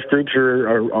first groups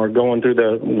are going through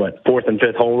the fourth and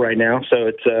fifth hole right now. So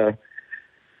it's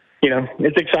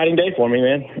it's an exciting day for me,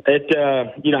 man. I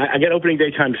get opening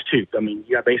day times too. I mean,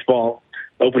 you got baseball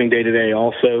opening day today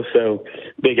also, so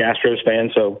big Astros fan.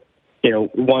 So,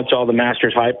 once all the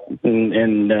Masters hype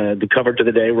and the coverage of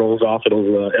the day rolls off,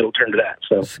 it'll turn to that.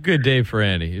 So it's a good day for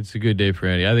Andy. I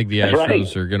think the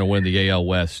Astros are going to win the AL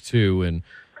West too, and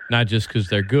not just because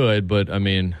they're good, but I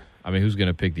mean, who's going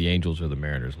to pick the Angels or the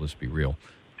Mariners? Let's be real.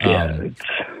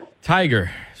 Tiger.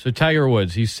 So Tiger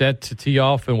Woods, he's set to tee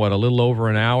off in a little over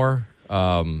an hour?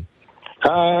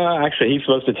 Actually, he's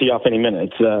supposed to tee off any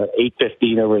minute. It's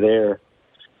 8:15 over there.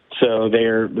 So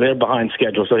they're behind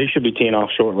schedule. So he should be teeing off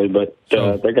shortly, but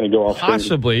they're going to go off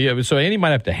possibly. soon. So Andy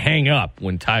might have to hang up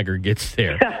when Tiger gets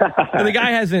there. The guy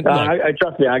hasn't. I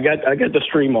trust me. I got the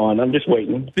stream on. I'm just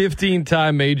waiting.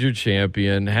 15-time major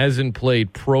champion, hasn't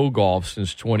played pro golf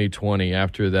since 2020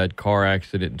 after that car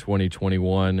accident in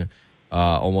 2021.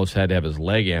 Almost had to have his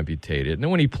leg amputated. And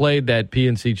then when he played that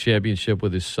PNC championship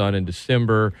with his son in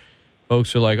December,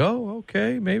 folks are like, oh,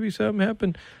 okay, maybe something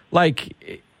happened. I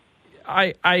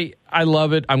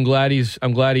love it. I'm glad he is.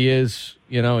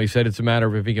 He said it's a matter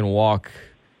of if he can walk.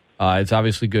 It's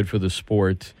obviously good for the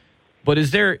sport. But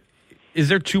is there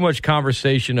too much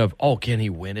conversation of, oh, can he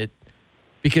win it?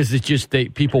 Because it's just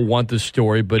people want the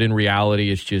story, but in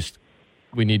reality, it's just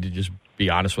we need to just be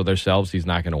honest with ourselves. He's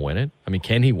not going to win it. I mean,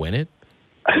 can he win it?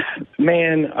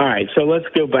 Man, all right, so let's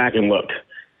go back and look.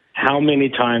 How many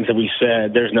times have we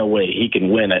said there's no way he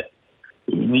can win it?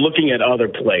 Looking at other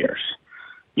players,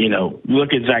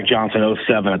 look at Zach Johnson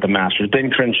 07 at the Masters,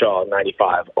 Ben Crenshaw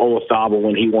 95, Olazabal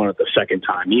when he won it the second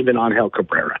time, even Angel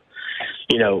Cabrera.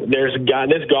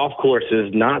 this golf course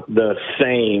is not the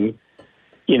same.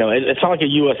 It's not like a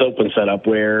U.S. Open setup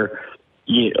where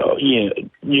you're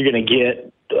going to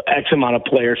get X amount of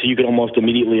players so you can almost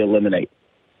immediately eliminate.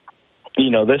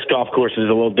 This golf course is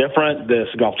a little different. This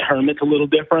golf tournament's a little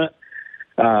different.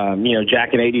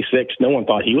 Jack in '86, no one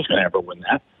thought he was going to ever win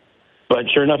that, but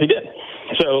sure enough, he did.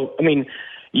 So,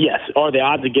 yes, are the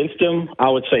odds against him? I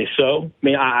would say so.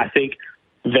 I think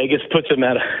Vegas puts him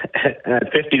at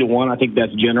 50-1. I think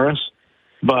that's generous,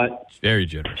 but it's very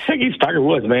generous. I think he's Tiger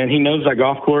Woods, man. He knows that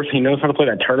golf course. He knows how to play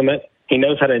that tournament. He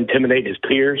knows how to intimidate his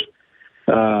peers.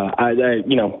 I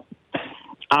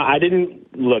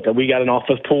didn't look. We got an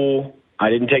office pool. I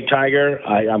didn't take Tiger.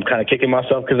 I'm kind of kicking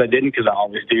myself because I didn't, because I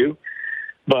always do.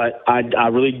 But I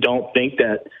really don't think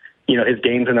that his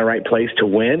game's in the right place to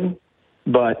win.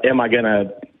 But am I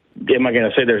gonna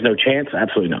say there's no chance?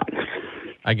 Absolutely not.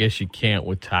 I guess you can't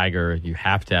with Tiger. You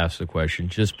have to ask the question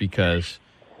just because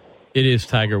it is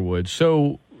Tiger Woods.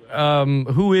 So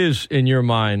who is, in your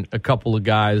mind, a couple of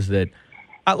guys that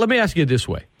let me ask you this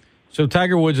way. So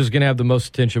Tiger Woods is going to have the most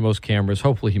attention, most cameras.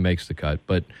 Hopefully he makes the cut.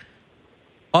 But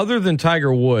other than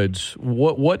Tiger Woods,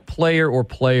 what player or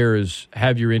players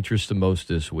have your interest the most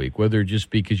this week? Whether just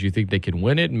because you think they can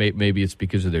win it, maybe it's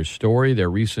because of their story, their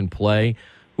recent play.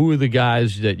 Who are the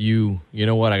guys that you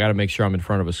know what, I got to make sure I'm in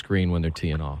front of a screen when they're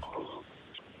teeing off?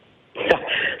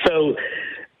 So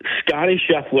Scotty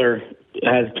Scheffler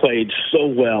has played so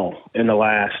well in the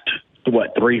last,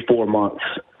 3-4 months.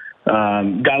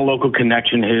 Got a local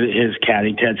connection. His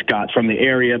caddy, Ted Scott, from the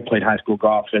area, played high school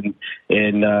golf at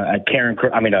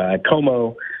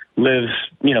Como, lives,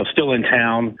 still in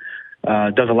town,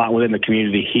 does a lot within the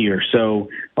community here. So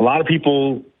a lot of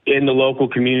people in the local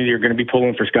community are going to be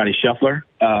pulling for Scotty Scheffler,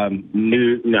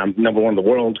 number one in the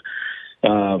world.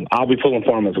 I'll be pulling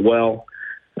for him as well.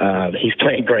 He's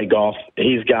playing great golf.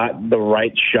 He's got the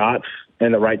right shots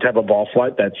and the right type of ball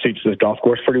flight that suits this golf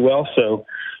course pretty well. So,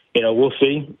 we'll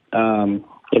see.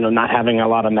 Not having a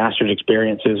lot of Masters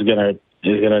experience is gonna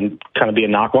kind of be a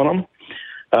knock on him.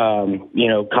 Colin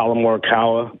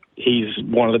Morikawa, he's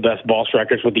one of the best ball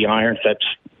strikers with the irons that's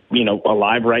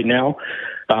alive right now.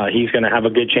 He's going to have a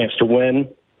good chance to win.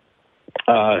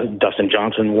 Dustin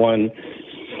Johnson won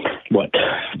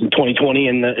 2020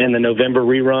 in the November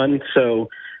rerun. So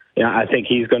I think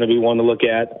he's going to be one to look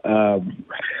at.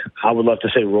 I would love to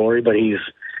say Rory, but his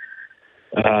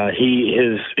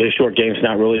short game's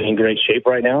not really in great shape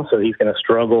right now, so he's going to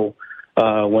struggle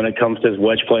when it comes to his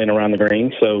wedge playing around the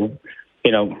green. So,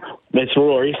 it's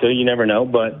Rory, so you never know.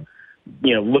 But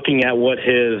looking at what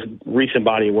his recent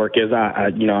body of work is, I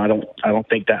don't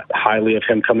think that highly of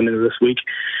him coming into this week.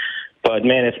 But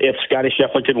man, if Scotty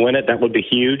Scheffler could win it, that would be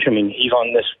huge. He's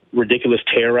on this ridiculous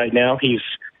tear right now. He's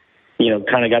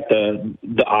kind of got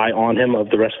the eye on him of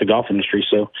the rest of the golf industry.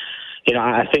 So,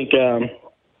 I think.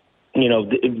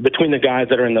 Between the guys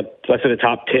that are in let's say the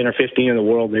top 10 or 15 in the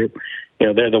world, they're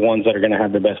the ones that are going to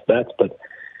have the best bets. But,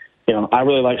 I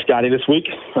really like Scotty this week.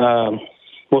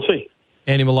 We'll see.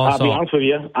 Andy Melancon. I'll be honest with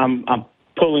you. I'm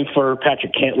pulling for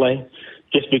Patrick Cantlay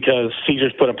just because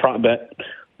Caesars put a prop bet,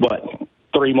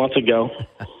 3 months ago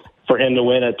for him to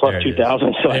win at plus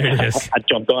 2,000. So I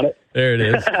jumped on it. There it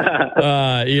is.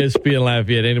 ESPN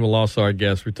Lafayette, Andy Melancon, our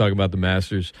guest. We're talking about the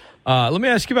Masters. Let me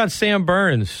ask you about Sam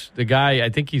Burns, the guy. I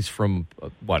think he's from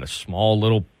a small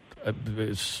little.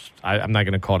 I'm not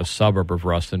going to call it a suburb of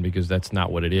Ruston because that's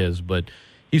not what it is. But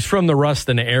he's from the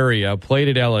Ruston area.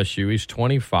 Played at LSU. He's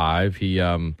 25. I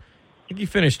think he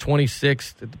finished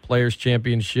 26th at the Players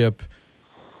Championship.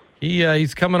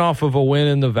 He's coming off of a win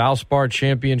in the Valspar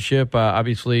Championship.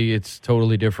 Obviously, it's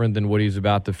totally different than what he's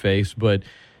about to face. But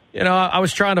I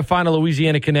was trying to find a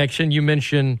Louisiana connection. You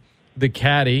mentioned the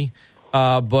caddy.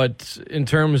 But in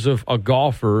terms of a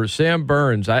golfer, Sam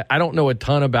Burns, I don't know a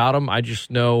ton about him. I just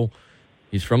know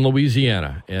he's from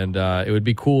Louisiana. And it would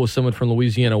be cool if someone from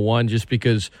Louisiana won just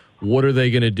because what are they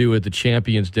going to do at the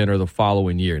Champions Dinner the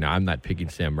following year? Now, I'm not picking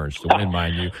Sam Burns to win,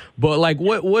 mind you. But,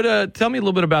 what? Tell me a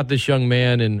little bit about this young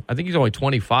man. And I think he's only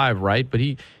 25, right? But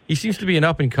he seems to be an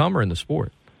up-and-comer in the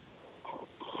sport.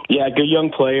 Yeah, good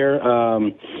young player.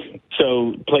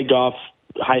 So played golf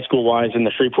high school-wise in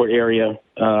the Shreveport area.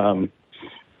 And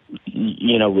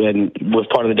was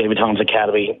part of the David Toms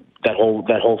Academy, that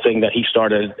whole thing that he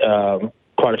started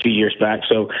quite a few years back.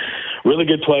 So really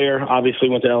good player, obviously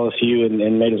went to LSU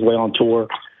and made his way on tour.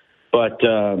 But,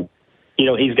 he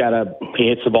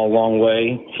hits the ball a long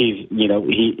way.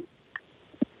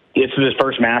 This is his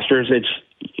first Masters.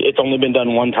 It's only been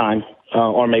done one time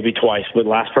or maybe twice, but the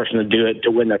last person to do it, to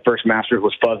win that first Masters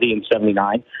was Fuzzy in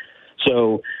 79.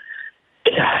 So,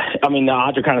 the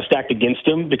odds are kind of stacked against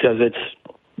him because it's,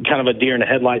 kind of a deer in the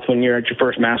headlights when you're at your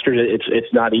first Masters.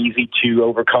 It's not easy to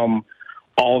overcome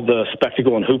all the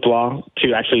spectacle and hoopla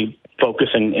to actually focus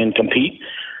and compete.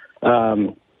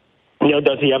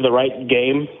 Does he have the right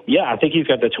game? Yeah, I think he's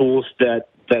got the tools that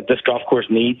this golf course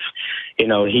needs.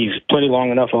 He's plenty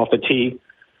long enough off the tee.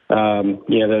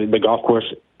 The golf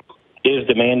course is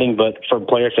demanding, but for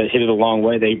players that hit it a long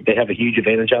way, they have a huge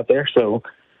advantage out there. So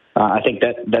I think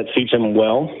that suits him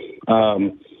well.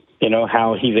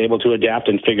 How he's able to adapt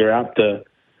and figure out the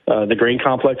green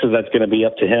complexes, that's going to be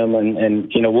up to him. And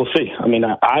we'll see. I mean,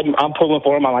 I'm pulling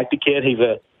for him. I like the kid. He's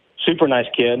a super nice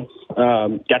kid.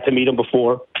 Got to meet him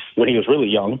before when he was really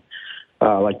young,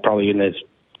 like probably in his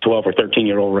 12 or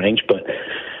 13-year-old range. But,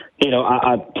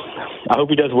 I hope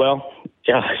he does well.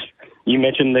 Yeah, you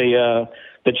mentioned the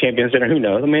Champions Center. Who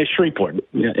knows? I mean, it's Shreveport.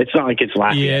 It's not like it's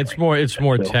Lafayette. Yeah, it's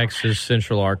more Texas,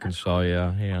 Central Arkansas.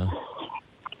 Yeah.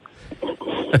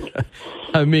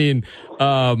 I mean,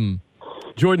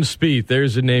 Jordan Spieth,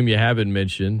 there's a name you haven't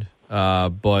mentioned,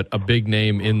 but a big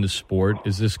name in the sport.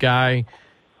 Is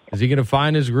he going to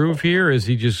find his groove here, or is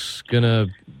he just going to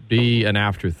be an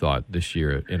afterthought this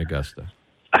year in Augusta?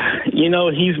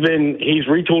 He's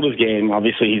retooled his game.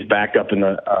 Obviously, he's back up in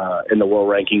the world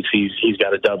rankings. He's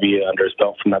got a W under his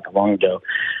belt from not that long ago.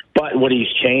 But what he's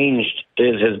changed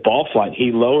is his ball flight.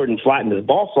 He lowered and flattened his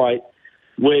ball flight,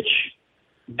 which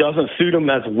doesn't suit him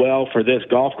as well for this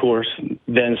golf course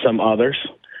than some others.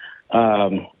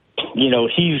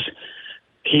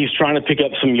 He's trying to pick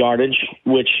up some yardage,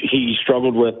 which he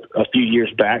struggled with a few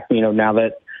years back. Now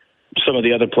that some of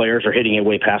the other players are hitting it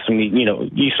way past him,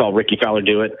 you saw Ricky Fowler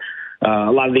do it.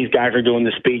 A lot of these guys are doing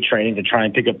the speed training to try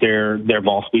and pick up their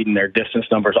ball speed and their distance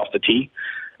numbers off the tee.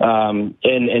 And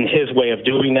his way of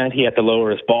doing that, he had to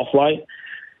lower his ball flight.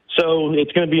 So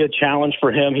it's going to be a challenge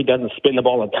for him. He doesn't spin the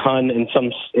ball a ton in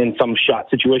some shot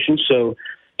situations. So,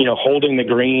 holding the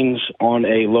greens on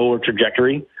a lower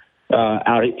trajectory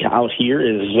out here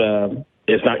is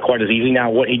not quite as easy.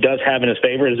 Now, what he does have in his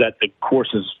favor is that the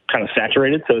course is kind of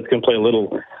saturated, so it's going to play a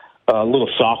little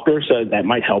softer, so that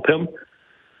might help him.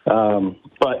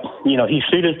 But he's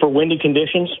suited for windy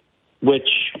conditions,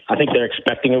 which I think they're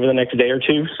expecting over the next day or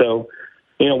two. So,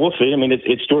 we'll see. I mean,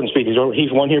 it's Jordan Spieth.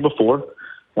 He's won here before,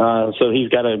 so he's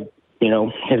got a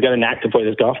knack to play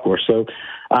this golf course. So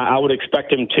I would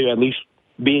expect him to at least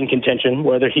be in contention.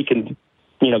 Whether he can,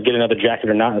 get another jacket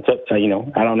or not, it's up to,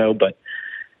 I don't know, but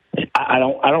I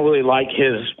don't really like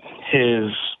his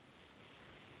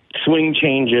swing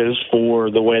changes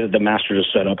for the way that the Masters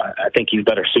is set up. I think he's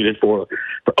better suited for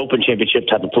Open Championship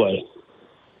type of play.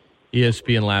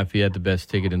 ESPN Lafayette, the best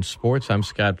ticket in sports. I'm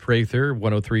Scott Prather,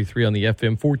 103.3 on the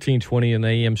FM, 1420 in the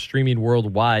AM, streaming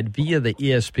worldwide via the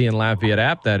ESPN Lafayette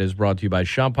app. That is brought to you by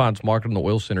Champine's Market and the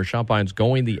Oil Center. Champine's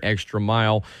going the extra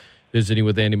mile. Visiting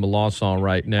with Andy Melancon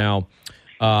right now,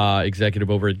 executive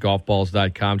over at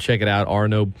golfballs.com. Check it out,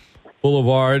 Arno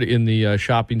Boulevard in the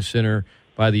shopping center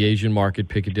by the Asian Market,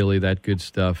 Piccadilly, that good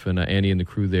stuff. And Andy and the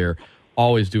crew there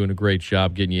always doing a great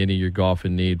job getting you any of your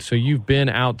golfing needs. So you've been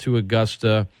out to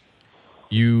Augusta.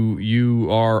 You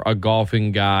are a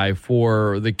golfing guy.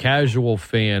 For the casual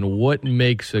fan, what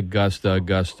makes Augusta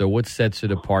Augusta? What sets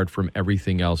it apart from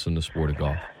everything else in the sport of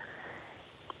golf?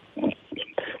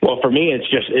 Well, for me, it's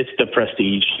the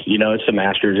prestige. It's the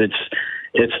Masters.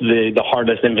 It's the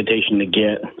hardest invitation to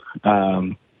get.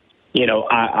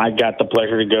 I got the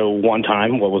pleasure to go one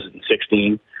time. What was it, in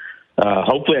 16?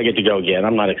 Hopefully I get to go again.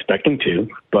 I'm not expecting to,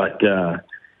 but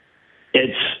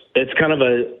it's kind of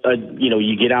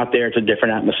you get out there, it's a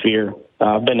different atmosphere.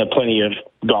 I've been to plenty of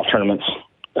golf tournaments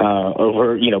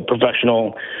over,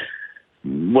 professional,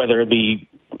 whether it be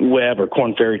Webb or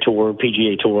Korn Ferry Tour,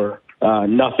 PGA Tour.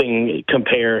 Nothing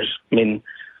compares. I mean,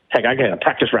 heck, I got a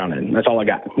practice round in. That's all I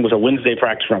got. It was a Wednesday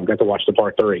practice round. Got to watch the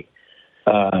par 3.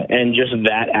 And just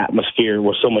that atmosphere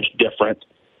was so much different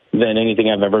than anything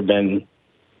I've ever been,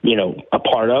 a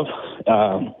part of.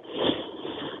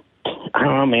 I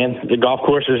don't know, man. The golf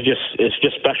course is it's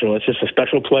just special. It's just a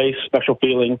special place, special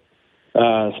feeling,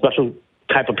 special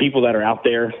type of people that are out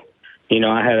there.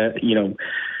 I had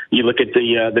you look at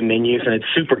the menus and it's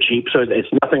super cheap. So it's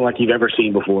nothing like you've ever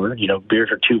seen before. Beers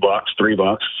are $2,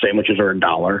 $3, sandwiches are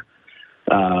 $1.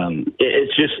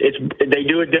 They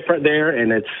do it different there,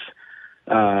 and it's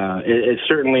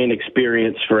certainly an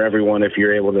experience for everyone if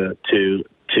you're able to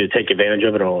take advantage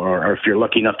of it, or if you're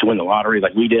lucky enough to win the lottery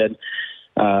like we did.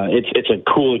 It's a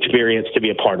cool experience to be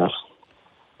a part of.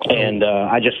 And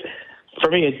for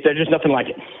me, there's just nothing like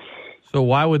it. So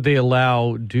why would they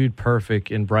allow Dude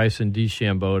Perfect and Bryson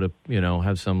DeChambeau to,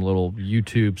 have some little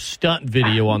YouTube stunt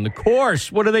video on the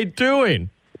course? What are they doing?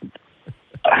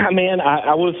 Man,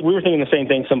 we were thinking the same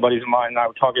thing. Somebody's of mine and I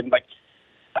were talking, like,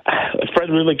 Fred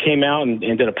really came out and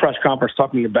did a press conference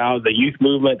talking about the youth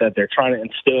movement that they're trying to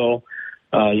instill.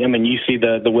 You see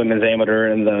the women's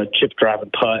amateur and the chip drive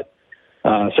and putt.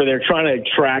 So they're trying to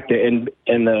attract it,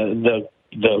 and the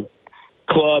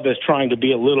club is trying to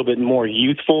be a little bit more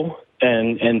youthful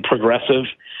and progressive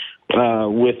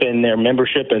within their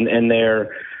membership and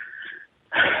their,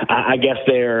 I guess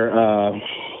their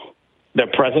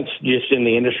presence just in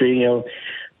the industry.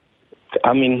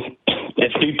 I mean,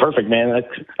 it's dude perfect, man.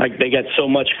 Like they got so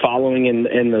much following in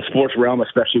the sports realm,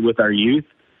 especially with our youth.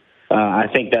 I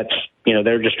think that's,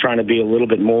 they're just trying to be a little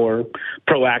bit more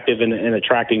proactive in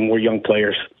attracting more young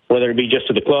players, whether it be just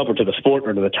to the club or to the sport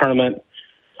or to the tournament.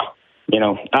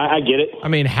 I get it. I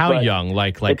mean, how young?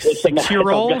 Like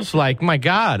 6-year-olds? Like, my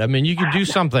God. I mean, you could do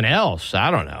something else.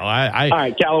 I don't know. All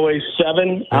right, Callaway's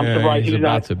 7. I'm surprised he's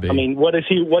not. To be. I mean, what's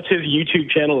his YouTube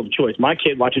channel of choice? My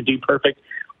kid watches Dude Perfect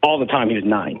all the time. He's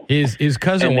 9. His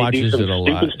cousin watches it a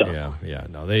lot. Yeah.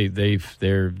 No,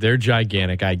 they're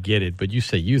gigantic. I get it. But you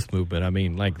say youth movement. I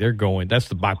mean, like they're going.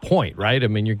 That's my point, right? I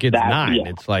mean, your kid's 9. Yeah.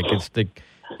 It's like do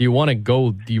you want to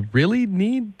go? Do you really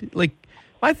need? Like,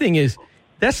 my thing is.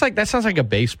 That sounds like a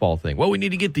baseball thing. Well, we need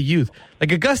to get the youth.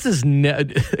 Like Augusta's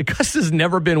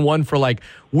never been one for like,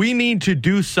 we need to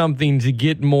do something to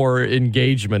get more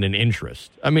engagement and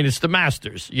interest. I mean, it's the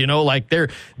Masters, like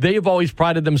they've always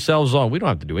prided themselves on, we don't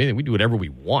have to do anything. We do whatever we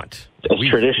want.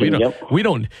 It's tradition. We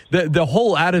don't, the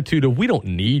whole attitude of we don't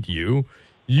need you.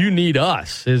 You need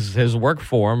us has worked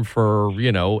for him for,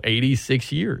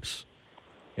 86 years.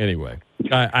 Anyway.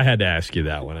 I had to ask you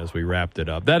that one as we wrapped it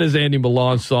up. That is Andy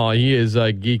Melancon. He is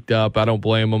geeked up. I don't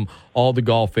blame him. All the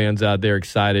golf fans out there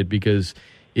excited because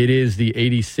it is the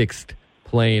 86th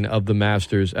playing of the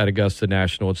Masters at Augusta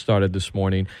National. It started this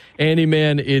morning. Andy,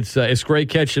 man, it's great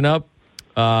catching up.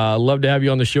 Love to have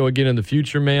you on the show again in the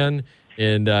future, man.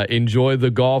 And enjoy the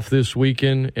golf this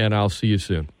weekend, and I'll see you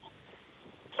soon.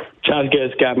 Sounds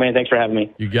good, Scott, man. Thanks for having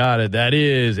me. You got it. That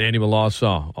is Andy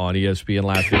Melancon on ESPN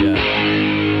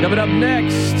Lafayette. Coming up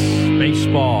next,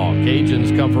 baseball.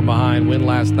 Cajuns come from behind, win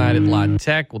last night at La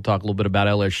Tech. We'll talk a little bit about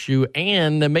LSU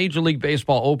and the Major League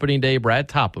Baseball opening day. Brad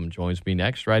Topham joins me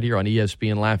next right here on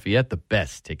ESPN Lafayette, the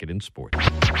best ticket in sports.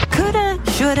 Coulda,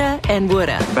 shoulda, and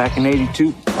woulda. Back in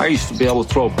 82, I used to be able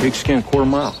to throw a pigskin a quarter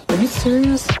mile. Are you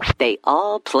serious? They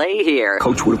all play here.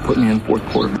 Coach would have put me in fourth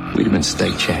quarter. We'd have been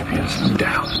state champions, no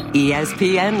doubt.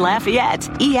 ESPN Lafayette,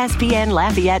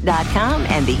 ESPNLafayette.com,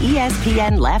 and the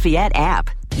ESPN Lafayette app.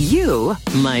 You,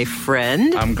 my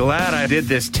friend. I'm glad I did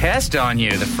this test on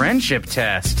you, the friendship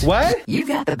test. What? You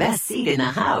got the best seat in the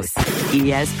house.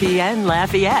 ESPN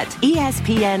Lafayette,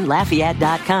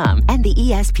 ESPNLafayette.com, and the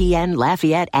ESPN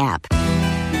Lafayette app.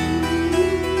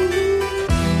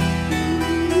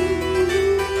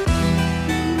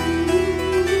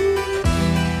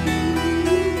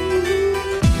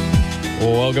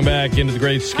 Well, welcome back into the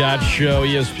Great Scott Show,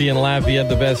 ESPN Lafayette,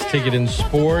 the best ticket in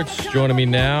sports. Joining me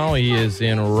now, he is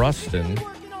in Ruston,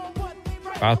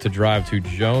 about to drive to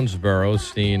Jonesboro,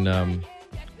 seeing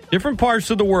different parts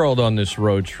of the world on this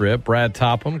road trip. Brad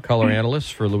Topham, color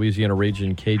analyst for Louisiana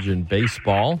Raging Cajun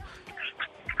Baseball.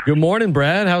 Good morning,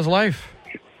 Brad. How's life?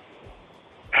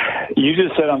 You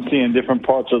just said I'm seeing different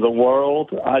parts of the world.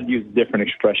 I'd use a different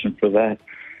expression for that.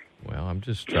 Well, I'm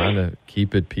just trying to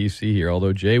keep it PC here.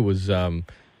 Although Jay was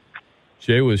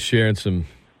sharing some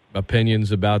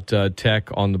opinions about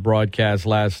Tech on the broadcast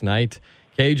last night.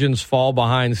 Cajuns fall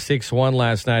behind 6-1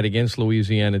 last night against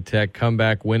Louisiana Tech. Come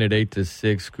back, win it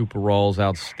 8-6. Cooper Rawls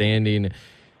outstanding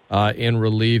in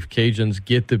relief. Cajuns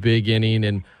get the big inning,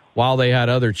 and while they had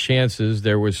other chances,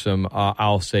 there was some,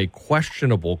 I'll say,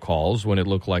 questionable calls when it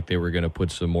looked like they were going to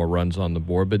put some more runs on the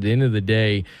board. But at the end of the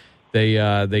day,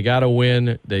 they got a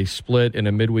win. They split in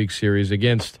a midweek series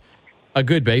against a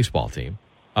good baseball team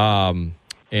and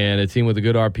a team with a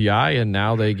good RPI, and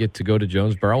now they get to go to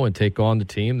Jonesboro and take on the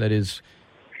team that is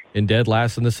in dead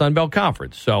last in the Sun Belt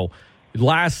Conference. So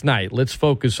last night, let's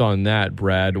focus on that,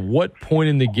 Brad. What point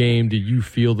in the game do you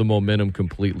feel the momentum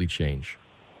completely change?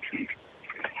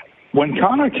 When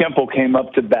Connor Kemple came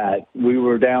up to bat, we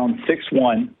were down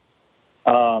 6-1,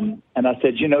 and I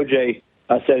said, Jay,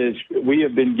 we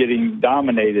have been getting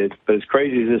dominated, but as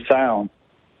crazy as it sounds,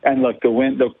 and look,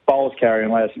 the ball's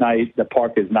carrying last night, the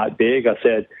park is not big. I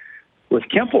said, with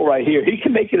Kemple right here, he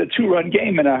can make it a 2-run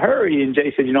game in a hurry. And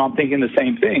Jay said, I'm thinking the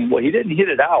same thing. Well, he didn't hit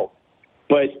it out.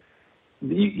 But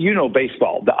you know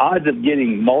baseball, the odds of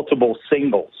getting multiple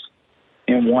singles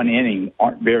in one inning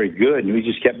aren't very good. And we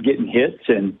just kept getting hits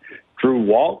and drew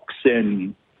walks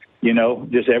and,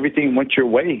 just everything went your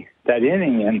way that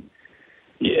inning. And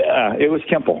Yeah, it was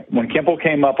Kemple. When Kemple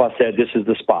came up, I said, this is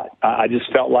the spot. I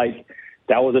just felt like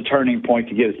that was a turning point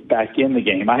to get us back in the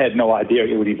game. I had no idea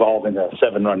it would evolve into a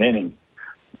 7-run inning.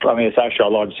 I mean, it's actually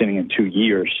our largest inning in 2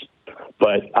 years.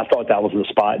 But I thought that was the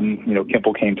spot, and,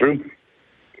 Kemple came through.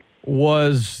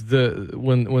 Was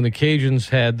when the Cajuns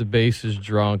had the bases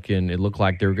drunk and it looked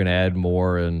like they were going to add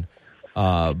more, and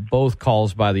both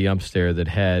calls by the umps there that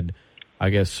had,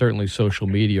 I guess, certainly social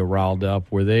media riled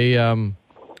up, were they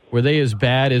as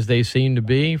bad as they seemed to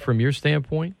be from your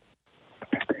standpoint?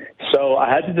 So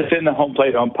I had to defend the home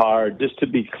plate umpire. Just to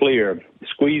be clear,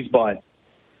 squeeze bunt,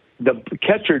 the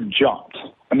catcher jumped.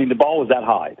 I mean, the ball was that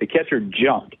high. The catcher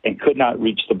jumped and could not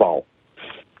reach the ball.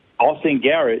 Austin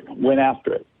Garrett went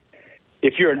after it.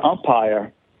 If you're an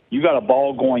umpire, you got a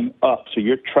ball going up, so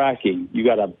you're tracking. You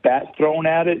got a bat thrown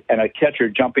at it and a catcher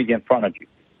jumping in front of you.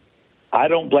 I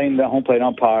don't blame the home plate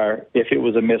umpire if it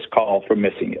was a missed call for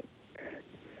missing it.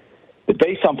 The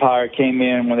base umpire came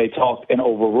in when they talked and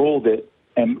overruled it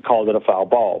and called it a foul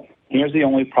ball. Here's the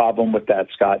only problem with that,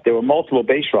 Scott. There were multiple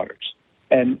base runners.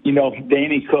 And,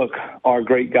 Danny Cook, our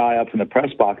great guy up in the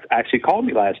press box, actually called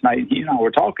me last night. He and I were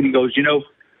talking. He goes,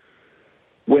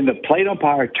 when the plate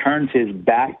umpire turns his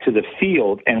back to the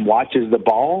field and watches the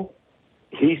ball,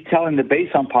 he's telling the base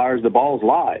umpires the ball's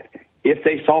live. If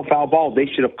they saw foul ball, they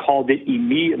should have called it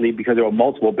immediately because there were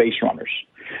multiple base runners.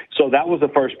 So that was the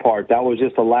first part. That was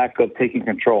just a lack of taking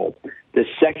control. The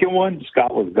second one,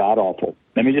 Scott, was god-awful.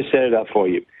 Let me just set it up for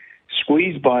you.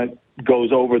 Squeeze bunt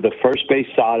goes over the first base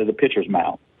side of the pitcher's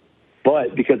mound.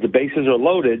 But because the bases are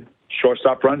loaded,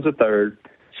 shortstop runs to third,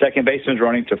 second baseman's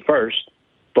running to first,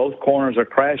 both corners are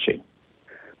crashing.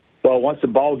 Well, once the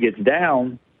ball gets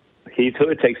down, Keith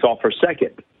Hood takes off for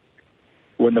second.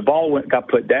 When the ball got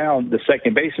put down, the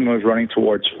second baseman was running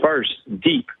towards first,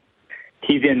 deep.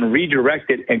 He then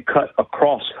redirected and cut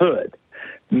across Hood.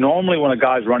 Normally when a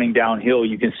guy's running downhill,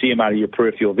 you can see him out of your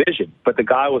peripheral vision. But the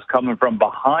guy was coming from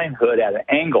behind Hood at an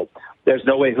angle. There's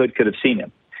no way Hood could have seen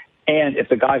him. And if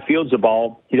the guy fields the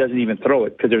ball, he doesn't even throw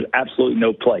it because there's absolutely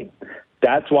no play.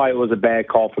 That's why it was a bad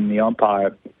call from the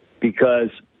umpire,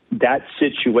 because that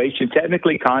situation,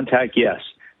 technically contact, yes.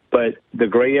 But the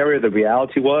gray area, the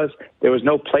reality was there was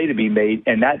no play to be made,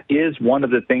 and that is one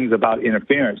of the things about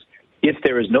interference. If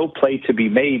there is no play to be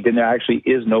made, then there actually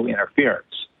is no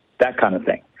interference, that kind of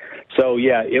thing. So,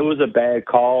 yeah, it was a bad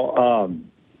call.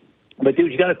 But,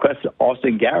 dude, you got to question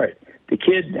Austin Garrett. The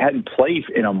kid hadn't played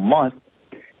in a month.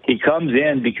 He comes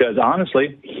in because,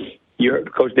 honestly,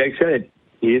 Coach Degg said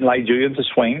he didn't like Julian's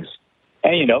swings.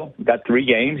 And, got 3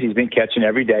 games. He's been catching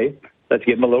every day. Let's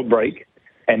give him a little break.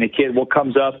 And the kid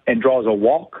comes up and draws a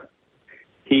walk.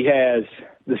 He has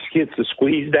the skids to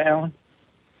squeeze down.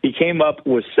 He came up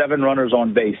with 7 runners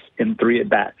on base in 3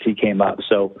 at-bats. He came up.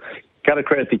 So, got to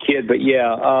credit the kid. But,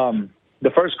 yeah,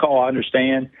 the first call I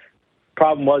understand.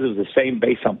 Problem was it was the same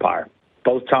base umpire.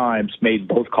 Both times made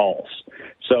both calls.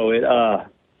 So,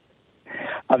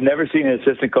 I've never seen an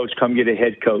assistant coach come get a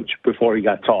head coach before he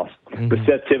got tossed. Mm-hmm. But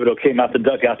Seth Thibodeau came out the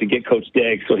dugout to get Coach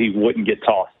Degg so he wouldn't get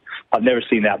tossed. I've never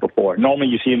seen that before. Normally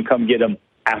you see him come get them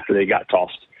after they got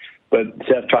tossed. But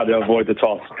Seth tried to avoid the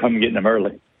toss, come getting them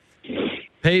early.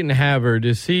 Peyton Havard, do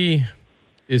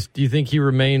you think he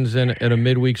remains in a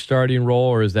midweek starting role,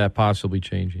 or is that possibly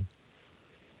changing?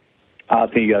 I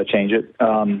think you got to change it.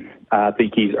 I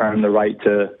think he's earned the right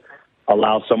to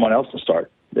allow someone else to start.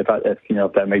 If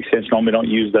that makes sense. Normally don't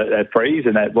use that phrase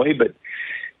in that way, but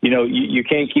you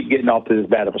can't keep getting off to this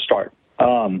bad of a start.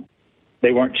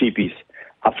 They weren't cheapies.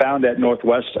 I found that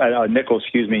Nichols,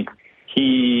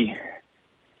 he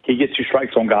gets 2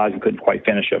 strikes on guys and couldn't quite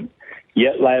finish them.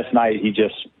 Yet last night he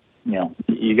just,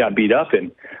 you got beat up.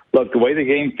 And look, the way the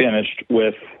game finished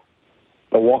with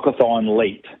a walkathon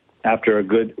late after a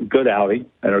good outing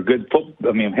and a good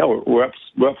we're up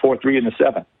 4-3 in the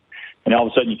 7th. And all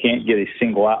of a sudden you can't get a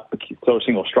single out, throw a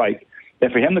single strike.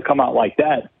 And for him to come out like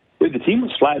that, the team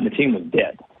was flat and the team was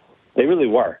dead. They really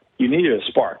were. You needed a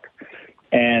spark.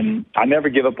 And I never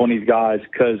give up on these guys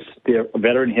because they're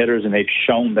veteran hitters and they've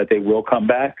shown that they will come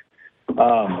back.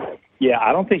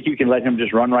 I don't think you can let him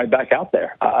just run right back out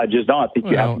there. I just don't. I think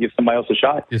you have to give somebody else a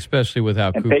shot. Especially with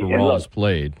how Cooper Rawls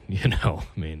played,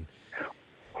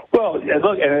 Well,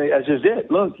 look, that's just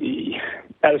it. Look,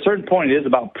 at a certain point, it is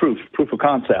about proof of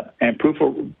concept. And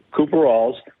Cooper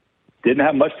Rawls didn't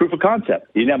have much proof of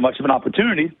concept. He didn't have much of an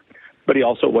opportunity, but he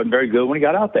also wasn't very good when he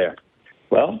got out there.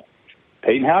 Well,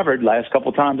 Peyton Havard, last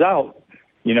couple times out,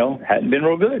 hadn't been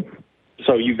real good.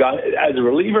 So you got, as a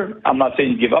reliever, I'm not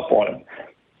saying you give up on him.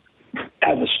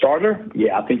 As a starter,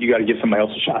 I think you got to give somebody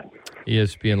else a shot.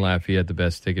 ESPN Lafayette, the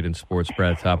best ticket in sports.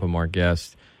 Brad Topham, our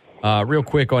guest. Real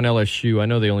quick on LSU, I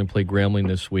know they only played Grambling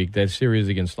this week. That series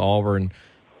against Auburn,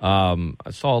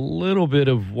 I saw a little bit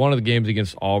of one of the games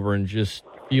against Auburn, just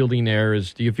fielding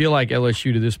errors. Do you feel like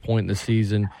LSU to this point in the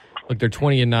season, look, they're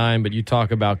 20-9, but you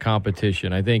talk about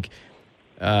competition. I think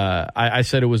I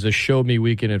said it was a show-me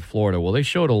weekend in Florida. Well, they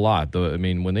showed a lot.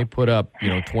 When they put up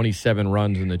 27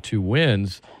 runs in the 2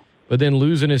 wins, but then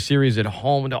losing a series at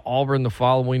home to Auburn the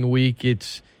following week,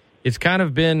 it's kind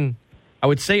of been, I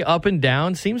would say, up and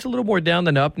down. Seems a little more down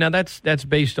than up. Now, that's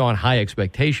based on high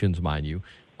expectations, mind you.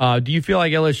 Do you feel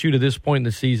like LSU to this point in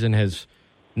the season has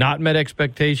not met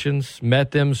expectations,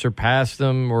 met them, surpassed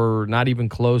them, or not even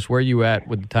close? Where are you at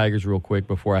with the Tigers real quick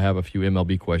before I have a few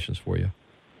MLB questions for you?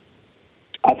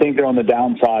 I think they're on the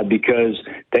downside because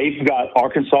they've got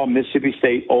Arkansas, Mississippi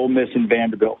State, Ole Miss, and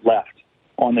Vanderbilt left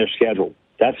on their schedule.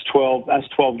 That's 12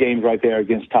 games right there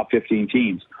against top 15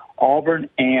 teams. Auburn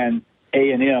and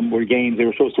A&M were games they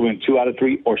were supposed to win 2 out of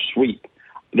 3 or sweep.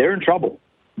 They're in trouble.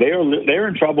 They're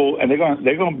in trouble, and they're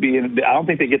going to be in. I don't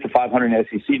think they get to 500 in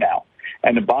SEC now.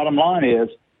 And the bottom line is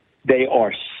they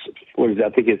are. What is that? I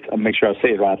think it's. I'll make sure I say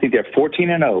it right. I think they're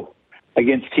 14-0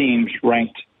 against teams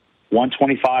ranked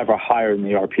 125 or higher in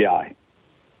the RPI.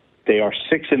 They are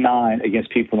 6-9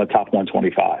 against people in the top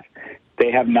 125.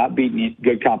 They have not beaten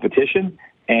good competition,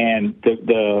 and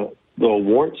the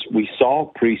warts we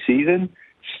saw preseason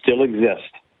still exist.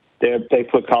 They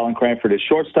put Colin Cranford at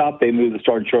shortstop. They moved the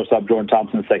starting shortstop Jordan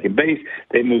Thompson to second base.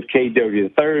 They moved Cade Doty to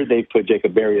third. They put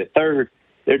Jacob Berry at third.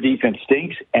 Their defense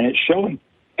stinks, and it's showing.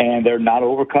 And they're not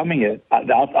overcoming it. I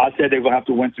said they're going to have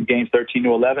to win some games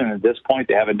 13-11, and at this point,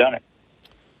 they haven't done it.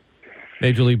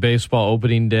 Major League Baseball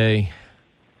opening day.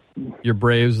 Your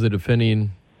Braves, the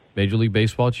defending Major League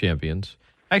Baseball champions.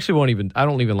 Actually, I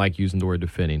don't even like using the word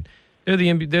defending. They're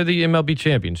the MLB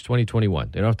champions,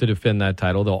 2021. They don't have to defend that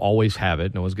title. They'll always have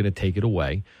it. No one's going to take it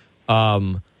away.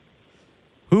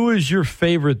 Who is your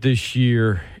favorite this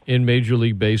year in Major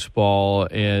League Baseball?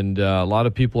 And a lot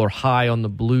of people are high on the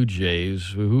Blue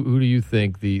Jays. Who do you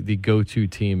think the go-to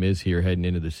team is here heading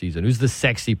into the season? Who's the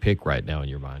sexy pick right now in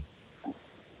your mind?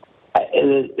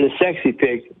 The sexy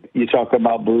pick, you talk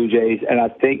about Blue Jays, and I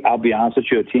think, I'll be honest with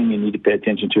you, a team you need to pay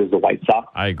attention to is the White Sox.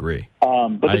 I agree.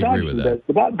 But the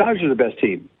Dodgers are the best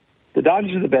team. The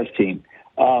Dodgers are the best team.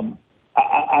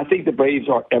 I think the Braves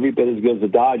are every bit as good as the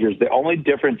Dodgers. The only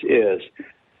difference is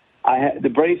the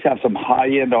Braves have some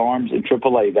high-end arms in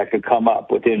AAA that could come up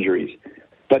with injuries,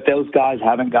 but those guys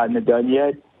haven't gotten it done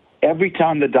yet. Every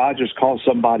time the Dodgers call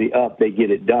somebody up, they get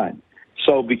it done.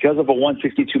 So because of a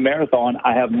 162 marathon,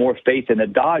 I have more faith in the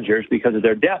Dodgers because of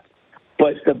their depth.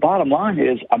 But the bottom line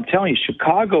is, I'm telling you,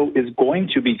 Chicago is going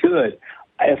to be good.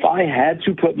 If I had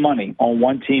to put money on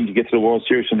one team to get to the World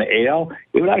Series from the AL,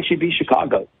 it would actually be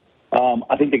Chicago.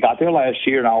 I think they got there last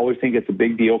year, and I always think it's a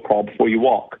big deal, crawl before you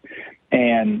walk.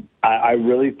 And I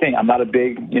really think, I'm not a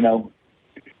big,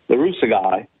 La Russa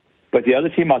guy, but the other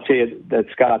team I'll tell you that,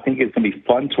 Scott, I think is going to be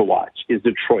fun to watch is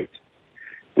Detroit.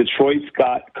 Detroit's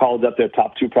called up their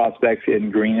top 2 prospects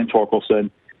in Green and Torkelson.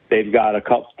 They've got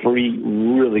three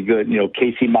really good,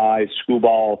 Casey Mize,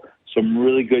 Screwball, some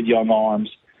really good young arms.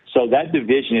 So that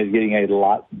division is getting a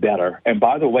lot better. And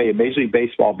by the way, in Major League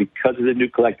Baseball, because of the new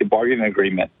collective bargaining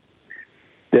agreement,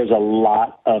 there's a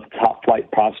lot of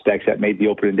top-flight prospects that made the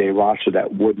opening day roster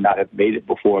that would not have made it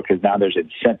before because now there's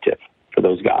incentive for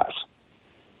those guys.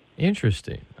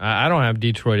 Interesting. I don't have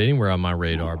Detroit anywhere on my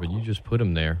radar, but you just put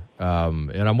them there.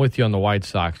 And I'm with you on the White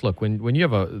Sox. Look, when you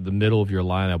have the middle of your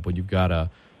lineup, when you've got a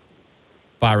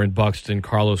Byron Buxton,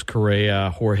 Carlos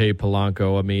Correa, Jorge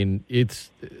Polanco, I mean,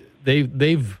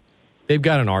 they've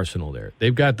got an arsenal there.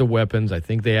 They've got the weapons. I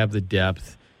think they have the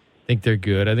depth. I think they're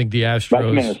good. I think the Astros.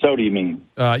 Like Minnesota, you mean?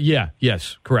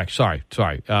 Yes, correct. Sorry.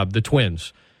 The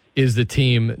Twins is the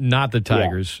team, not the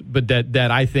Tigers, but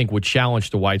that I think would challenge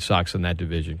the White Sox in that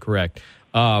division. Correct.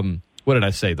 What did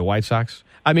I say? The White Sox?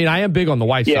 I mean, I am big on the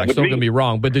White Sox. Don't get me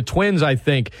wrong, but the Twins, I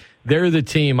think they're the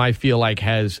team I feel like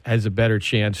has a better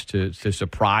chance to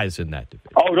surprise in that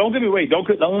division. Oh, don't get me wait. Don't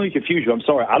let me confuse you. I'm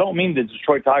sorry. I don't mean the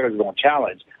Detroit Tigers are going to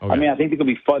challenge. Okay. I mean, I think they're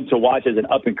going to be fun to watch as an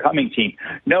up-and-coming team.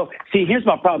 No, see, here's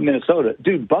my problem, Minnesota.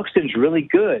 Dude, Buxton's really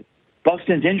good.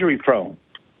 Buxton's injury-prone.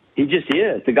 He just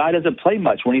is. The guy doesn't play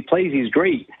much. When he plays, he's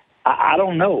great. I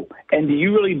don't know. And do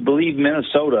you really believe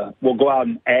Minnesota will go out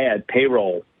and add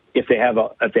payroll if they have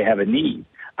a need?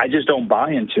 I just don't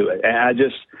buy into it.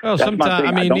 And sometimes,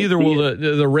 I mean, neither will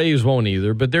the Rays won't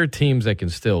either, but they're teams that can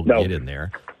still get in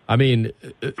there. I mean,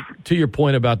 to your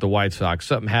point about the White Sox,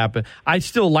 something happened. I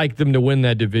still like them to win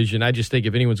that division. I just think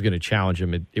if anyone's going to challenge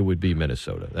them, it would be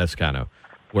Minnesota. That's kind of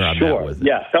where I'm at with it.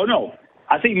 Yeah. So, no,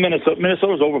 I think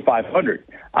Minnesota's over 500.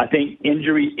 I think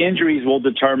injuries will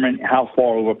determine how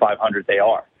far over 500 they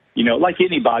are. Like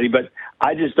anybody, but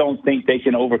I just don't think they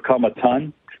can overcome a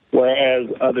ton. Whereas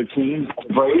other teams,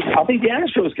 Braves, I think the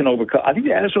Astros can overcome. I think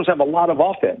the Astros have a lot of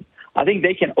offense. I think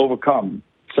they can overcome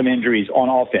some injuries on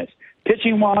offense.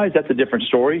 Pitching-wise, that's a different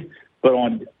story. But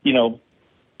on,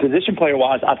 position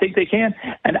player-wise, I think they can.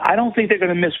 And I don't think they're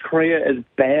going to miss Correa as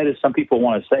bad as some people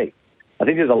want to say. I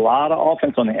think there's a lot of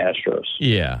offense on the Astros.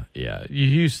 Yeah.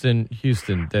 Houston,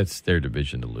 that's their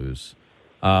division to lose.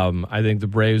 I think the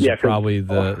Braves are probably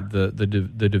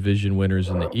the division winners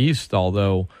in the East,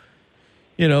 although,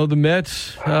 the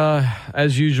Mets,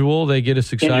 as usual, they get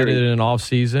us excited in an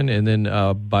offseason, and then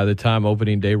by the time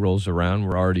opening day rolls around,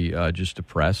 we're already just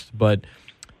depressed. But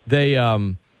they,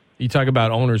 you talk about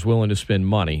owners willing to spend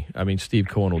money. I mean, Steve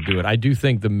Cohen will do it. I do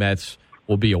think the Mets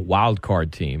will be a wild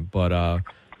card team, but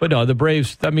no, the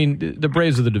Braves. I mean, the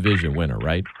Braves are the division winner,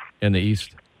 right, in the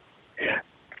East.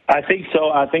 I think so.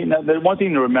 I think the one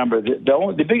thing to remember: the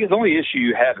only issue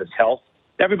you have is health.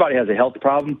 Everybody has a health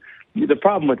problem. The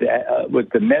problem with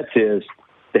the Mets is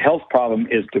the health problem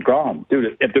is DeGrom.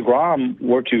 Dude, if DeGrom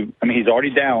were to, he's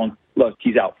already down. Look,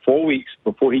 he's out 4 weeks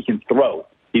before he can throw.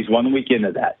 He's 1 week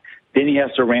into that. Then he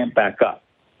has to ramp back up.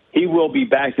 He will be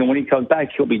back, and when he comes back,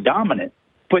 he'll be dominant.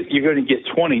 But you're going to get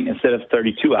 20 instead of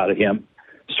 32 out of him,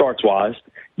 starts-wise.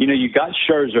 You got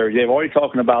Scherzer. They've already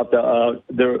talking about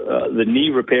the knee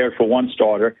repaired for one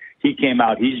starter. He came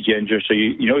out. He's ginger, so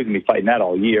he's going to be fighting that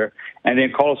all year. And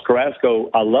then Carlos Carrasco,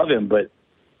 I love him, but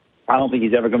I don't think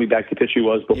he's ever going to be back to the pitcher he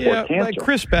was before cancer. Like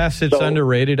Chris Bassett's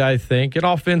underrated, I think. And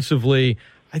offensively,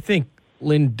 I think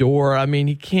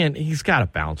Lindor, he's got to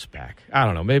bounce back. I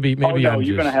don't know. Maybe you're going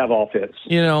to have offense.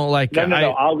 No.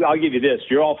 I'll give you this.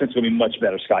 Your offense is going to be much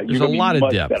better, Scott. You're going to be lot of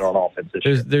much depth. better on offense this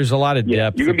year. There's a lot of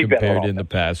depth compared in the offense.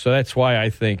 past. So that's why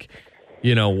I think,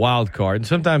 wild card. And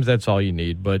sometimes that's all you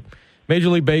need. But Major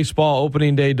League Baseball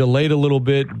opening day delayed a little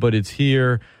bit, but it's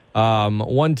here.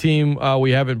 One team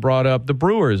we haven't brought up, the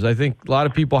Brewers. I think a lot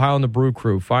of people high on the Brew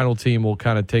Crew. Final team we'll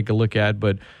kind of take a look at.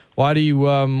 But why do you?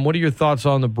 What are your thoughts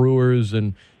on the Brewers?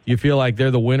 And do you feel like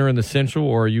they're the winner in the Central,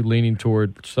 or are you leaning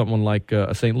toward someone like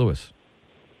St. Louis?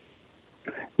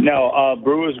 No,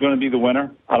 Brewers going to be the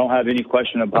winner. I don't have any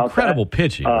question about Incredible that.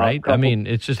 pitching, right?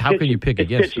 It's just how can you pick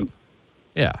against them?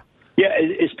 Yeah. Yeah,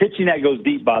 it's pitching that goes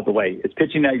deep, by the way. It's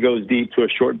pitching that goes deep to a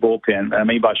short bullpen.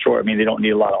 By short, they don't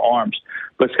need a lot of arms.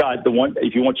 But, Scott,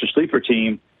 if you want your sleeper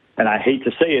team, and I hate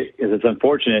to say it because it's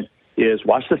unfortunate, is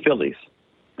watch the Phillies.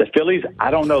 The Phillies,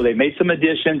 I don't know. They made some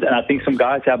additions, and I think some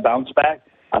guys have bounced back.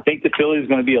 I think the Phillies are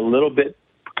going to be a little bit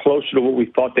closer to what we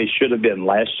thought they should have been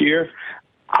last year.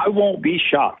 I won't be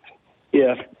shocked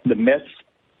if the Mets,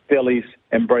 Phillies,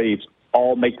 and Braves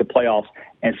all make the playoffs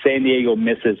and San Diego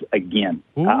misses again.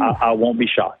 I won't be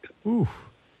shocked. Ooh.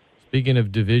 Speaking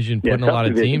of division, putting a lot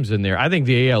of teams in there, I think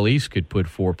the AL East could put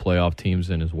 4 playoff teams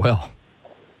in as well.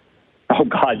 Oh,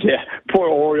 God, yeah. Poor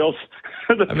Orioles.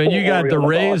 You got the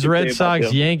Rays, Red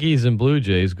Sox, Yankees, and Blue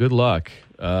Jays. Good luck.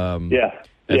 That's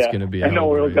going to be a And the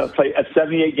Orioles got to play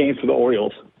 78 games for the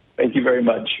Orioles. Thank you very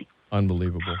much.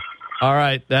 Unbelievable. All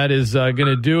right, that is going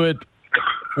to do it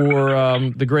for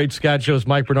the Great Scott Show's.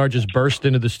 Mike Bernard just burst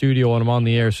into the studio and I'm on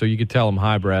the air, so you could tell him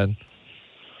hi, Brad.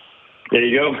 There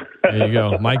you go. There you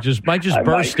go. Mike just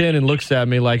burst in and looks at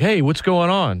me like, hey, what's going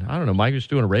on? I don't know. Mike is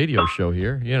doing a radio show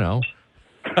here,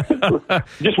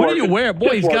 What are you wearing?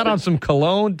 Boy, he's got on some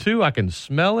cologne, too. I can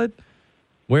smell it.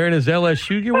 Wearing his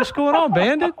LSU gear. What's going on,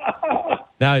 Bandit?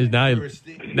 Now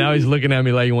he's looking at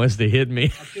me like he wants to hit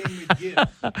me.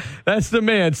 That's the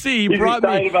man. See, he brought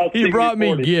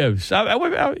me gifts.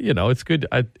 It's good.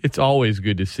 It's always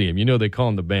good to see him. They call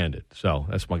him the Bandit, so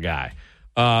that's my guy.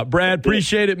 Brad,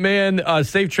 appreciate it, man.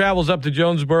 Safe travels up to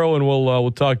Jonesboro, and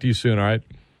we'll talk to you soon. All right.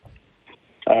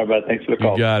 All right, Brad. Thanks for the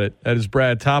call. You got it. That is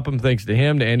Brad Topham. Thanks to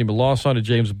him, to Andy Melancon, to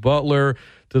James Butler,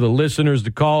 to the listeners,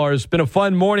 the callers. It's been a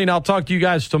fun morning. I'll talk to you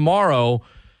guys tomorrow.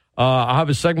 I'll have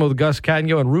a segment with Gus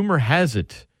Cattingill, and rumor has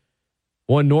it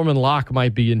one Norman Locke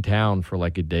might be in town for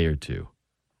like a day or two.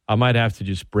 I might have to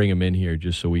just bring him in here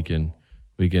just so we can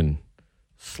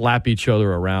slap each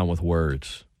other around with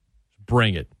words.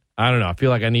 Bring it. I don't know. I feel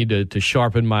like I need to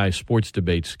sharpen my sports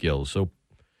debate skills. So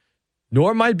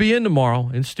Norm might be in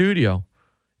tomorrow in studio.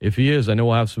 If he is, I know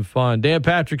we'll have some fun. Dan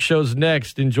Patrick Show's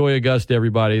next. Enjoy Augusta,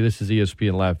 everybody. This is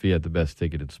ESPN Lafayette, the best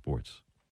ticket in sports.